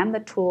information and the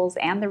tools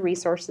and the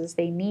resources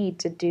they need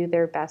to do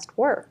their best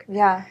work.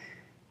 Yeah.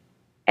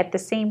 At the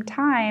same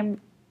time,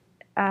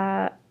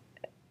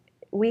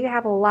 we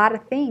have a lot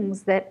of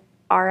things that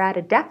are at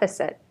a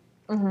deficit.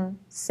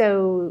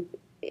 So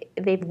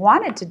they've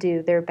wanted to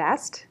do their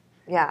best.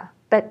 Yeah.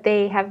 But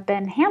they have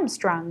been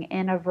hamstrung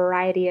in a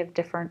variety of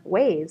different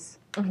ways.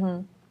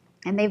 And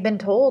they've been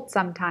told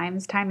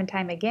sometimes, time and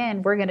time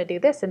again, we're going to do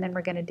this, and then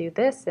we're going to do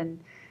this,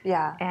 and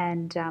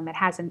it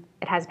hasn't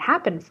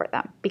happened for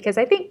them. Because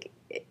I think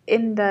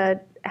in the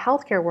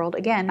healthcare world,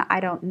 again, I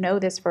don't know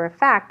this for a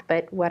fact,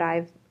 but what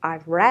I've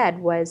read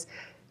was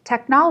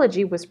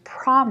technology was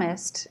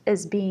promised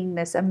as being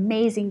this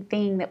amazing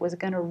thing that was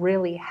going to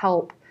really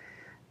help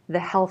the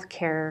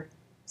healthcare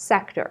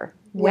sector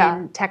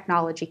when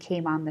technology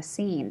came on the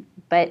scene.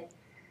 But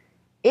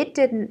it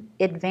didn't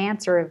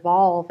advance or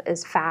evolve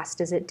as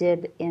fast as it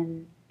did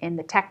in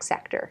the tech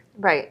sector.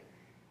 Right.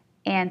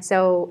 And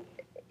so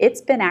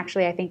it's been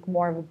actually, I think,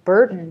 more of a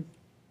burden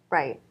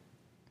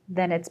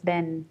than it's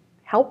been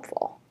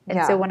helpful.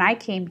 And so when I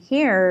came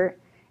here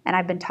and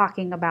I've been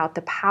talking about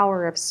the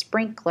power of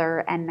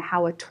Sprinklr and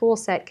how a tool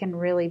set can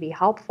really be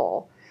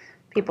helpful,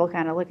 people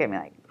kind of look at me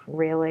like,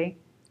 really?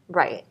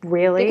 Right.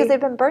 Really? Because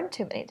they've been burned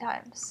too many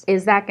times.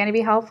 Is that going to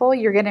be helpful?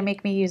 You're going to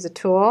make me use a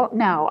tool?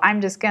 No,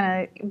 I'm just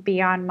going to be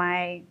on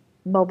my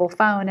mobile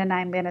phone and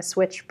I'm going to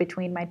switch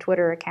between my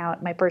Twitter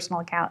account, my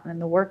personal account, and then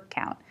the work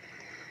account.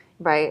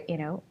 Right.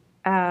 You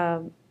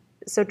know,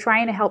 so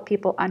trying to help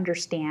people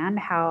understand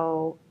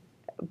how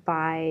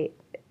by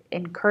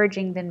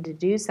encouraging them to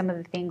do some of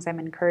the things I'm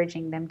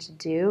encouraging them to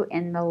do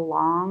in the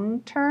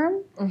long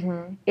term,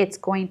 it's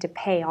going to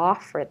pay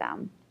off for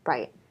them.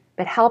 Right.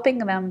 But helping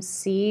them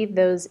see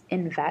those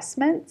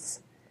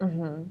investments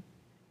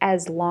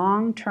as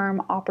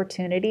long-term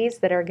opportunities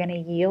that are going to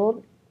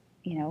yield,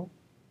 you know,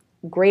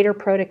 greater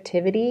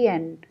productivity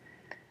and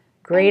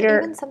greater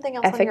and even something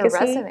else efficacy. On your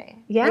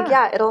resume. Yeah.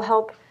 Like, it'll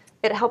help.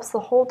 It helps the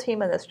whole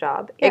team in this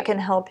job. Yeah. It can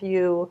help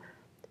you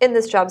in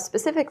this job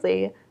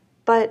specifically,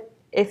 but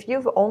if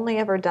you've only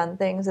ever done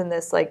things in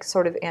this like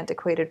sort of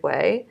antiquated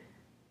way,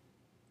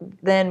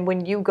 then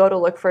when you go to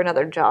look for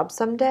another job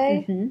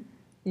someday,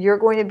 you're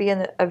going to be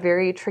in a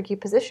very tricky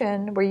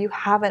position where you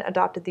haven't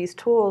adopted these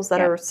tools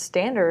that are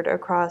standard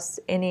across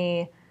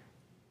any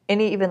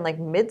even like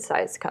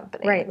mid-sized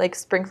company. Right. Like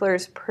Sprinklr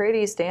is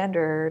pretty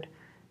standard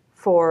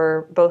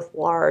for both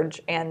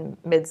large and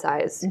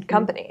mid-sized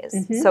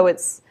companies. So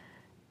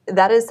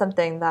that is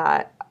something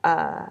that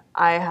I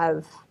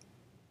have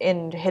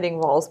in hitting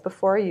walls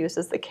before used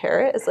as the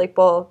carrot. It's like,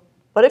 well,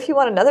 what if you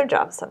want another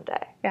job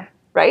someday? Yeah.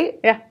 Right?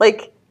 Yeah.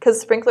 Like,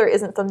 because Sprinklr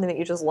isn't something that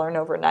you just learn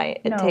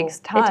overnight. It takes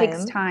time. It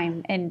takes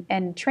time.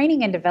 And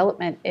training and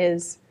development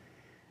is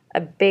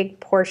a big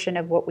portion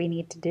of what we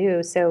need to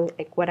do. So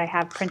like what I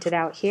have printed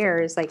out here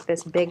is like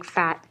this big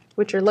fat,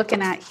 what you're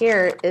looking at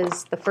here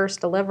is the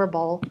first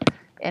deliverable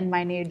in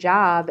my new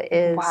job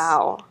is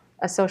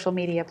a social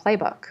media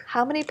playbook.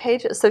 How many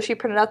pages? So she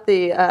printed out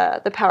the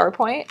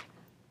PowerPoint.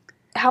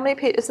 How many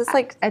pages? Is this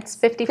like it's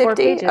 54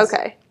 pages.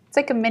 Okay. It's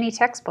like a mini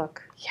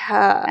textbook.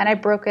 Yeah. And I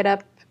broke it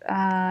up.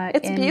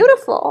 It's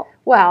beautiful.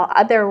 Well,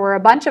 there were a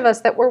bunch of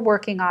us that were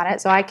working on it,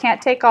 so I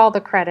can't take all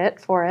the credit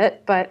for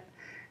it, but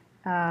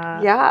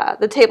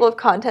the table of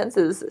contents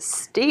is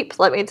steep,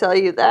 let me tell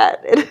you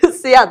that. It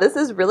is, this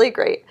is really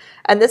great.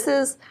 And this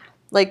is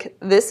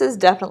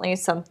definitely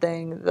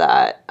something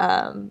that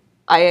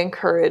I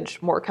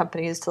encourage more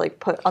companies to like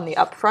put on the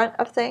upfront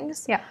of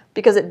things. Yeah.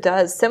 Because it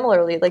does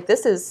similarly, like the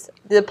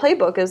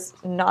playbook is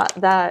not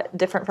that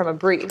different from a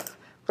brief.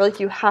 Where like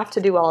you have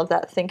to do all of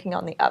that thinking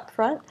on the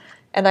upfront.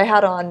 And I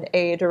had on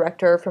a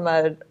director from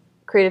a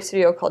creative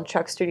studio called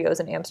Chuck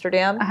Studios in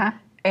Amsterdam.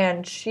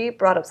 And she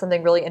brought up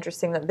something really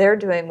interesting that they're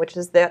doing, which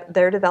is that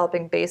they're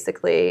developing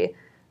basically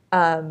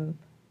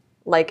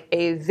like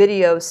a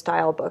video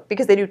style book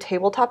because they do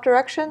tabletop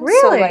directions.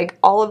 Really? So like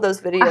all of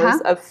those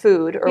videos of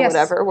food or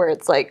whatever where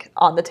it's like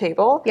on the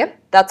table. Yep.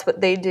 That's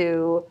what they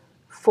do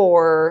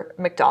for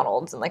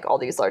McDonald's and like all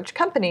these large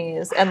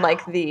companies and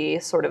like the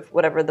sort of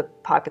whatever the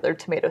popular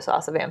tomato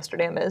sauce of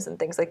Amsterdam is and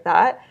things like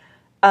that.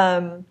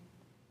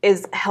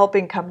 Is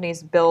helping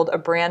companies build a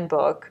brand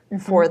book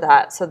for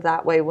that, so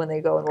that way when they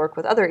go and work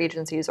with other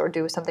agencies or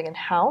do something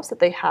in-house, that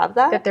they have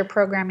that. That they're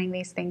programming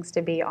these things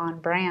to be on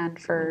brand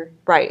for...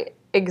 Right,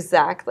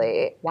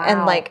 exactly. Wow.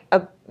 And like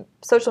a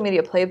social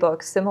media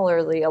playbook,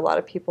 similarly, a lot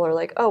of people are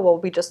like, oh, well,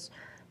 we just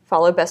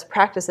follow best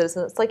practices.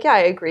 And it's like, yeah, I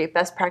agree.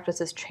 Best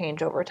practices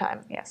change over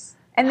time. Yes.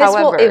 And this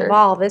will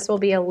evolve. This will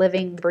be a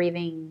living,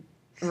 breathing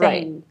thing.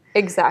 Right.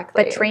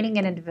 Exactly. But training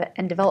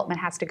and development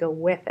has to go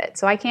with it.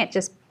 So I can't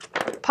just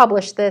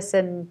publish this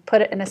and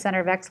put it in a center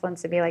of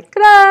excellence and be like,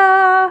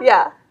 ta-da!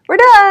 Yeah. we're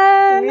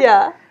done.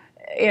 Yeah.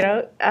 You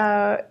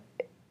know,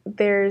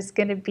 there's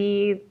going to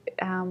be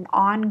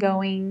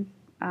ongoing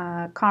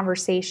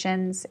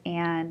conversations,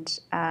 and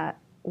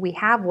we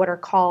have what are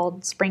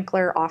called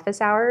sprinkler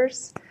office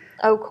hours.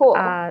 Oh, cool.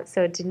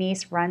 So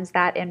Denise runs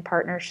that in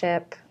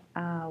partnership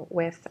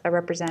with a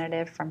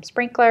representative from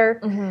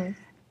Sprinkler,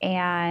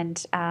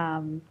 and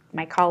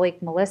my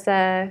colleague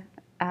Melissa,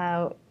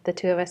 the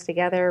two of us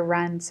together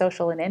run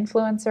social and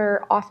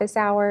influencer office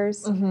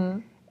hours,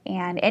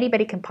 and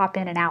anybody can pop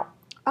in and out.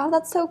 Oh,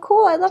 that's so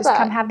cool. I love that. Just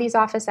come have these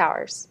office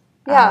hours.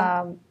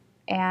 Yeah.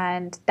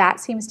 And that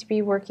seems to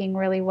be working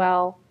really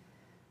well.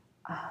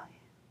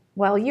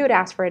 Well, you would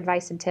ask for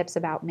advice and tips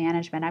about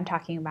management. I'm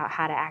talking about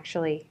how to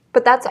actually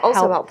But that's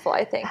also helpful,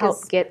 I think.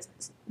 help get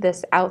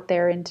this out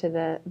there into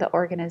the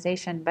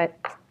organization. But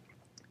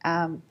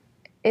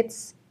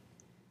it's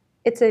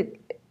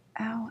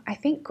I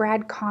think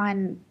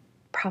GradCon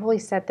probably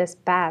said this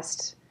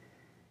best.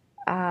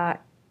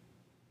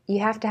 You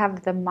have to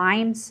have the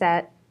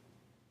mindset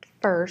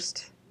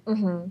first,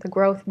 the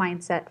growth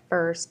mindset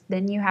first.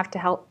 Then you have to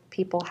help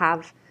people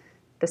have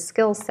the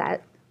skill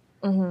set,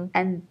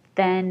 and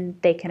then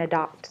they can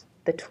adopt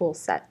the tool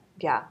set.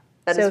 Yeah,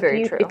 that is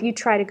very true. If you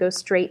try to go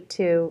straight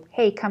to,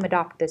 hey, come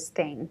adopt this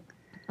thing,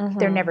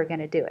 they're never going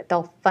to do it.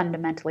 They'll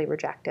fundamentally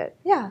reject it.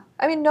 Yeah.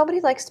 I mean,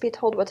 nobody likes to be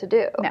told what to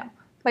do. No.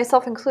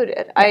 Myself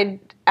included. Yeah. I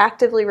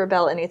actively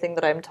rebel anything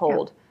that I'm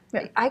told.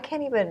 Yeah. I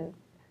can't even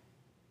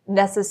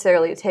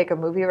necessarily take a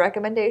movie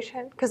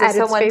recommendation because at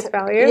its face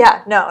value.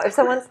 Yeah, no. If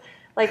someone's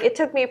like, it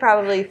took me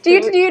probably. Do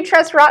you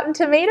trust Rotten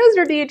Tomatoes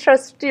or do you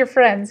trust your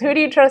friends? Who do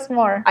you trust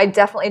more? I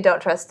definitely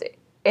don't trust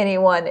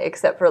anyone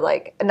except for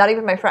like not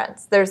even my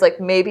friends. There's like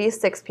maybe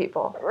 6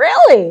 people.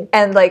 Really?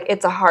 And like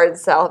it's a hard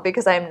sell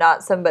because I'm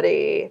not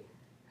somebody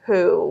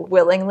who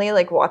willingly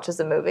like watches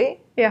a movie.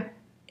 Yeah.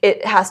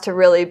 It has to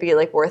really be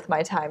like worth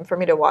my time for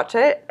me to watch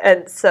it.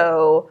 And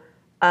so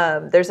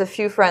there's a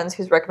few friends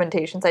whose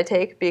recommendations I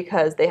take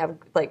because they have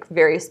like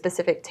very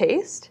specific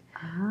taste.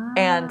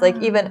 And like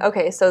even,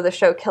 okay, so the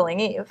show Killing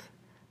Eve,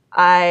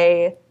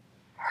 I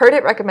heard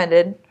it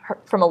recommended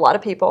from a lot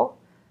of people,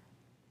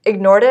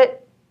 ignored it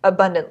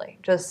abundantly,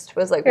 just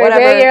was like,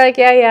 whatever. You're like,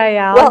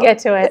 yeah, I'll get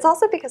to it. It's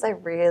also because I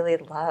really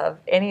love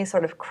any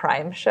sort of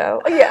crime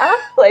show. Yeah.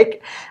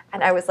 Like,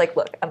 and I was like,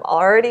 look,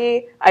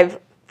 I've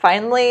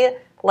finally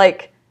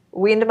like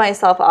weaned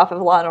myself off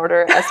of Law and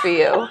Order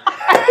SVU.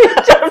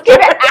 Just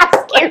gonna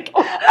ask you.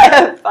 I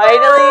have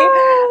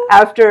finally,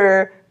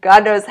 after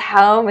God knows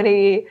how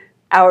many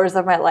hours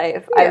of my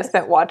life I've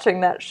spent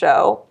watching that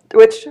show,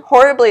 which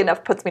horribly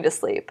enough puts me to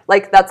sleep.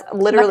 Like that's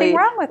literally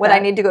when I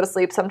need to go to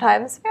sleep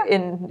sometimes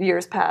in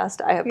years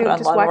past, I have put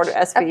on Law and Order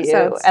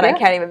SVU and I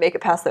can't even make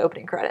it past the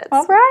opening credits.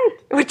 All right.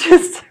 Which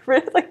is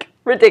like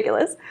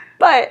ridiculous.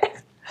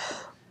 But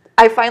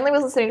I finally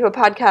was listening to a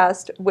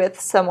podcast with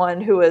someone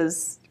who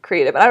was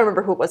creative. And I don't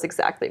remember who it was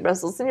exactly, but I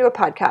was listening to a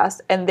podcast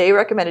and they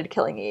recommended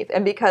Killing Eve.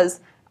 And because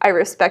I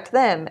respect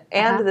them,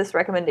 and this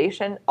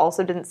recommendation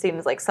also didn't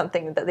seem like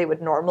something that they would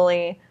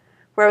normally,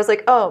 where I was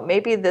like, oh,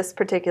 maybe this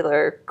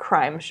particular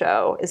crime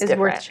show is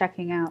different. Worth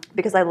checking out.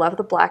 Because I love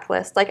The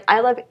Blacklist. Like, I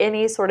love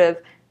any sort of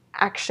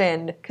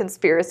action,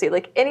 conspiracy,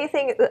 like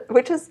anything,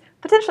 which is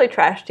potentially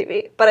trash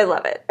TV, but I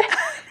love it.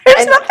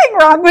 There's nothing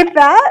wrong with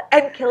that.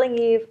 And Killing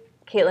Eve,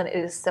 Caitlin, it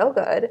is so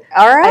good.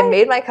 All right. I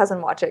made my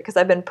cousin watch it because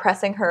I've been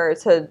pressing her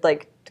to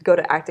go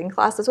to acting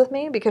classes with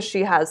me because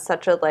she has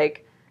such a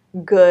like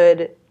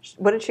good,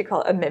 what did she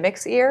call it? A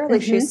mimic's ear.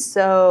 Like she's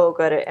so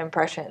good at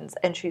impressions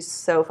and she's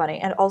so funny.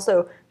 And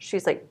also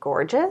she's like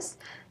gorgeous.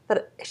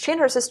 But she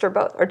and her sister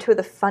both are 2 of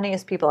the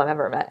funniest people I've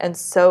ever met and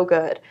so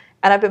good.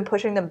 And I've been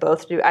pushing them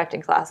both to do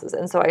acting classes.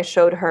 And so I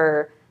showed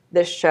her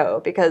this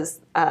show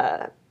because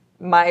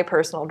my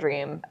personal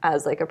dream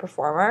as like a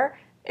performer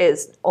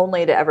is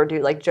only to ever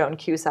do like Joan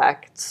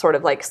Cusack sort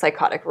of like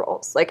psychotic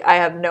roles. Like I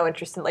have no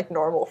interest in like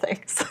normal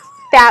things.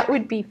 That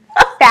would be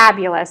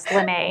fabulous,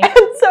 Lene.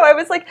 And so I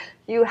was like,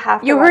 you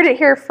have to You heard it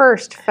here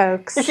first,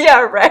 folks.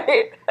 Yeah,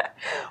 right.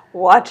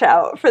 Watch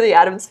out for the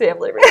Addams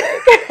Family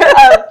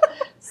remake.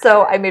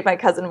 So I made my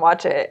cousin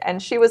watch it,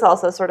 and she was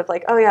also sort of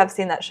like, oh yeah, I've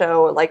seen that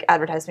show, like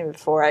advertised to me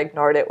before, I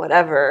ignored it,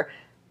 whatever.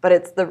 But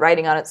it's the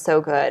writing on it's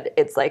so good.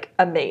 It's like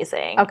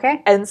amazing.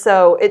 Okay. And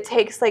so it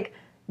takes like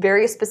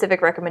very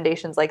specific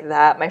recommendations like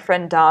that. My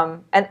friend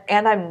Dom, and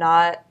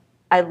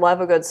I love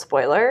a good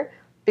spoiler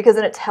because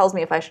then it tells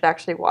me if I should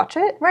actually watch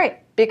it.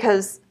 Right.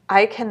 Because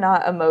I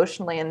cannot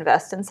emotionally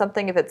invest in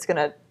something if it's going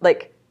to,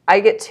 like, I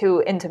get too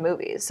into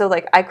movies. So,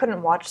 like, I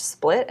couldn't watch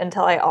Split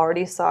until I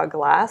already saw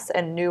Glass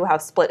and knew how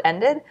Split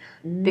ended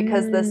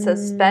because the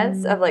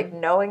suspense of, like,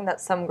 knowing that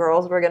some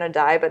girls were going to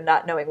die but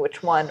not knowing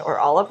which one or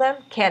all of them,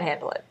 can't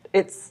handle it.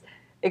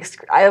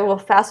 I will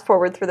fast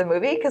forward through the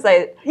movie because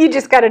You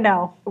just got to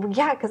know.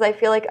 Yeah, because I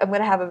feel like I'm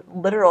going to have a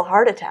literal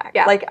heart attack.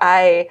 Yeah. Like,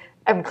 I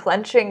am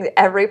clenching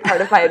every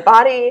part of my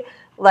body.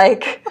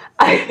 Like,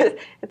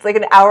 it's like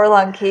an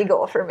hour-long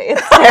Kegel for me.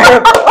 It's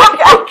terrible.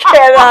 Like,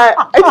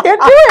 I can't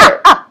do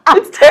it.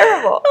 It's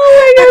terrible. Oh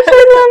my gosh,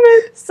 I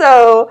love it.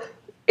 So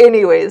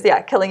Anyways,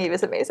 yeah, Killing Eve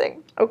is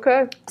amazing.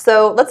 Okay.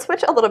 So let's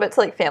switch a little bit to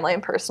like family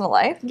and personal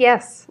life.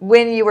 Yes.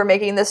 When you were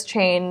making this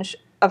change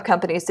of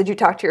companies, did you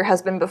talk to your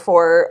husband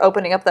before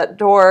opening up that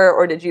door,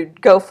 or did you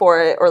go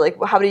for it, or like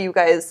how do you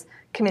guys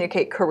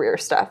communicate career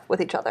stuff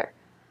with each other?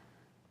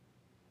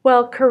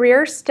 Well,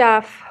 career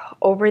stuff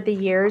over the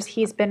years,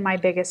 he's been my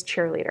biggest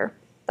cheerleader.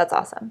 That's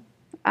awesome.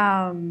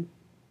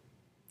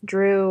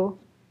 Drew,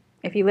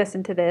 if you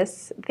listen to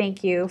this,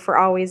 thank you for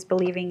always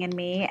believing in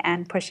me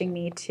and pushing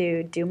me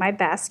to do my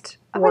best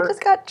work. I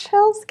just got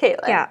chills,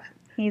 Caitlin. Yeah,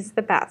 he's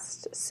the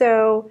best.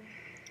 So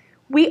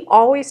we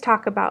always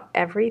talk about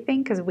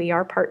everything because we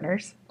are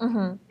partners.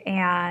 Mm-hmm.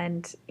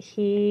 And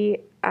he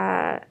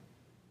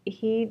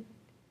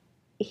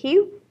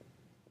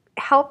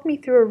helped me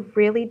through a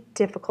really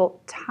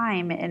difficult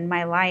time in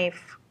my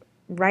life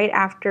right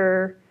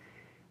after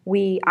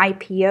we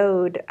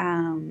IPO'd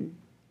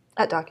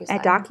At DocuSign.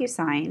 At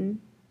DocuSign.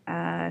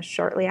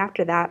 Shortly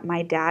after that,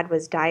 my dad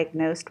was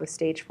diagnosed with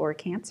stage 4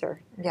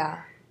 cancer.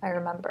 Yeah, I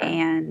remember.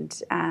 And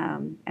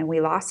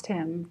we lost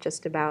him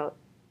just about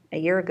a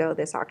year ago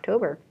this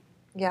October.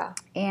 Yeah.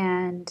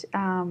 And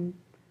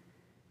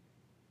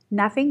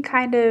nothing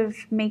kind of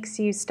makes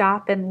you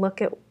stop and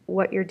look at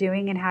what you're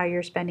doing and how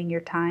you're spending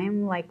your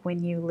time, like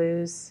when you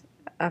lose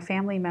a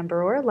family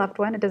member or a loved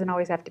one. It doesn't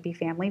always have to be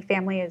family.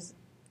 Family is,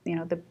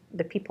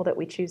 the people that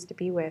we choose to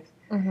be with.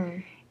 Mm-hmm.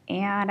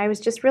 And I was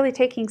just really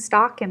taking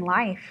stock in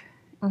life.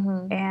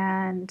 Mm-hmm.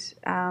 And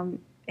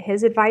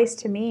his advice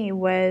to me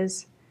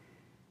was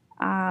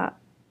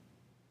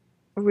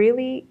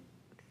really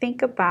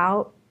think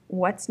about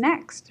what's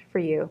next for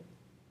you.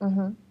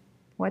 Mm-hmm.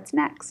 What's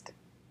next?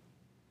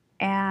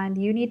 And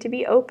you need to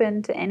be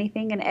open to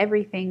anything and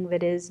everything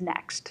that is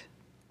next.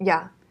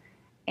 Yeah.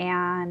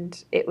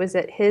 And it was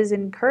at his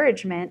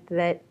encouragement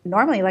that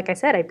normally, like I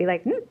said, I'd be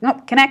like, no,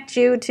 connect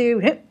you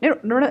to,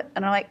 and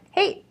I'm like,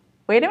 hey,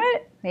 wait a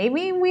minute,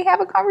 maybe we have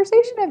a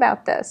conversation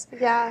about this.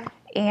 Yeah.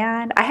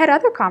 And I had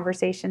other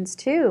conversations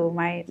too.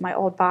 My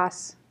old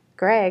boss,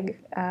 Greg,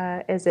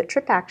 is at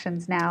Trip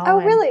Actions now. Oh,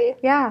 really?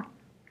 Yeah.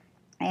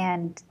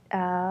 And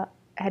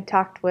had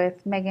talked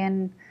with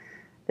Megan,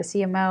 the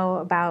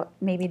CMO, about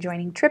maybe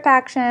joining Trip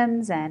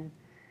Actions, and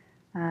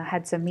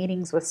had some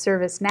meetings with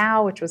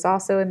ServiceNow, which was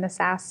also in the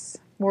SaaS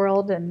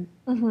world, and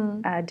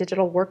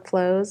digital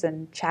workflows,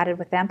 and chatted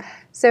with them.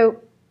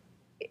 So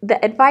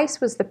the advice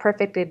was the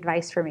perfect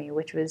advice for me,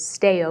 which was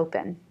stay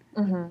open.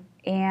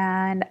 Mm-hmm.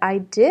 And I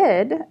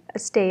did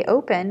stay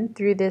open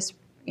through this,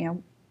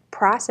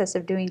 process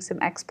of doing some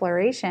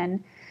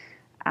exploration.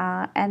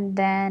 And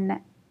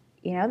then,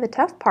 the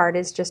tough part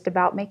is just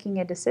about making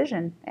a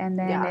decision. And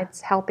then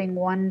it's helping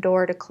one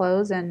door to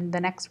close and the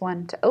next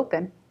one to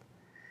open.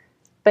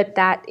 But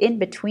that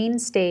in-between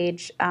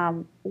stage,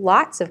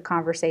 lots of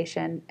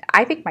conversation.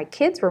 I think my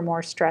kids were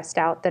more stressed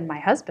out than my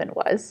husband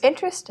was.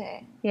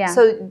 Interesting. Yeah.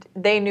 So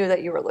they knew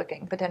that you were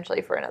looking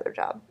potentially for another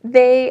job.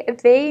 They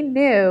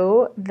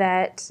knew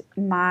that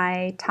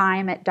my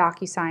time at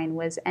DocuSign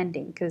was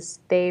ending because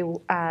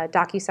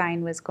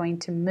DocuSign was going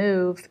to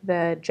move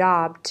the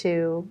job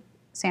to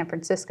San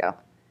Francisco.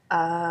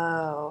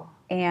 Oh.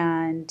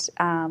 And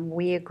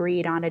we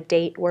agreed on a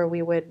date where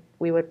we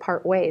would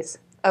part ways.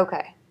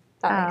 Okay.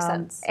 That makes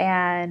sense.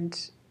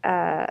 And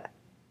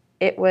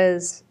it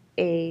was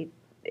a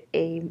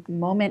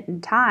moment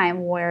in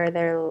time where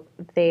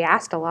they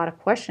asked a lot of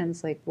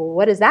questions like, well,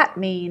 what does that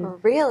mean?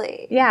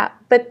 Really? Yeah.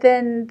 But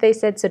then they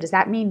said, so does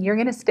that mean you're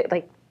going to stay,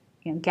 like,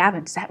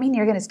 Gavin, does that mean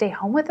you're going to stay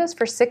home with us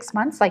for 6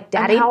 months like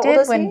Daddy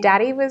did when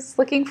Daddy was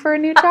looking for a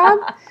new job?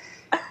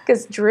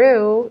 Because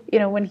Drew,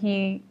 when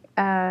he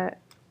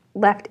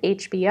left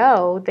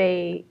HBO,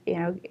 they,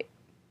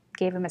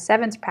 gave him a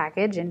severance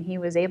package, and he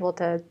was able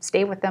to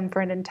stay with them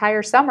for an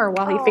entire summer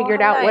while he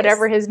figured out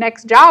whatever his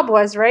next job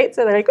was, right?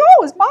 So they're like,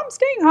 oh, is Mom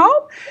staying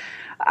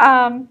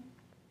home?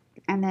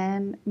 And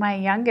then my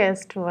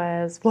youngest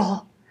was,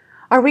 well,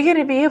 are we going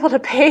to be able to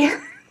pay,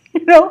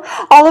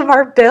 all of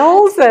our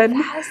bills? That's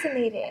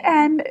fascinating.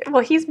 And,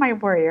 well, he's my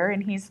warrior,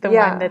 and he's the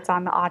one that's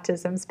on the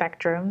autism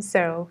spectrum.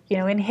 So,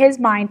 in his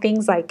mind,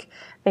 things like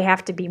they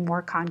have to be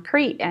more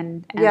concrete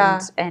and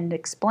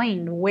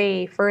explained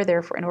way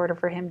further in order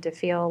for him to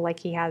feel like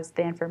he has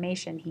the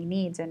information he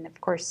needs. And, of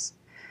course,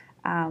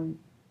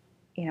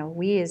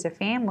 we as a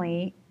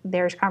family,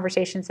 there's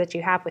conversations that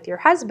you have with your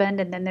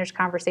husband, and then there's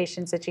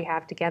conversations that you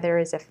have together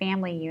as a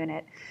family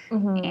unit.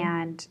 Mm-hmm.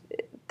 And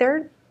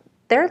they're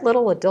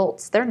little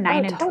adults. They're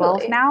 9 and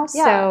 12 now,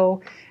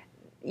 so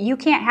you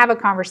can't have a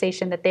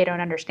conversation that they don't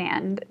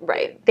understand.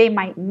 Right. They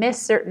might miss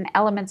certain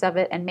elements of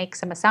it and make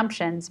some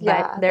assumptions,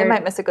 but they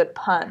might miss a good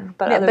pun.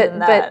 But other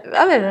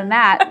than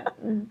that,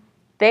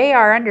 they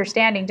are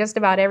understanding just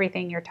about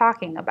everything you're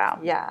talking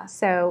about. Yeah.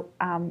 So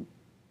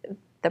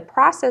the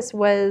process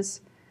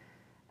was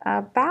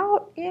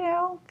about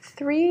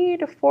 3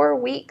 to 4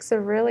 weeks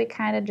of really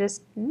kind of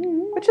just,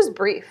 which is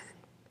brief.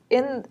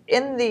 In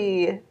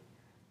the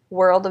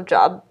world of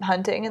job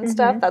hunting and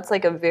stuff, that's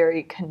like a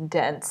very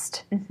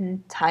condensed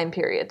time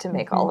period to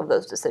make all of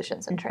those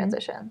decisions and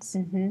transitions.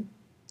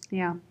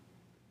 Yeah.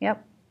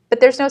 Yep. But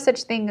there's no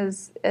such thing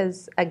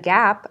as a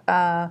gap.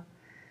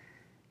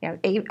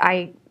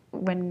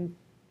 When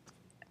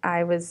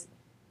I was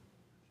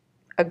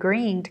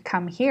agreeing to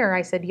come here,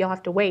 I said, you'll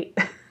have to wait.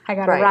 I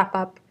got to Right. wrap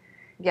up,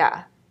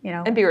 Yeah. you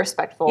know. And be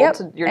respectful Yep.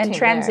 to your and team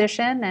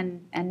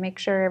transition and make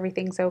sure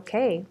everything's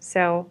okay.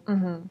 So,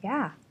 there.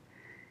 yeah.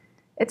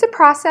 It's a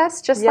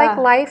process. Just like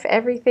Yeah. life,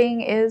 everything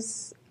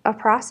is a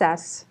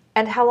process.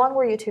 And how long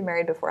were you two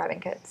married before having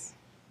kids?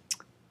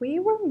 We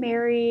were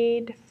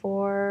married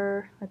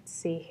for, let's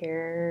see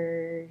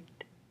here,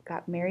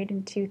 got married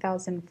in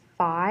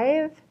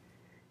 2005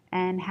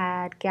 and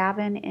had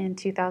Gavin in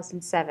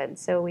 2007.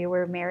 So we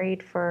were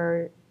married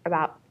for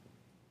about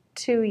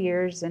 2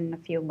 years and a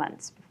few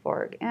months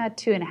before,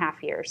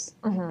 2.5 years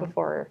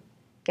before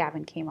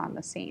Gavin came on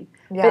the scene.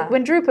 Yeah. But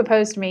when Drew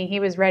proposed to me,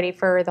 he was ready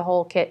for the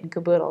whole kit and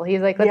caboodle.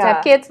 He's like, let's Yeah.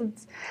 have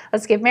kids,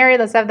 let's get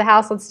married, let's have the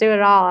house, let's do it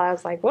all. I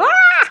was like, wah!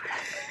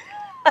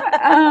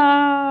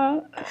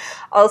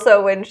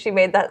 Also, when she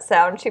made that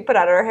sound, she put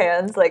out her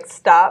hands like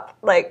stop,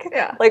 like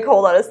Yeah. like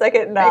hold on a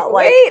second, not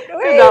wait,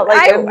 not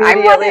like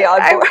immediately on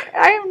board.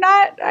 I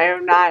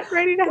am not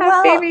ready to have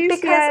Well, babies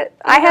because, yet.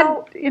 you I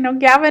know- had,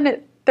 Gavin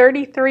at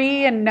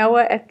 33 and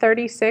Noah at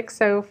 36.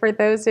 So for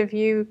those of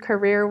you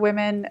career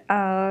women,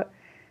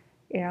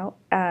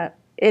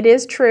 it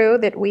is true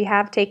that we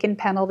have taken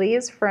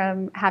penalties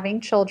from having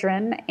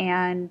children,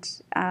 and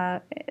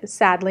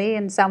sadly,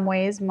 in some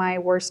ways, my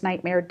worst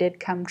nightmare did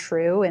come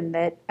true, in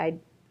that I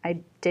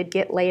did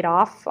get laid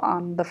off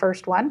on the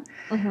first one.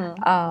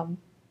 And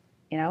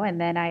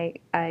then I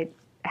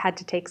had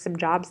to take some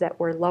jobs that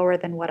were lower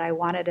than what I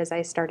wanted as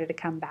I started to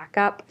come back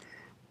up.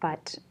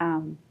 But,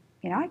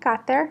 I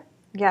got there.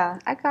 Yeah.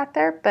 I got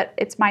there, but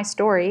it's my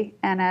story.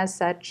 And as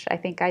such, I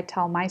think I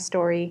tell my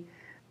story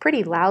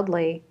pretty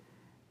loudly,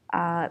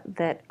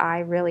 that I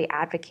really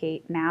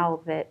advocate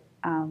now that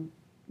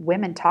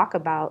women talk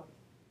about,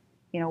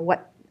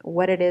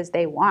 what it is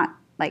they want.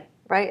 Like,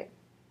 Right.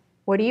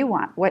 what do you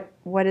want? What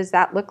does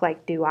that look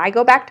like? Do I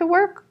go back to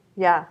work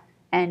Yeah.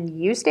 and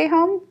you stay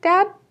home,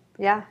 Dad?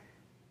 Yeah.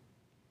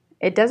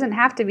 It doesn't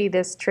have to be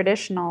this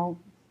traditional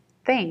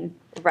thing.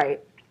 Right.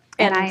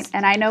 And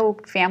I know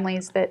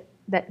families that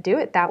do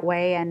it that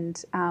way,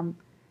 and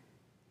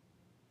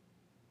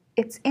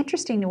it's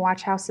interesting to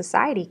watch how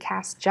society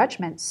casts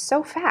judgment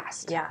so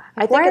fast. Yeah.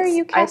 Why are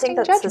you casting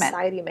that judgment?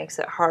 society makes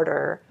it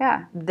harder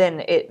Yeah, than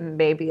it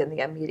may be in the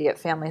immediate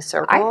family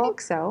circle. I think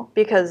so.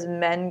 Because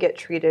men get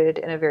treated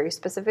in a very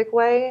specific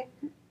way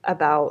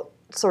about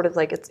sort of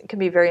like it can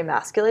be very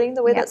emasculating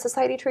the way Yep. that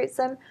society treats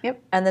them.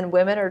 Yep. And then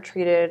women are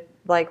treated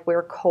like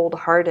we're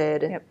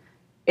cold-hearted Yep.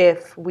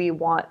 if we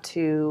want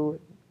to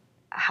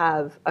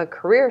have a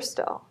career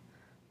still,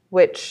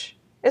 which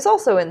is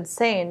also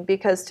insane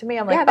because to me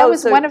I'm like, Yeah, that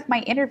was so one of my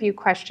interview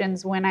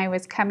questions when I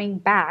was coming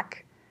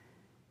back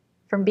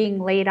from being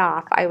laid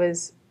off. I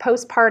was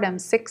postpartum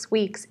 6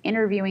 weeks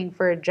interviewing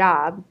for a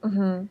job,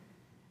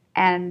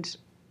 and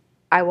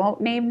I won't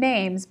name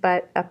names,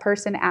 but a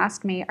person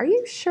asked me, "Are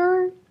you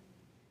sure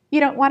you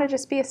don't want to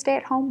just be a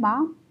stay-at-home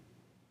mom?"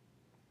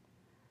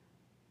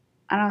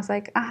 And I was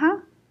like, I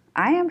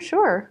am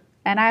sure.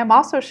 And I am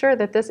also sure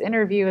that this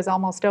interview is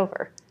almost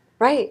over.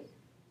 Right.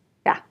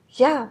 Yeah.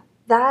 Yeah.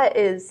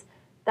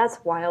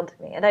 That's wild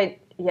to me. And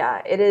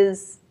it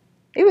is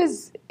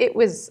It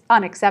was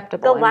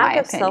unacceptable the in lack my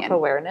of opinion.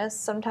 self-awareness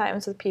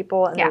sometimes with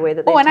people and Yeah. the way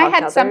that they and I talk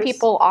to had some others.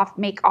 people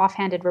make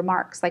offhanded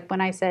remarks. Like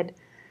when I said,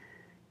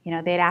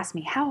 they'd ask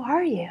me, "How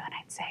are you?" And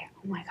I'd say,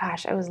 "Oh my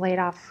gosh, I was laid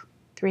off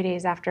 3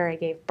 days after I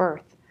gave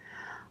birth."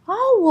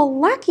 "Oh, well,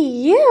 lucky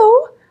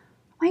you."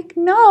 I'm like,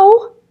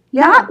 no,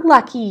 not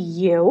lucky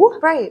you.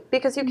 Right,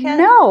 because you can't.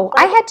 No,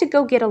 I like- had to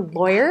go get a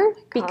lawyer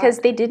because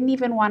God. they didn't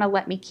even want to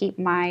let me keep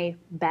my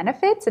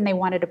benefits, and they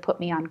wanted to put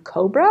me on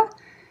COBRA.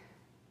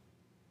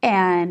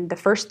 And the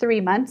first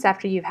 3 months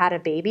after you've had a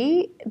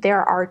baby,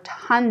 there are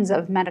tons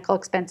of medical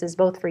expenses,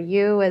 both for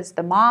you as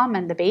the mom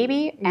and the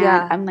baby. And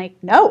Yeah. I'm like,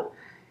 no.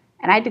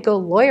 And I had to go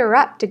lawyer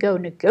up to go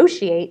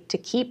negotiate to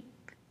keep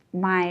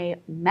my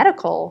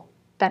medical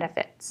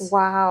benefits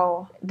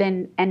Wow.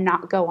 and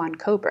not go on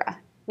COBRA.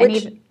 And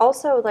Which even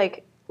also,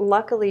 like,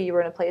 luckily you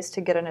were in a place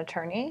to get an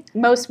attorney.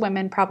 most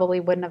women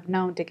probably wouldn't have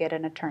known to get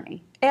an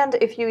attorney. And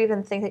if you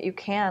even think that you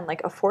can,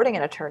 like, affording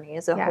an attorney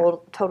is a Yeah.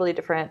 whole totally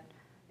different,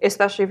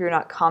 especially if you're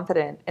not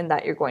confident in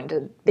that you're going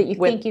to. That you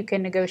win. think you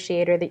can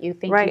negotiate, or that you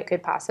think you Right.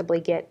 could possibly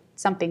get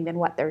something than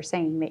what they're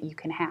saying that you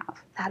can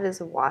have. That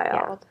is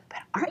wild. But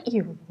aren't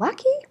you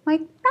lucky?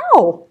 Like,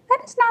 no,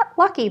 that is not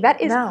lucky. That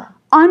is No.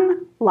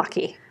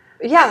 unlucky.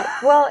 Yeah,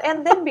 well,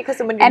 and then because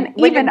when you. And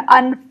when even you're-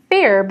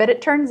 unfair, but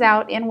it turns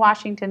out in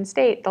Washington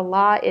State, the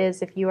law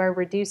is if you are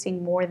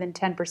reducing more than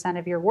 10%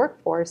 of your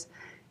workforce,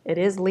 it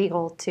is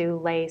legal to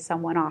lay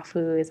someone off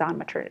who is on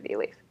maternity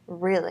leave.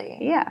 Really?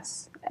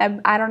 Yes.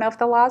 I don't know if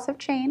the laws have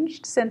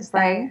changed since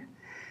then, Right.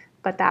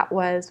 but that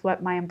was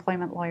what my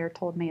employment lawyer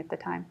told me at the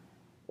time.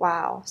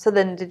 Wow. So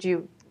then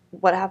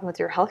what happened with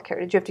your health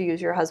care? Did you have to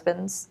use your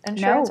husband's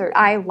insurance? No, or?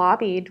 I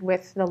lobbied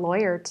with the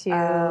lawyer to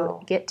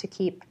Oh. get to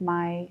keep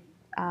my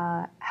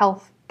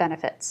health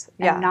benefits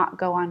and Yeah. not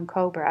go on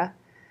COBRA,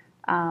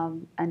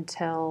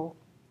 until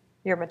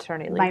Your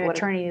maternity leave. my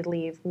maternity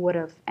leave would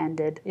have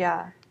ended.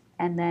 Yeah.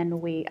 And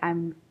then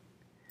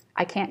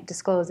I can't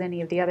disclose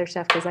any of the other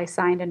stuff because I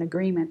signed an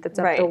agreement that's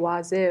up the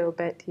wazoo,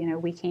 but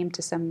we came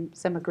to some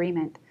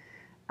agreement.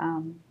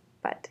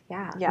 But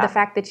the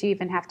fact that you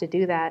even have to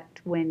do that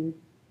when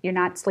you're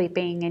not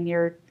sleeping and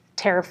you're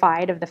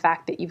terrified of the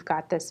fact that you've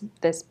got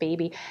this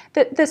baby.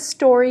 The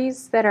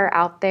stories that are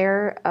out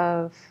there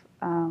of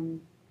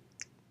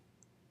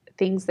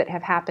things that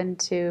have happened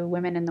to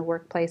women in the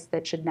workplace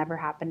that should never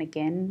happen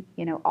again,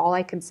 all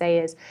I can say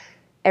is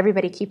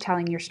everybody keep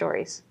telling your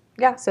stories.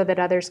 Yeah. So that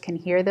others can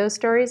hear those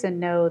stories and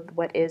know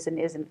what is and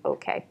isn't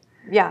okay.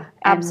 Yeah,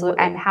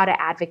 absolutely. And how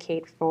to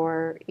advocate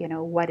for,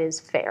 what is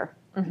fair.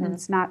 Mm-hmm.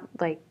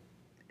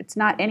 It's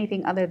not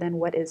anything other than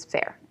what is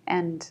fair.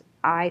 And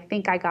I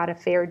think I got a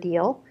fair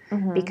deal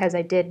because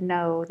I did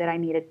know that I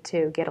needed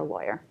to get a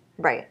lawyer.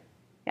 Right.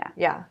 Yeah.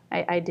 Yeah.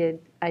 I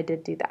did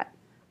do that.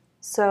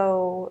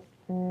 So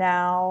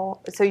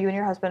now, you and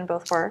your husband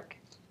both work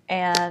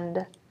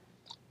and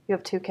you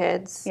have 2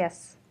 kids.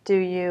 Yes. Do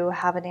you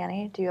have a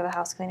nanny? Do you have a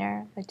house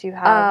cleaner? Do you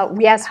have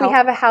yes, help? We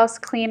have a house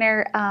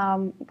cleaner.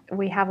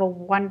 We have a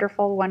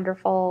wonderful,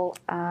 wonderful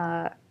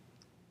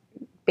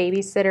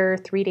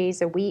babysitter 3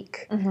 days a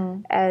week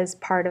as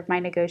part of my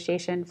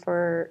negotiation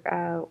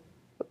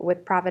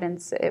with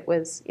Providence. It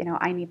was,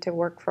 I need to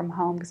work from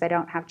home because I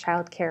don't have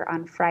childcare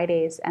on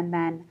Fridays. And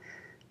then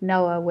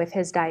Noah, with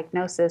his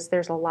diagnosis,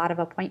 there's a lot of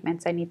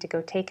appointments I need to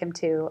go take him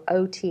to,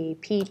 OT,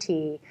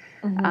 PT.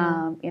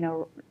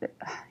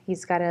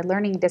 He's got a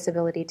learning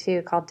disability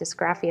too called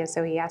dysgraphia,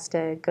 so he has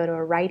to go to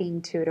a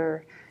writing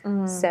tutor.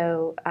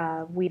 So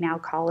we now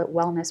call it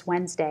Wellness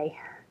Wednesday.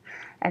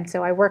 And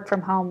so I work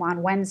from home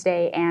on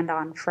Wednesday and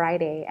on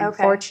Friday. And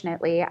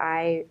fortunately,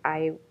 I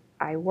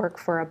work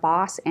for a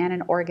boss and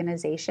an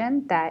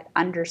organization that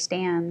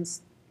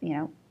understands,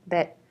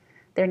 that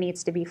there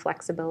needs to be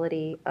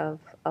flexibility of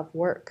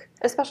work.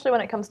 Especially when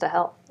it comes to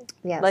health.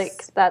 Yes.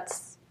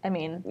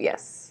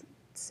 Yes.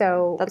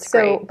 So that's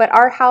great. But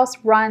our house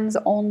runs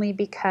only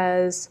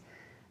because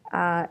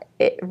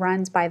it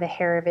runs by the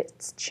hair of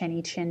its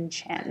chinny chin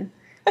chin.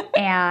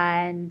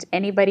 And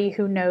anybody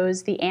who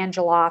knows the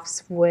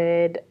Angeloffs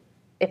would,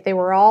 if they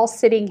were all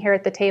sitting here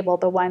at the table,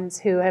 the ones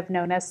who have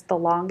known us the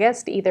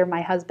longest, either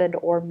my husband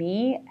or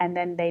me, and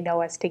then they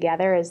know us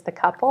together as the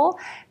couple,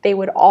 they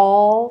would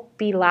all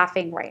be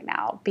laughing right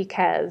now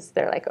because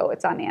they're like, oh,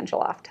 it's on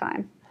Angeloff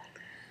time.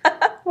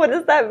 What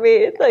does that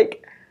mean?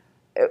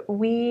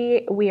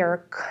 We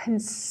are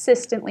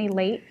consistently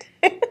late.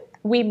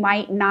 We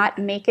might not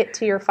make it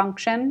to your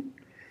function.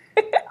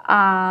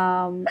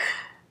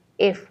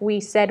 If we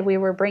said we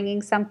were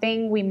bringing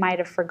something, we might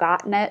have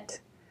forgotten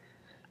it.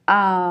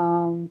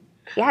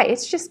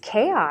 It's just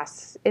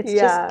chaos. It's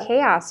just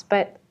chaos.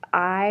 But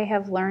I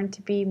have learned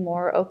to be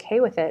more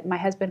okay with it. My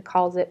husband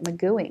calls it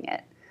magooing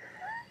it.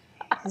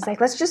 He's like,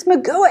 let's just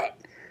magoo it.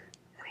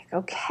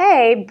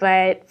 Okay,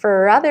 but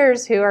for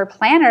others who are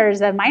planners,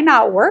 that might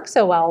not work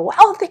so well.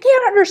 Well, if they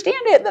can't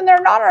understand it, then they're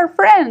not our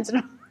friends.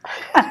 And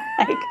I'm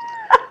like,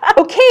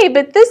 okay,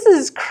 but this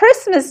is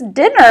Christmas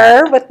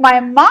dinner with my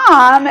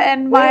mom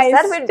and my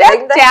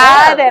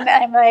stepdad, and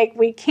I'm like,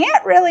 we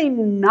can't really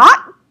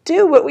not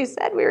do what we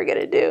said we were going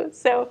to do.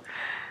 So,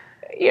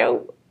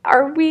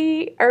 are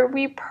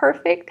we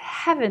perfect?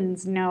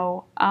 Heavens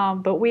no.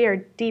 But we are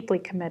deeply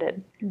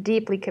committed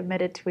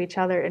to each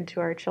other and to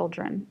our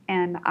children.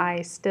 And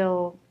I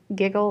still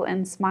giggle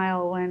and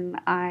smile when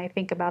I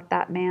think about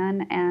that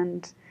man.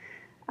 And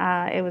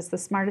it was the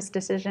smartest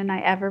decision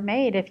I ever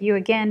made. If you,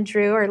 again,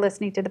 Drew, are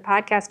listening to the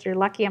podcast, you're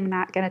lucky I'm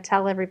not going to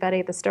tell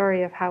everybody the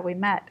story of how we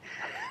met.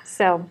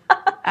 So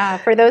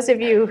for those of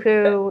you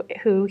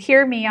who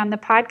hear me on the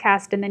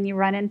podcast and then you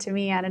run into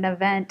me at an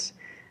event,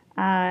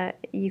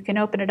 you can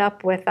open it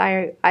up with,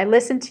 I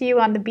listened to you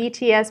on the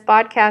BTS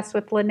podcast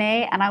with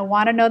Lene, and I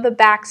want to know the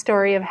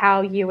backstory of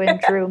how you and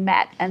Drew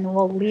met, and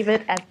we'll leave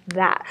it at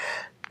that.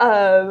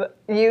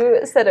 You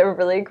said a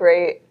really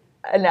great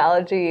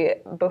analogy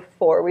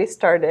before we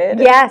started.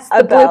 Yes,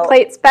 the Blue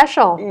Plate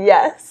Special.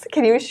 Yes.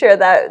 Can you share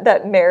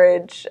that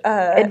marriage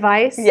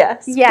advice?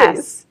 Yes. Yes.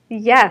 Please.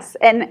 Yes.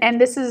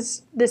 And this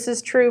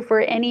is true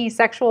for any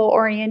sexual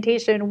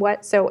orientation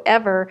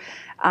whatsoever.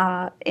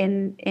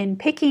 In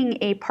picking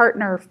a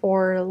partner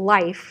for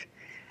life,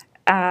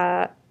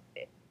 there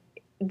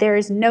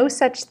is no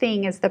such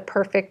thing as the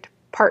perfect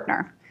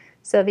partner.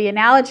 So the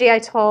analogy I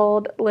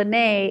told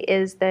Lene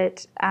is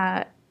that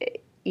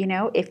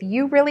if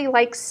you really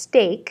like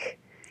steak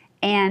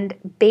and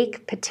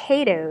baked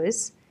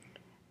potatoes,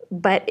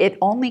 but it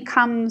only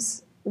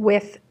comes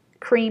with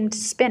creamed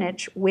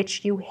spinach,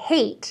 which you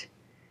hate,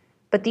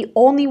 but the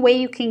only way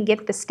you can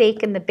get the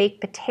steak and the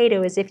baked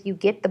potato is if you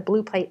get the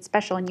Blue Plate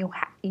Special, and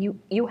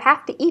you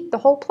have to eat the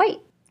whole plate,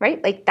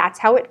 right? Like, that's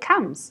how it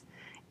comes.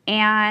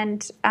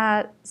 And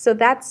so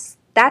that's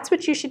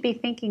what you should be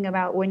thinking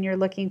about when you're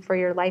looking for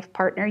your life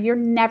partner. You're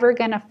never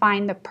going to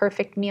find the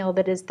perfect meal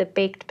that is the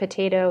baked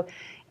potato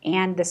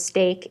and the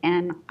steak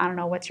and, I don't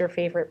know, what's your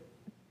favorite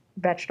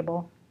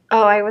vegetable?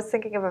 Oh, I was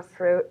thinking of a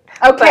fruit.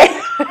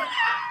 Okay.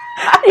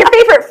 Your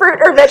favorite fruit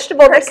or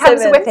vegetable that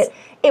comes Persimmons. with it.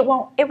 It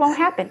won't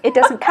happen. It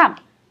doesn't come.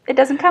 It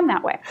doesn't come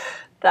that way.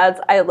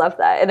 I love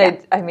that.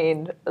 And I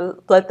mean,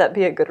 let that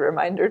be a good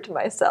reminder to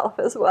myself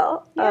as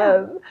well.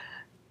 Yeah.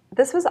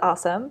 This was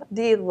awesome.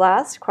 The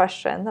last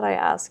question that I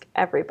ask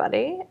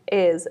everybody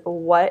is,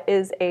 what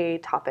is a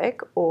topic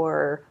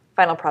or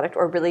final product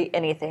or really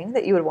anything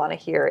that you would want to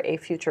hear a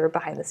future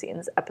behind the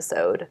scenes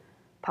episode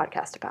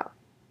podcast about?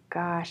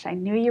 Gosh, I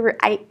knew you were,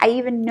 I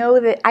even know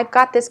that I've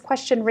got this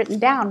question written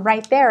down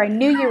right there. I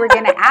knew you were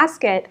going to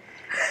ask it.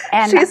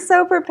 And She's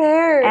so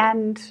prepared.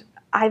 And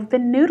I've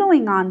been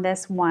noodling on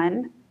this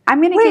one. I'm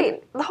going to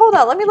Wait, hold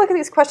on. Let me look at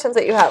these questions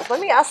that you have. Let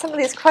me ask some of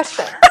these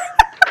questions.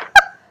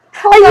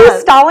 Are you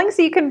stalling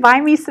so you can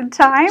buy me some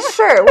time?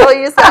 Sure, we'll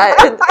use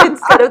that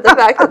instead of the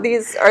fact that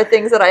these are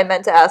things that I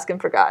meant to ask and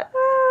forgot.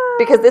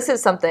 Because this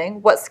is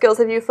something. What skills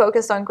have you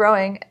focused on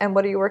growing, and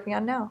what are you working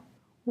on now?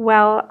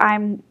 Well,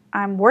 I'm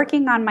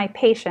working on my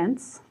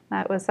patience.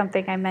 That was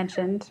something I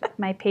mentioned,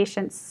 my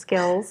patience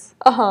skills.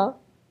 Uh-huh.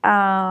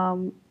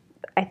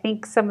 I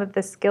think some of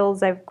the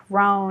skills I've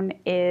grown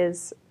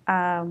is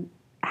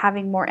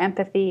having more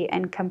empathy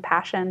and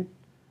compassion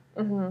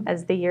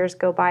as the years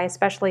go by,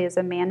 especially as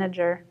a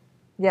manager.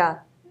 Yeah.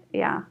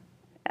 Yeah,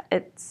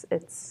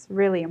 it's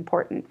really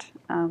important.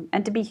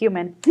 And to be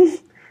human.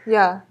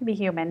 Yeah. Be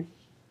human.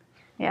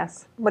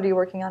 Yes. What are you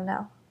working on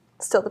now?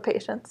 Still the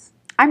patience?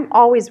 I'm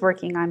always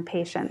working on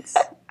patience.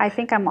 I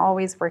think I'm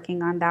always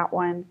working on that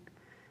one.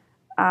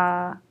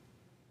 I'm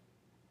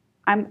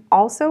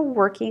also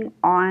working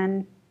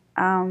on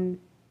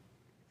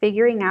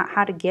figuring out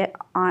how to get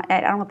on.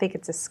 I don't think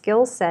it's a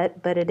skill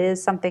set, but it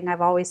is something I've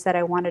always said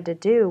I wanted to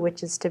do,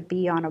 which is to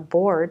be on a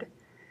board.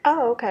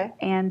 Oh, okay.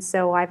 And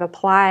so I've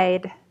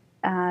applied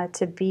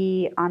to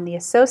be on the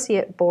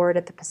associate board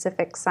at the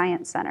Pacific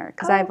Science Center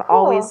because I've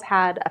always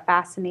had a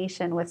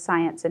fascination with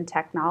science and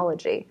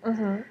technology.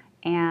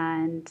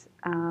 And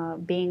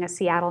being a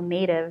Seattle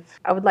native,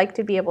 I would like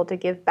to be able to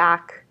give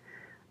back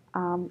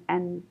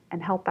and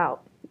help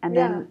out. And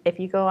then if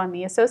you go on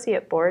the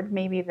associate board,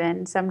 maybe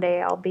then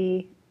someday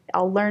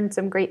I'll learn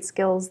some great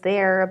skills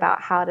there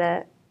about how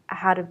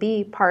to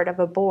be part of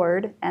a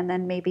board, and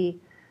then maybe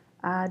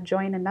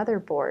join another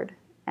board.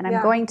 And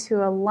I'm going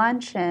to a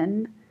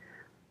luncheon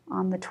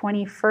on the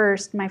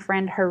 21st. My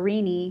friend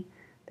Harini,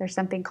 there's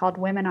something called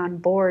Women on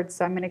Board,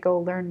 so I'm going to go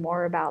learn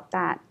more about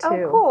that too.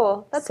 Oh,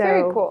 cool. That's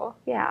very cool.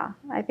 Yeah,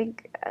 I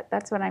think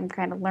that's what I'm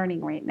kind of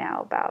learning right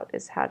now about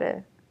is how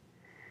to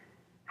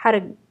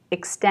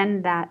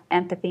extend that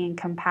empathy and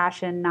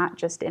compassion, not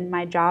just in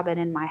my job and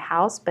in my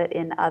house, but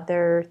in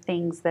other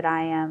things that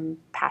I am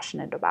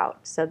passionate about,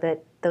 so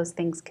that those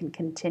things can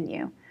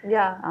continue.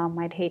 Yeah.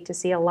 I'd hate to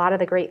see a lot of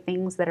the great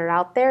things that are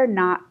out there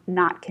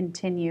not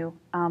continue.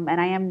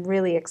 And I am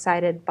really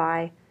excited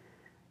by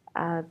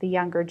the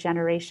younger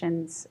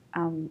generations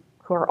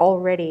who are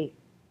already,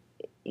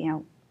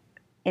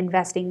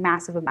 investing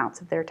massive amounts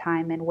of their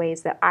time in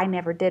ways that I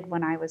never did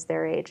when I was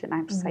their age. And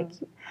I'm just like,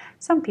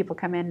 some people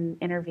come in and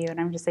interview, and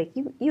I'm just like,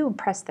 you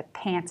impressed the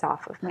pants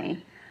off of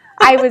me.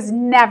 I was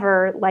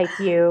never like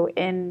you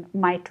in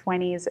my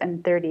 20s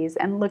and 30s.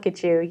 And look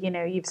at you,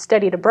 you've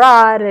studied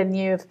abroad, and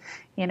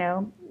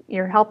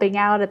you're helping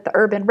out at the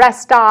urban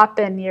rest stop,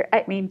 and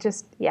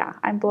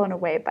I'm blown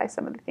away by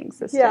some of the things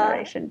this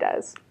generation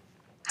does.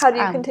 How do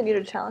you continue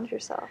to challenge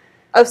yourself?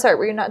 Oh, sorry,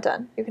 were you not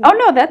done? Oh,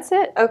 no, that's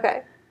it.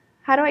 Okay.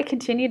 How do I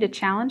continue to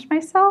challenge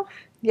myself?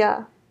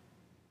 Yeah.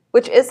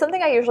 Which is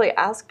something I usually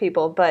ask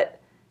people,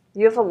 but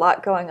you have a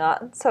lot going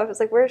on. So I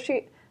was like, where is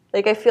she?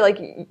 Like, I feel like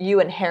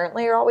you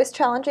inherently are always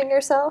challenging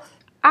yourself.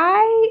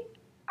 I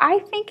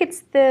think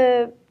it's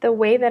the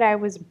way that I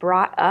was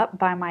brought up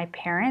by my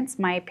parents.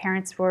 My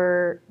parents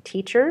were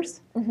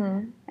teachers,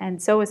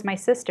 and so was my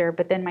sister.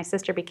 But then my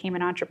sister became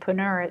an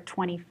entrepreneur at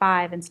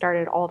 25 and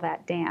started All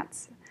That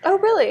Dance. Oh,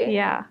 really?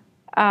 Yeah.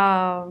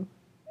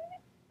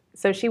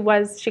 So she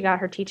got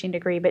her teaching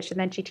degree, but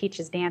then she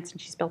teaches dance, and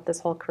she's built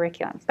this whole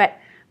curriculum. But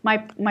my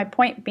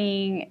point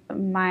being,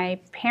 my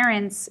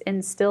parents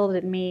instilled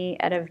in me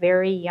at a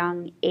very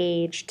young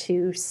age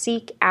to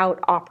seek out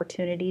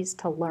opportunities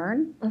to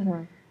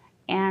learn.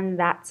 And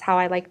that's how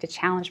I like to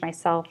challenge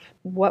myself.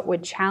 What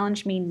would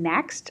challenge me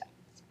next?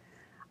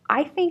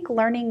 I think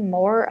learning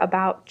more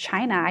about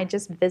China. I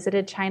just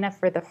visited China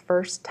for the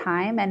first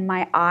time, and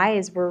my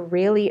eyes were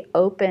really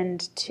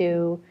opened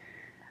to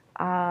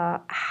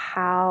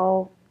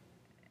how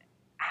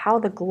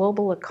the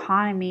global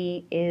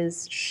economy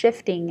is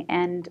shifting,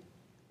 and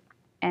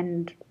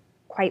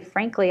quite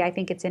frankly, I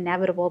think it's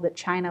inevitable that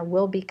China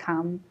will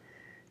become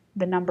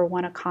the number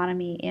one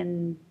economy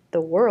in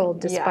the world,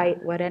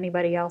 despite what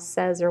anybody else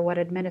says or what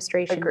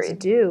administrations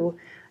do.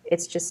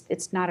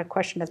 It's not a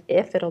question of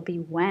if, it'll be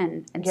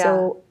when. And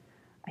so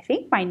I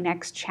think my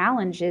next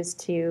challenge is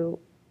to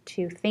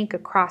think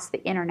across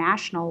the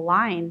international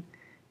line,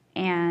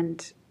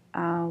 and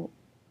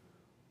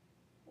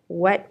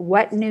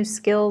what new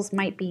skills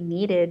might be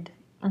needed,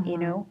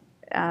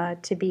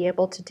 to be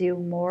able to do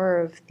more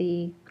of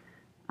the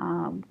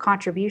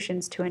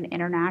contributions to an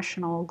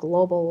international,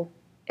 global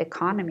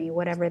economy,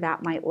 whatever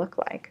that might look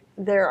like.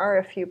 There are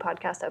a few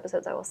podcast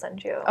episodes I will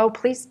send you. Oh,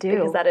 please do.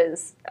 Because that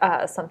is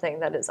something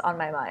that is on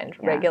my mind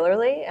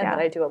regularly, and that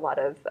I do a lot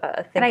of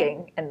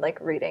thinking and like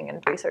reading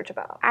and research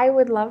about. I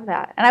would love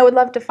that. And I would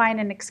love to find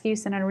an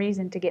excuse and a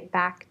reason to get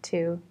back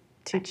to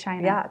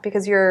China. Yeah,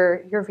 because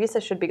your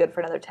visa should be good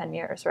for another 10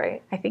 years,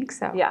 right? I think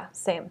so. Yeah,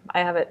 same. I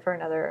have it for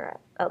another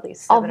at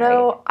least 7 or 8.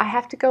 Although I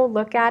have to go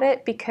look at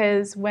it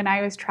because when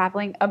I was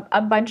traveling,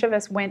 a bunch of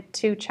us went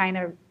to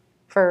China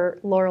for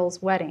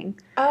Laurel's wedding.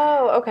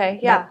 Oh, okay,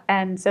 yeah.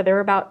 And so there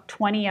were about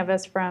 20 of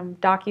us from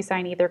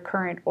DocuSign, either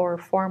current or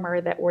former,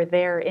 that were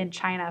there in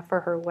China for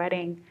her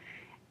wedding.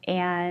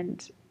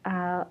 And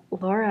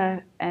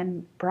Laura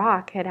and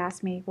Brock had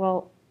asked me,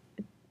 well,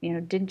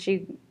 didn't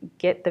you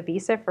get the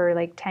visa for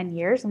like 10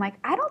 years? I'm like,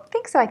 I don't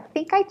think so. I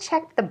think I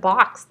checked the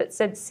box that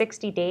said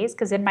 60 days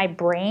because in my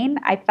brain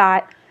I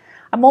thought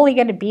I'm only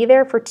going to be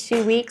there for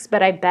 2 weeks,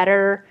 but I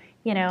better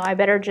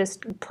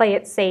just play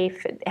it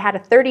safe. It had a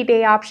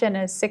 30-day option,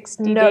 a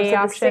 60-day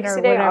option, or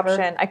whatever.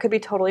 Option. I could be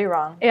totally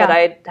wrong, but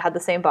I had the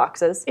same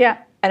boxes. Yeah.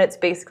 And it's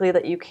basically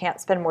that you can't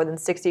spend more than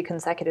 60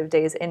 consecutive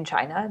days in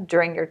China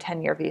during your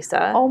 10-year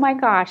visa. Oh my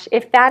gosh.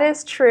 If that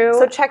is true,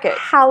 so check it.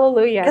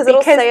 Hallelujah. Because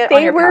it'll say it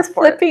on your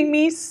passport. They were flipping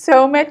me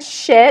so much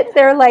shit.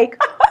 They're like,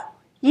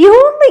 you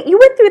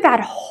went through that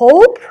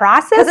whole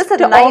process? Because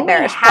it's a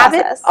nightmarish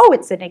process. Oh,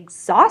 it's an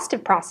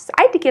exhaustive process.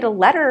 I had to get a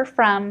letter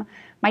from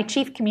my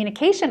chief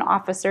communication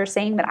officer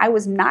saying that I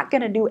was not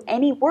going to do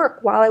any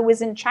work while I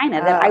was in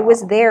China, that I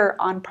was there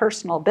on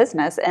personal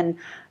business, and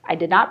I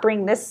did not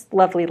bring this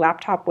lovely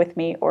laptop with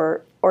me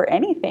or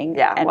anything.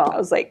 Yeah, and I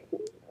was like,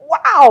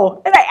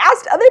 wow. And I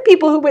asked other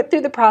people who went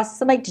through the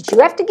process, I'm like, did you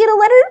have to get a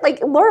letter?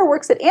 Like, Laura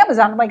works at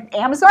Amazon. I'm like,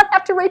 Amazon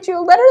have to write you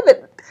a letter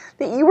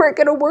that you weren't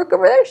going to work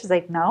over there? She's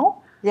like,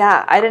 no.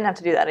 Yeah, I didn't have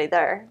to do that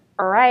either.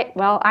 All right.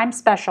 Well, I'm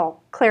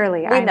special.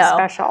 Clearly, I'm know.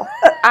 special.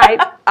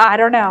 I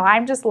don't know.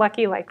 I'm just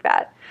lucky like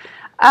that.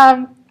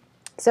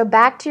 So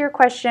back to your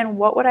question,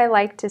 what would I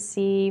like to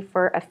see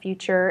for a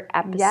future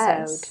episode?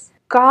 Yes.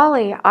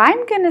 Golly,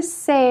 I'm going to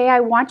say I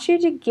want you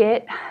to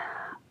get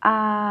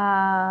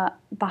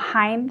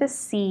behind the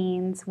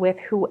scenes with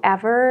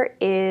whoever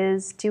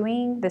is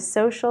doing the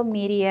social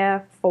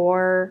media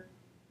for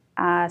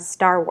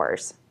Star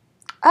Wars.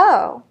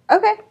 Oh,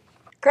 okay.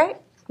 Great.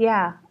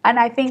 Yeah, and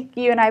I think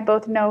you and I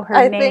both know her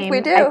name. I think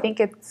we do. I think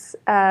it's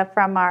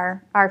from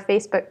our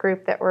Facebook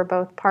group that we're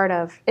both part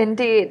of.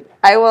 Indeed.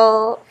 I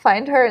will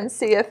find her and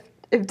see if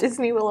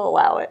Disney will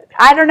allow it.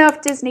 I don't know if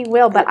Disney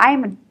will, but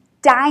I'm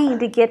dying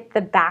to get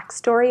the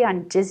backstory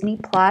on Disney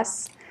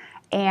Plus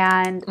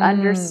and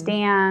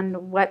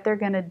understand what they're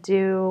going to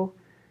do.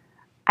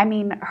 I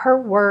mean, her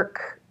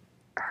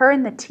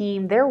and the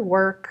team, their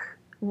work.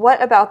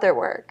 What about their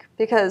work?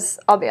 Because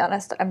I'll be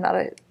honest,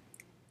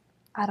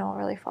 I don't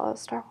really follow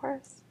Star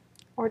Wars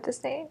or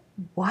Disney.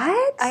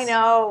 What? I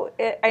know.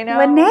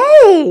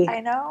 Lene!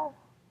 I know.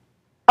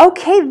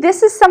 Okay,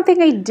 this is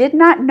something I did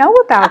not know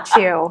about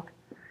you.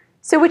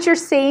 So what you're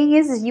saying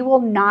is you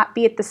will not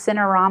be at the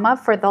Cinerama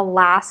for the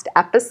last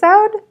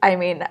episode? I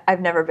mean,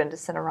 I've never been to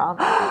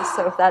Cinerama,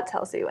 so if that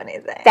tells you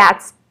anything.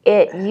 That's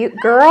it.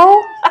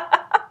 Girl,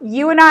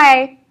 you and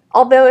I,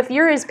 although if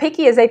you're as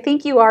picky as I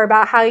think you are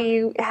about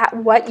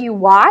what you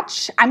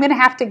watch, I'm going to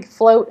have to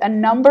float a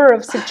number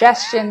of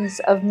suggestions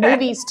of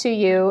movies to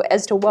you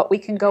as to what we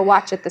can go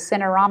watch at the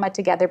Cinerama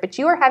together. But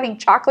you are having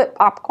chocolate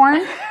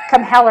popcorn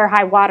come hell or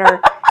high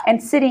water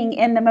and sitting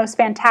in the most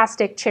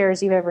fantastic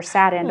chairs you've ever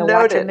sat in to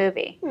watch a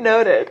movie.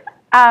 Noted.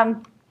 I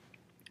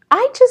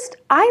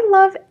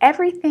love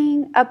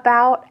everything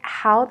about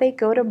how they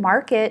go to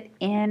market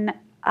in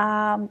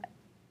a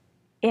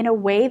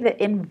way that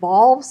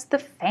involves the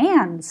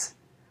fans.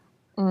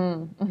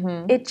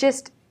 Mm-hmm.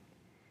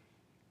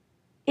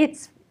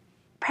 It's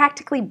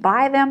practically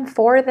by them,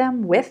 for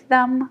them, with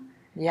them.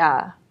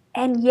 Yeah.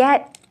 And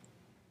yet,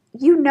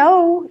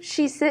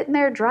 she's sitting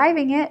there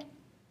driving it.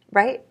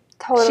 Right?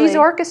 Totally. She's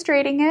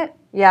orchestrating it.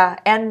 Yeah,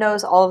 and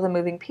knows all of the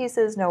moving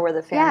pieces, know where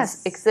the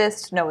fans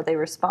exist, know what they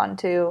respond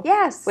to.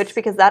 Yes.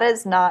 Because that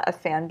is not a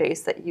fan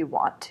base that you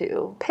want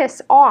to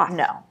piss off.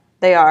 No.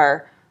 They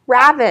are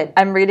rabid.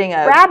 I'm reading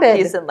a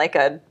piece in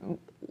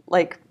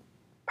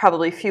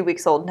probably a few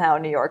weeks old now,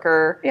 New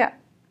Yorker. Yeah.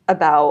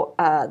 About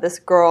this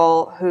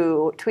girl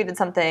who tweeted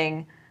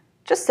something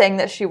just saying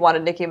that she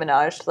wanted Nicki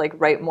Minaj to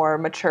write more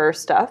mature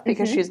stuff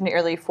because she's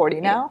nearly 40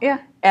 now.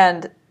 Yeah.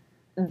 And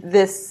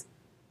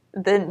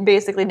then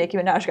basically Nicki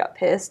Minaj got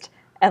pissed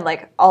and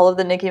all of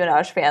the Nicki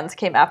Minaj fans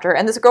came after her.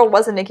 And this girl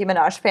was a Nicki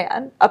Minaj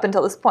fan up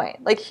until this point.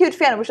 Huge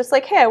fan. It was just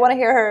hey, I want to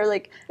hear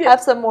her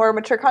have some more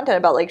mature content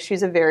about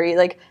she's a very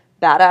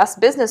badass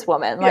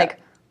businesswoman.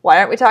 Why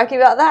aren't we talking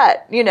about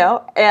that?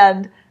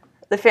 And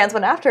the fans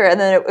went after her, and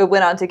then it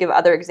went on to give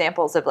other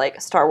examples of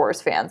Star Wars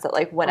fans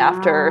that went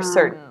after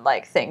certain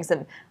things,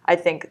 and I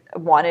think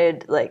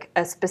wanted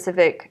a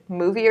specific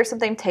movie or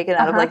something taken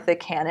out of the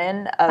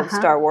canon of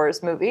Star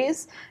Wars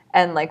movies,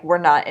 and we're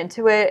not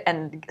into it.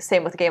 And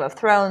same with Game of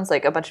Thrones, a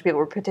bunch of people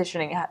were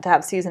petitioning to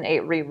have season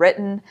 8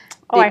 rewritten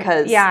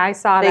because I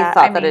saw they that.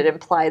 thought that it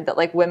implied that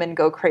like women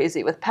go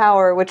crazy with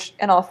power, which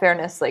in all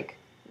fairness, like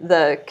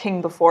the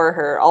king before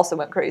her also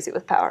went crazy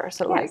with power.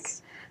 So like,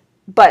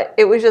 but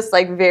it was just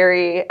like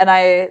very, and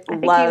I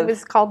think he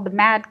was called the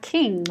Mad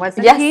King,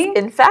 wasn't he? Yes,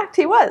 in fact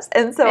he was.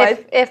 And so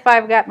if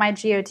I've got my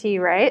GOT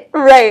right.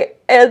 Right.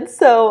 And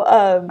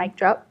so mic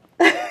drop.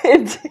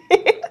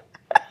 Indeed.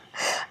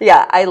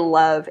 Yeah, I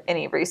love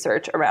any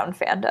research around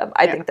fandom.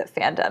 I think that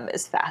fandom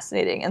is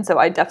fascinating, and so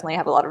I definitely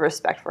have a lot of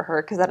respect for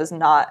her because that is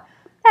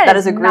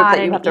a group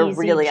that you have to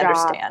really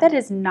understand. That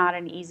is not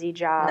an easy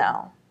job.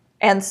 No,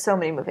 and so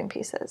many moving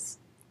pieces.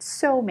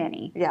 So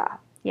many. Yeah.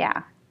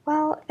 Yeah.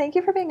 Well, thank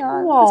you for being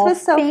on. Well, this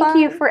was so fun. Thank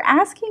you for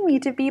asking me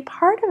to be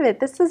part of it.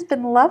 This has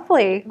been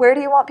lovely. Where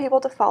do you want people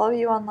to follow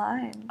you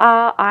online?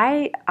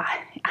 I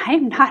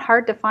am not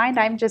hard to find.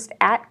 I'm just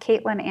at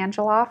Caitlin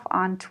Angeloff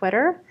on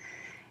Twitter.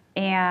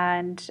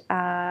 And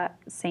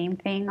same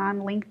thing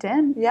on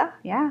LinkedIn. Yeah.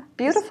 Yeah.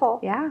 Beautiful.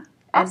 Yeah.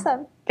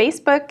 Awesome. And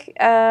Facebook,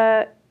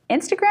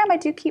 Instagram, I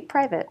do keep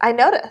private. I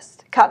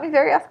noticed. Caught me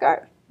very off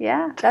guard.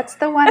 Yeah, that's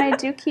the one I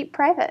do keep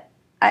private.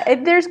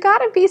 There's got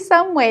to be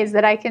some ways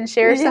that I can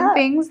share some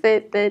things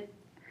that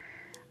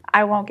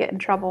I won't get in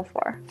trouble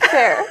for.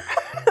 Fair.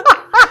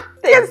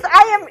 Because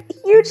I am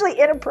hugely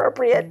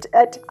inappropriate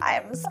at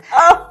times.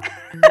 Oh,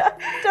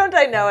 don't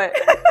I know it?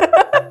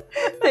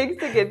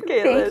 Thanks again,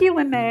 Caitlin. Thank you,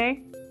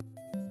 Lene.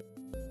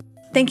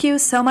 Thank you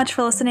so much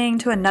for listening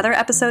to another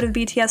episode of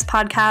BTS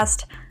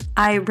Podcast.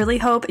 I really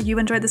hope you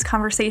enjoyed this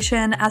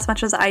conversation as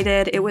much as I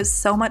did. It was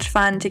so much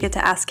fun to get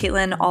to ask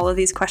Caitlin all of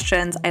these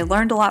questions. I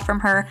learned a lot from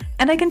her,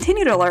 and I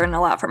continue to learn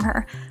a lot from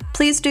her.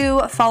 Please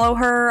do follow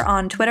her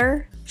on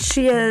Twitter.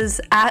 She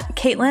is at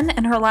Caitlin,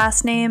 and her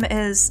last name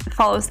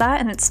follows that,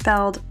 and it's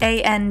spelled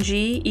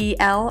Angeloff.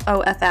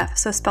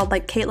 So spelled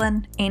like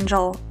Caitlin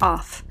Angel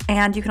Off.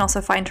 And you can also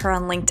find her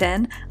on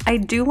LinkedIn. I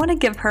do want to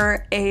give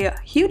her a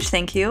huge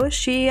thank you.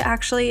 She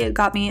actually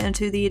got me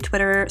into the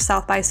Twitter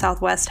South by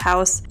Southwest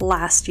house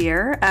last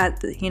year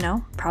at,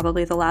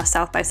 probably the last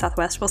South by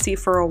Southwest we'll see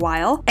for a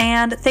while.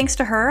 And thanks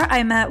to her,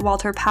 I met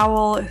Walter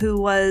Powell,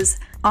 who was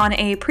on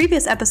a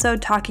previous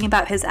episode talking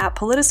about his app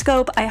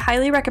Politiscope. I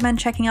highly recommend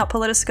checking out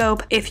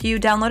Politiscope. If you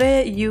download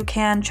it, you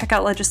can check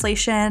out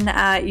legislation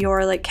at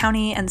your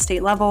county and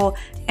state level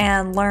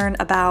and learn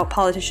about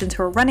politicians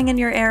who are running in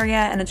your area,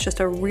 and it's just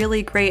a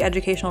really great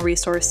educational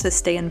resource to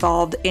stay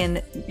involved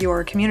in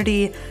your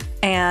community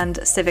and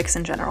civics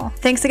in general.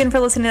 Thanks again for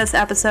listening to this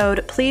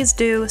episode. Please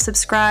do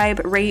subscribe,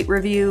 rate,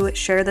 review,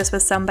 share this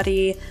with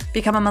somebody,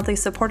 become a monthly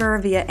supporter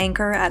via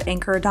Anchor at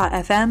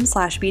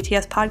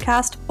anchor.fm/BTS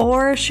podcast,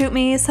 or shoot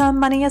me some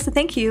money as a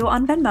thank you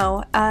on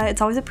Venmo. It's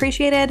always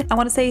appreciated. I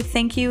want to say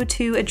thank you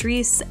to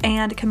Idris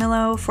and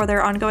Camilo for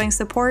their ongoing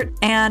support,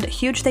 and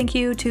huge thank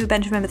you to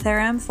Benjamin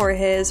Matharam for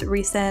his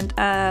recent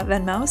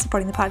Venmo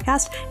supporting the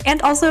podcast, and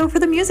also for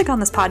the music on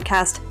this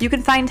podcast. You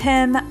can find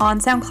him on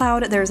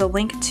SoundCloud. There's a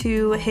link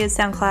to his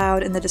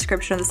SoundCloud in the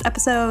description of this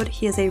episode.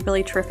 He is a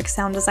really terrific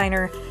sound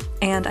designer,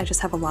 and I just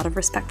have a lot of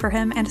respect for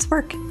him and his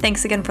work.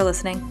 Thanks again for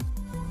listening.